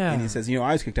bit, and he says,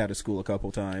 I was kicked out of school a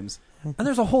couple times. And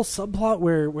there's a whole subplot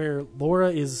where Laura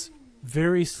is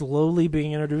very slowly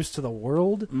being introduced to the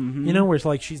world. Where it's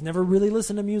like she's never really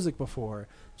listened to music before.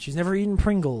 She's never eaten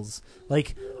Pringles.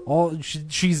 Like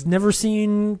she's never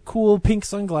seen cool pink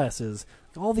sunglasses.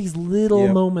 All these little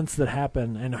moments that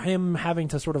happen, and him having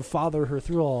to sort of father her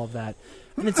through all of that.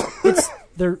 And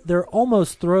they're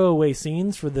almost throwaway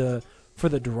scenes for the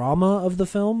drama of the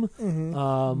film.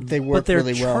 They work, but they're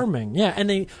really charming. well. Yeah,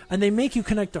 and they make you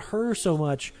connect to her so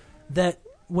much that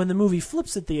when the movie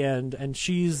flips at the end and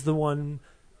she's the one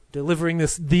delivering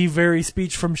the very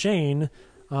speech from Shane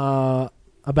about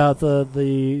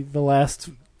the last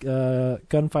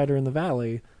gunfighter in the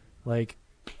valley, like.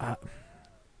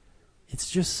 It's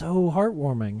just so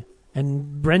heartwarming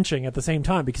and wrenching at the same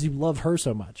time because you love her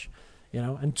so much,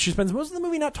 and she spends most of the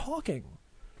movie not talking.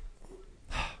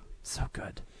 So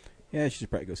good. Yeah, you should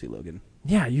probably go see Logan.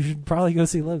 Yeah, you should probably go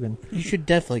see Logan. You should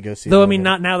definitely go see Logan. Logan. I mean,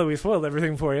 not now that we've spoiled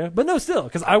everything for you, but no, still,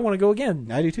 because I want to go again.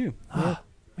 I do too.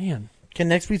 Man. Can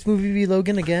next week's movie be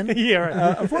Logan again? Yeah,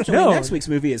 right. Unfortunately, next week's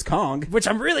movie is Kong. Which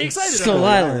I'm really excited about. Skull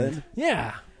Island.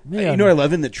 Yeah. You know what I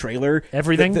love in the trailer?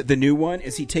 Everything? The new one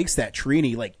is he takes that tree and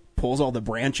he, pulls all the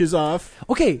branches off.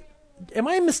 Okay, am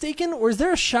I mistaken, or is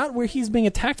there a shot where he's being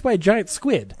attacked by a giant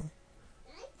squid?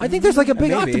 I think there's a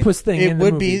big octopus thing. It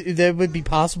would be that would be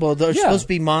possible. There's supposed to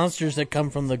be monsters that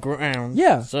come from the ground.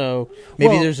 Yeah, so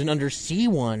maybe there's an undersea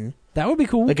one. That would be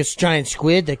cool. Like a giant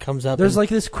squid that comes up. There's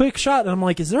this quick shot, and I'm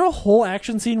like, is there a whole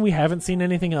action scene we haven't seen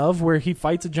anything of where he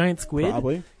fights a giant squid?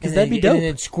 Probably. Because that'd be dope. And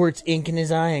it squirts ink in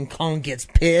his eye, and Kong gets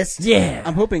pissed. Yeah.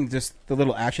 I'm hoping just the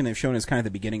little action they've shown is kind of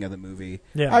the beginning of the movie.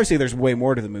 Yeah. Obviously, there's way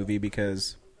more to the movie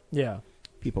because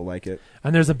people like it.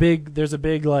 And there's a big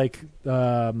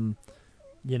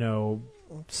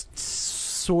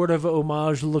sort of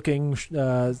homage-looking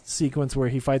sequence where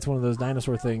he fights one of those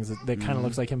dinosaur things that kind of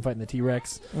looks like him fighting the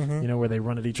T-Rex. Mhm. You know, where they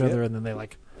run at each other and then they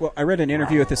like. Well, I read an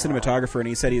interview with the cinematographer, and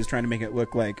he said he was trying to make it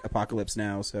look like Apocalypse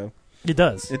Now. So it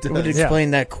does. It It would does.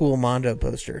 explain that cool Mondo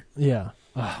poster. Yeah.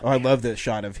 Oh, I love the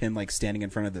shot of him like standing in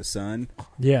front of the sun.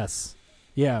 Yes.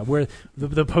 Yeah, where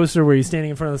the poster where he's standing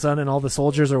in front of the sun and all the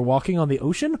soldiers are walking on the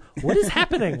ocean. What is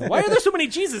happening? Why are there so many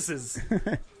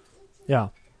Jesuses? Yeah,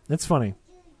 it's funny.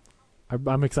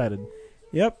 I'm excited.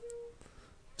 Yep.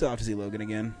 Still have to see Logan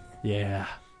again. Yeah.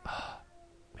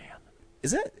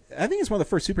 Is that? I think it's one of the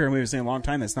first superhero movies in a long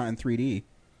time that's not in 3D.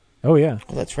 Oh yeah.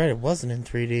 Oh, that's right. It wasn't in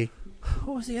 3D.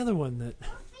 What was the other one that?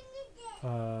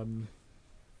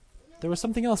 There was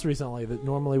something else recently that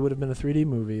normally would have been a 3D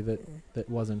movie that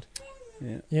wasn't.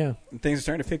 Yeah. And things are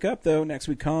starting to pick up though. Next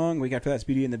week Kong. Week after that's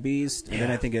Beauty and the Beast, and then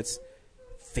I think it's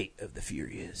Fate of the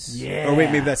Furious. Yeah. Or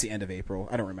wait, maybe that's the end of April.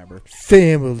 I don't remember.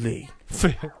 Family.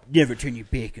 Never turn your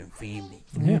back on family.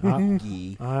 Yeah,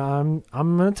 I'm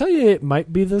gonna tell you, it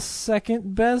might be the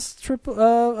second best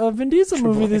Vin Diesel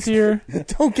movie this year.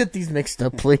 Don't get these mixed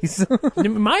up, please.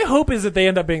 My hope is that they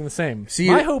end up being the same.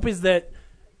 My hope is that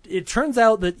it turns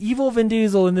out that evil Vin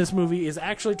Diesel in this movie is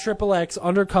actually XXX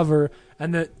undercover,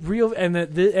 and that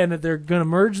they're gonna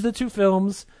merge the two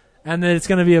films, and that it's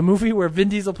gonna be a movie where Vin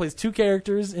Diesel plays two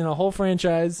characters in a whole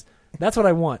franchise. That's what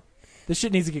I want. This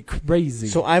shit needs to get crazy.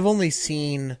 So I've only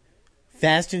seen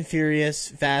Fast and Furious,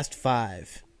 Fast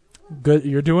 5. Good,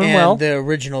 you're doing and well. The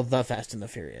original The Fast and the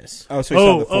Furious. Oh, so you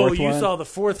saw the fourth you one? saw the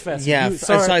fourth Fast. Yeah,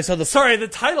 sorry, I saw the. Sorry, the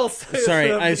title.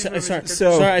 Sorry,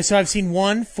 So I've seen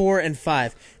 1, 4, and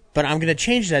 5, but I'm gonna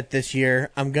change that this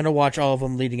year. I'm gonna watch all of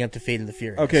them leading up to Fate of the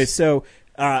Furious. Okay, so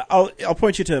I'll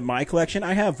point you to my collection.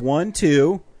 I have 1,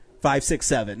 2, 5, 6,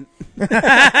 7.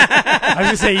 I was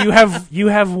gonna say you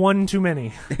have one too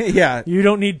many. Yeah, you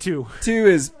don't need 2. 2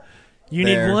 is you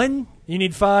there. need 1. You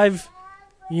need 5.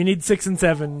 You need 6 and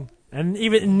 7. And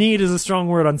even need is a strong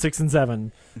word on 6 and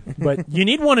 7, but you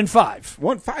need 1 and 5.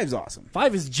 5's awesome.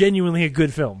 5 is genuinely a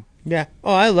good film. Yeah.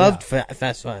 Oh, I loved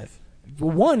Fast 5.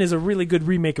 1 is a really good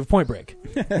remake of Point Break.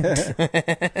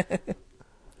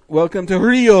 Welcome to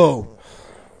Rio.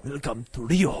 Welcome to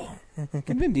Rio.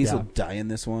 Can Vin Diesel die in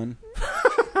this one?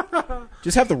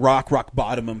 Just have the rock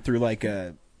bottom him through like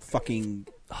a fucking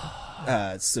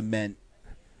cement.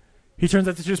 He turns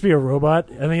out to just be a robot,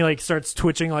 and then he like starts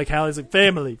twitching like hell. He's like,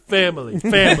 family, family,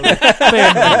 family,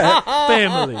 family,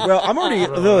 family. Well, I'm already a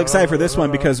little excited for this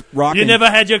one because You never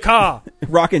had your car.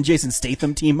 Rock and Jason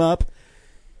Statham team up.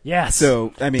 Yes.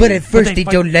 So I mean, But at first they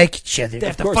don't like each other. They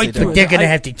have to course fight they through don't. it. They're gonna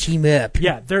have to team up.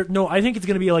 Yeah, I think it's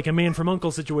gonna be like a Man from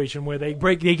U.N.C.L.E. situation where they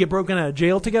get broken out of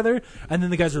jail together, and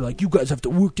then the guys are like, "You guys have to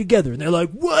work together," and they're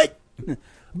like, "What?"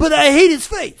 But I hate his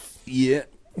face. Yeah.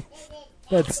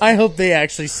 I hope they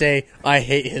actually say, "I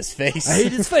hate his face." I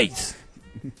hate his face.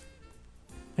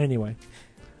 Anyway,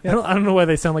 I don't know why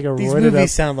they sound like a These roided movies up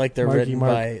sound like they're Marky written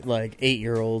Mark. by like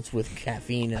 8-year-olds with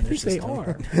caffeine in I their think they system.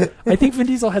 are. I think Vin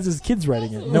Diesel has his kids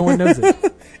writing it. No one knows it.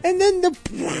 And then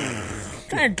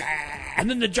And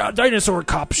then the dinosaur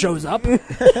cop shows up.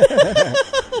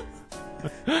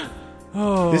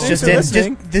 Oh, this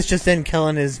just in,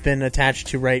 Kellen has been attached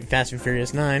to write Fast and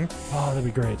Furious 9. Oh, that'd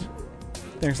be great.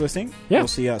 Thanks for listening. Yeah. We'll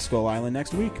see you at Skull Island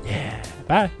next week. Yeah.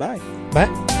 Bye. Bye. Bye.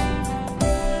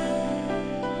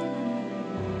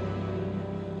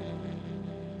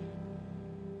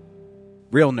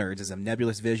 Real Nerds is a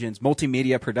Nebulous Visions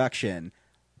multimedia production.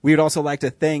 We would also like to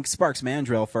thank Sparks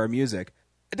Mandrill for our music.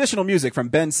 Additional music from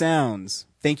Ben Sounds.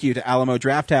 Thank you to Alamo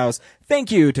Drafthouse.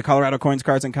 Thank you to Colorado Coins,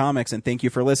 Cards, and Comics. And thank you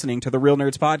for listening to the Real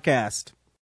Nerds podcast.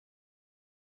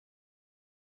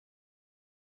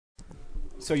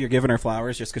 So you're giving her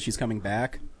flowers just because she's coming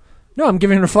back? No, I'm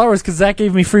giving her flowers because Zach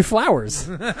gave me free flowers.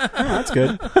 Oh, that's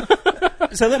good.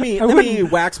 So let me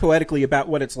wax poetically about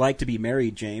what it's like to be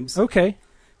married, James. Okay.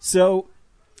 So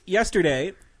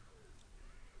yesterday,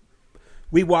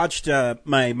 we watched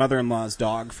my mother-in-law's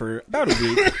dog for about a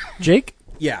week. Jake?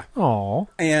 Yeah. Aw.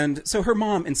 And so her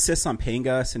mom insists on paying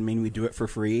us and mean we do it for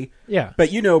free. Yeah.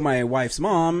 But you know my wife's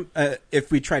mom, if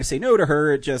we try to say no to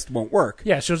her, it just won't work.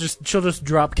 Yeah, she'll just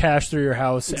drop cash through your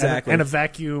house Exactly. and a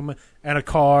vacuum and a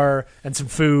car and some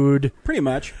food. Pretty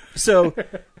much. So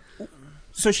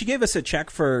she gave us a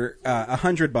check for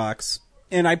 $100,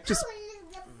 and I just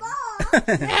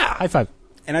Yeah. High five.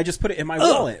 And I just put it in my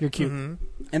wallet. You're cute. Mm-hmm.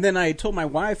 And then I told my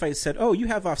wife, I said, "Oh, you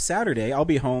have off Saturday. I'll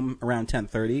be home around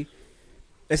 10:30."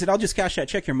 I said, "I'll just cash that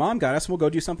check your mom got us, and we'll go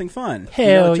do something fun."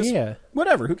 Hell just yeah.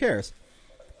 Whatever, who cares?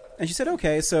 And she said,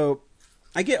 "Okay." So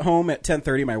I get home at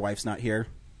 10:30. My wife's not here.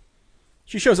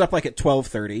 She shows up like at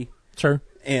 12:30. Sure.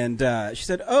 And she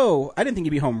said, "Oh, I didn't think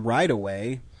you'd be home right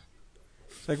away."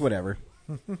 It's like, whatever.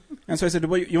 And so I said,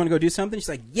 "Well, you want to go do something?" She's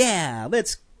like, "Yeah,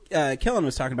 let's." Kellen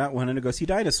was talking about wanting to go see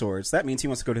dinosaurs. That means he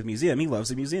wants to go to the museum. He loves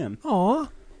the museum. Aw.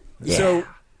 Yeah. So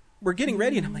we're getting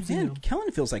ready, and I'm like, man,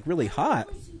 Kellen feels like really hot.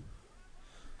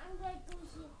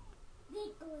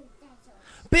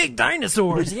 Big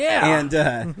dinosaurs, yeah. And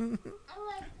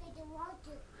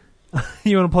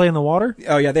you want to play in the water?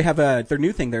 Oh yeah, they have their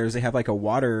new thing there is they have like a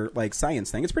water like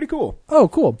science thing. It's pretty cool. Oh,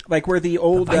 cool. Like where the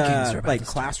old Vikings like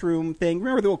classroom thing.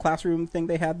 Remember the old classroom thing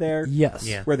they had there? Yes.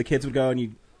 Yeah. Where the kids would go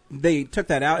and they took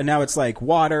that out and now it's like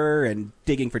water and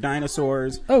digging for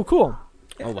dinosaurs. Oh, cool.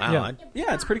 Oh wow.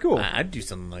 Yeah, it's pretty cool. I'd do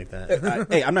something like that.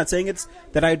 Hey, I'm not saying it's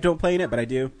that I don't play in it, but I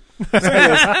do. So,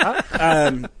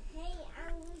 anyways,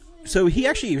 so he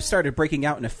actually started breaking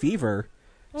out in a fever.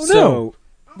 Oh, so no.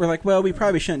 we're like, well, we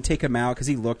probably shouldn't take him out because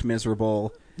he looked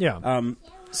miserable. Yeah.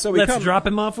 So we Let's drop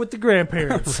him off with the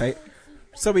grandparents. Right.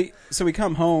 So we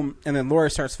come home and then Laura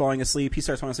starts falling asleep. He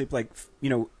starts falling asleep like,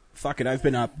 fuck it, I've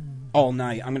been up all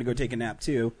night. I'm going to go take a nap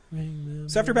too.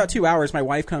 So after about 2 hours, my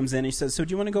wife comes in and she says, "So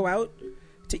do you want to go out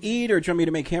to eat or do you want me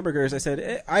to make hamburgers?" I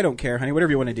said, I don't care, honey.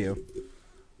 Whatever you want to do.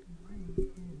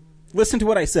 Listen to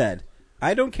what I said.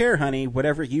 I don't care, honey.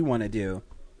 Whatever you want to do.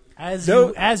 As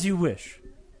you wish.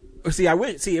 See, it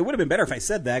would have been better if I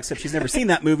said that, except she's never seen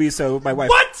that movie, so my wife...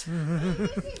 What?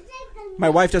 My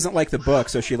wife doesn't like the book,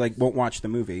 so she won't watch the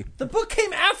movie. The book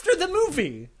came after the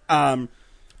movie.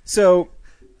 So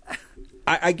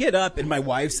I get up and my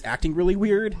wife's acting really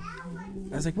weird.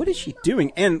 I was like, what is she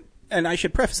doing? And I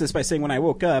should preface this by saying when I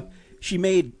woke up, she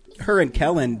made her and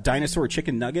Kellen dinosaur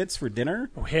chicken nuggets for dinner.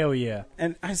 Oh, hell yeah.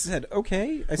 And I said,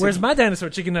 okay. Where's my dinosaur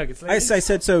chicken nuggets? I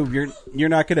said, so you're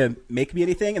not going to make me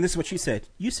anything? And this is what she said.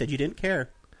 You said you didn't care.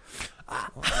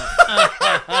 That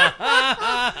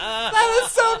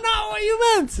is so not what you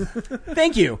meant.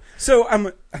 Thank you. So I'm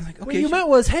like, okay. What you meant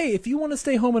was, hey, if you want to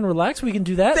stay home and relax, we can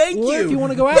do that. Thank or you. if you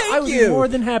want to go out, I would be you. more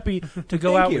than happy to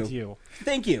go Thank out you. with you.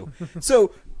 Thank you.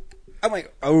 So I'm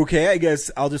like, okay, I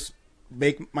guess I'll just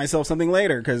make myself something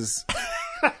later.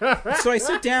 So I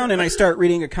sit down and I start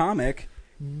reading a comic.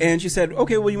 And she said,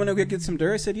 okay, well, you want to go get some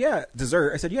dessert? I said, yeah.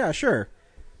 Dessert? I said, yeah, sure.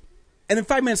 And then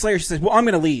 5 minutes later, she said, well, I'm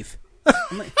going to leave.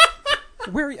 I'm like,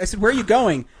 I said, where are you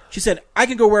going? She said, I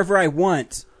can go wherever I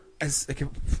want. I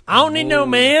don't need no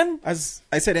man. I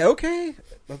said, okay,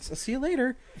 I'll see you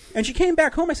later. And she came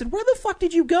back home. I said, where the fuck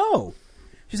did you go?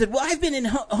 She said, well, I've been in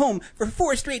home for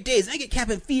 4 straight days. I get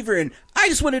cabin fever, and I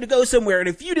just wanted to go somewhere. And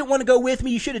if you didn't want to go with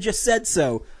me, you should have just said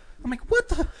so. I'm like, what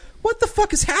the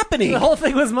fuck is happening? The whole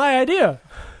thing was my idea.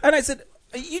 And I said,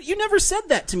 you never said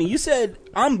that to me. You said,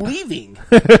 I'm leaving.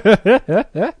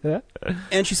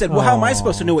 And she said, well, how am I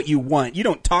supposed to know what you want? You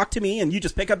don't talk to me and you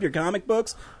just pick up your comic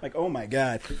books? Like, oh my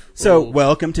God. So,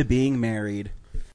 welcome to being married.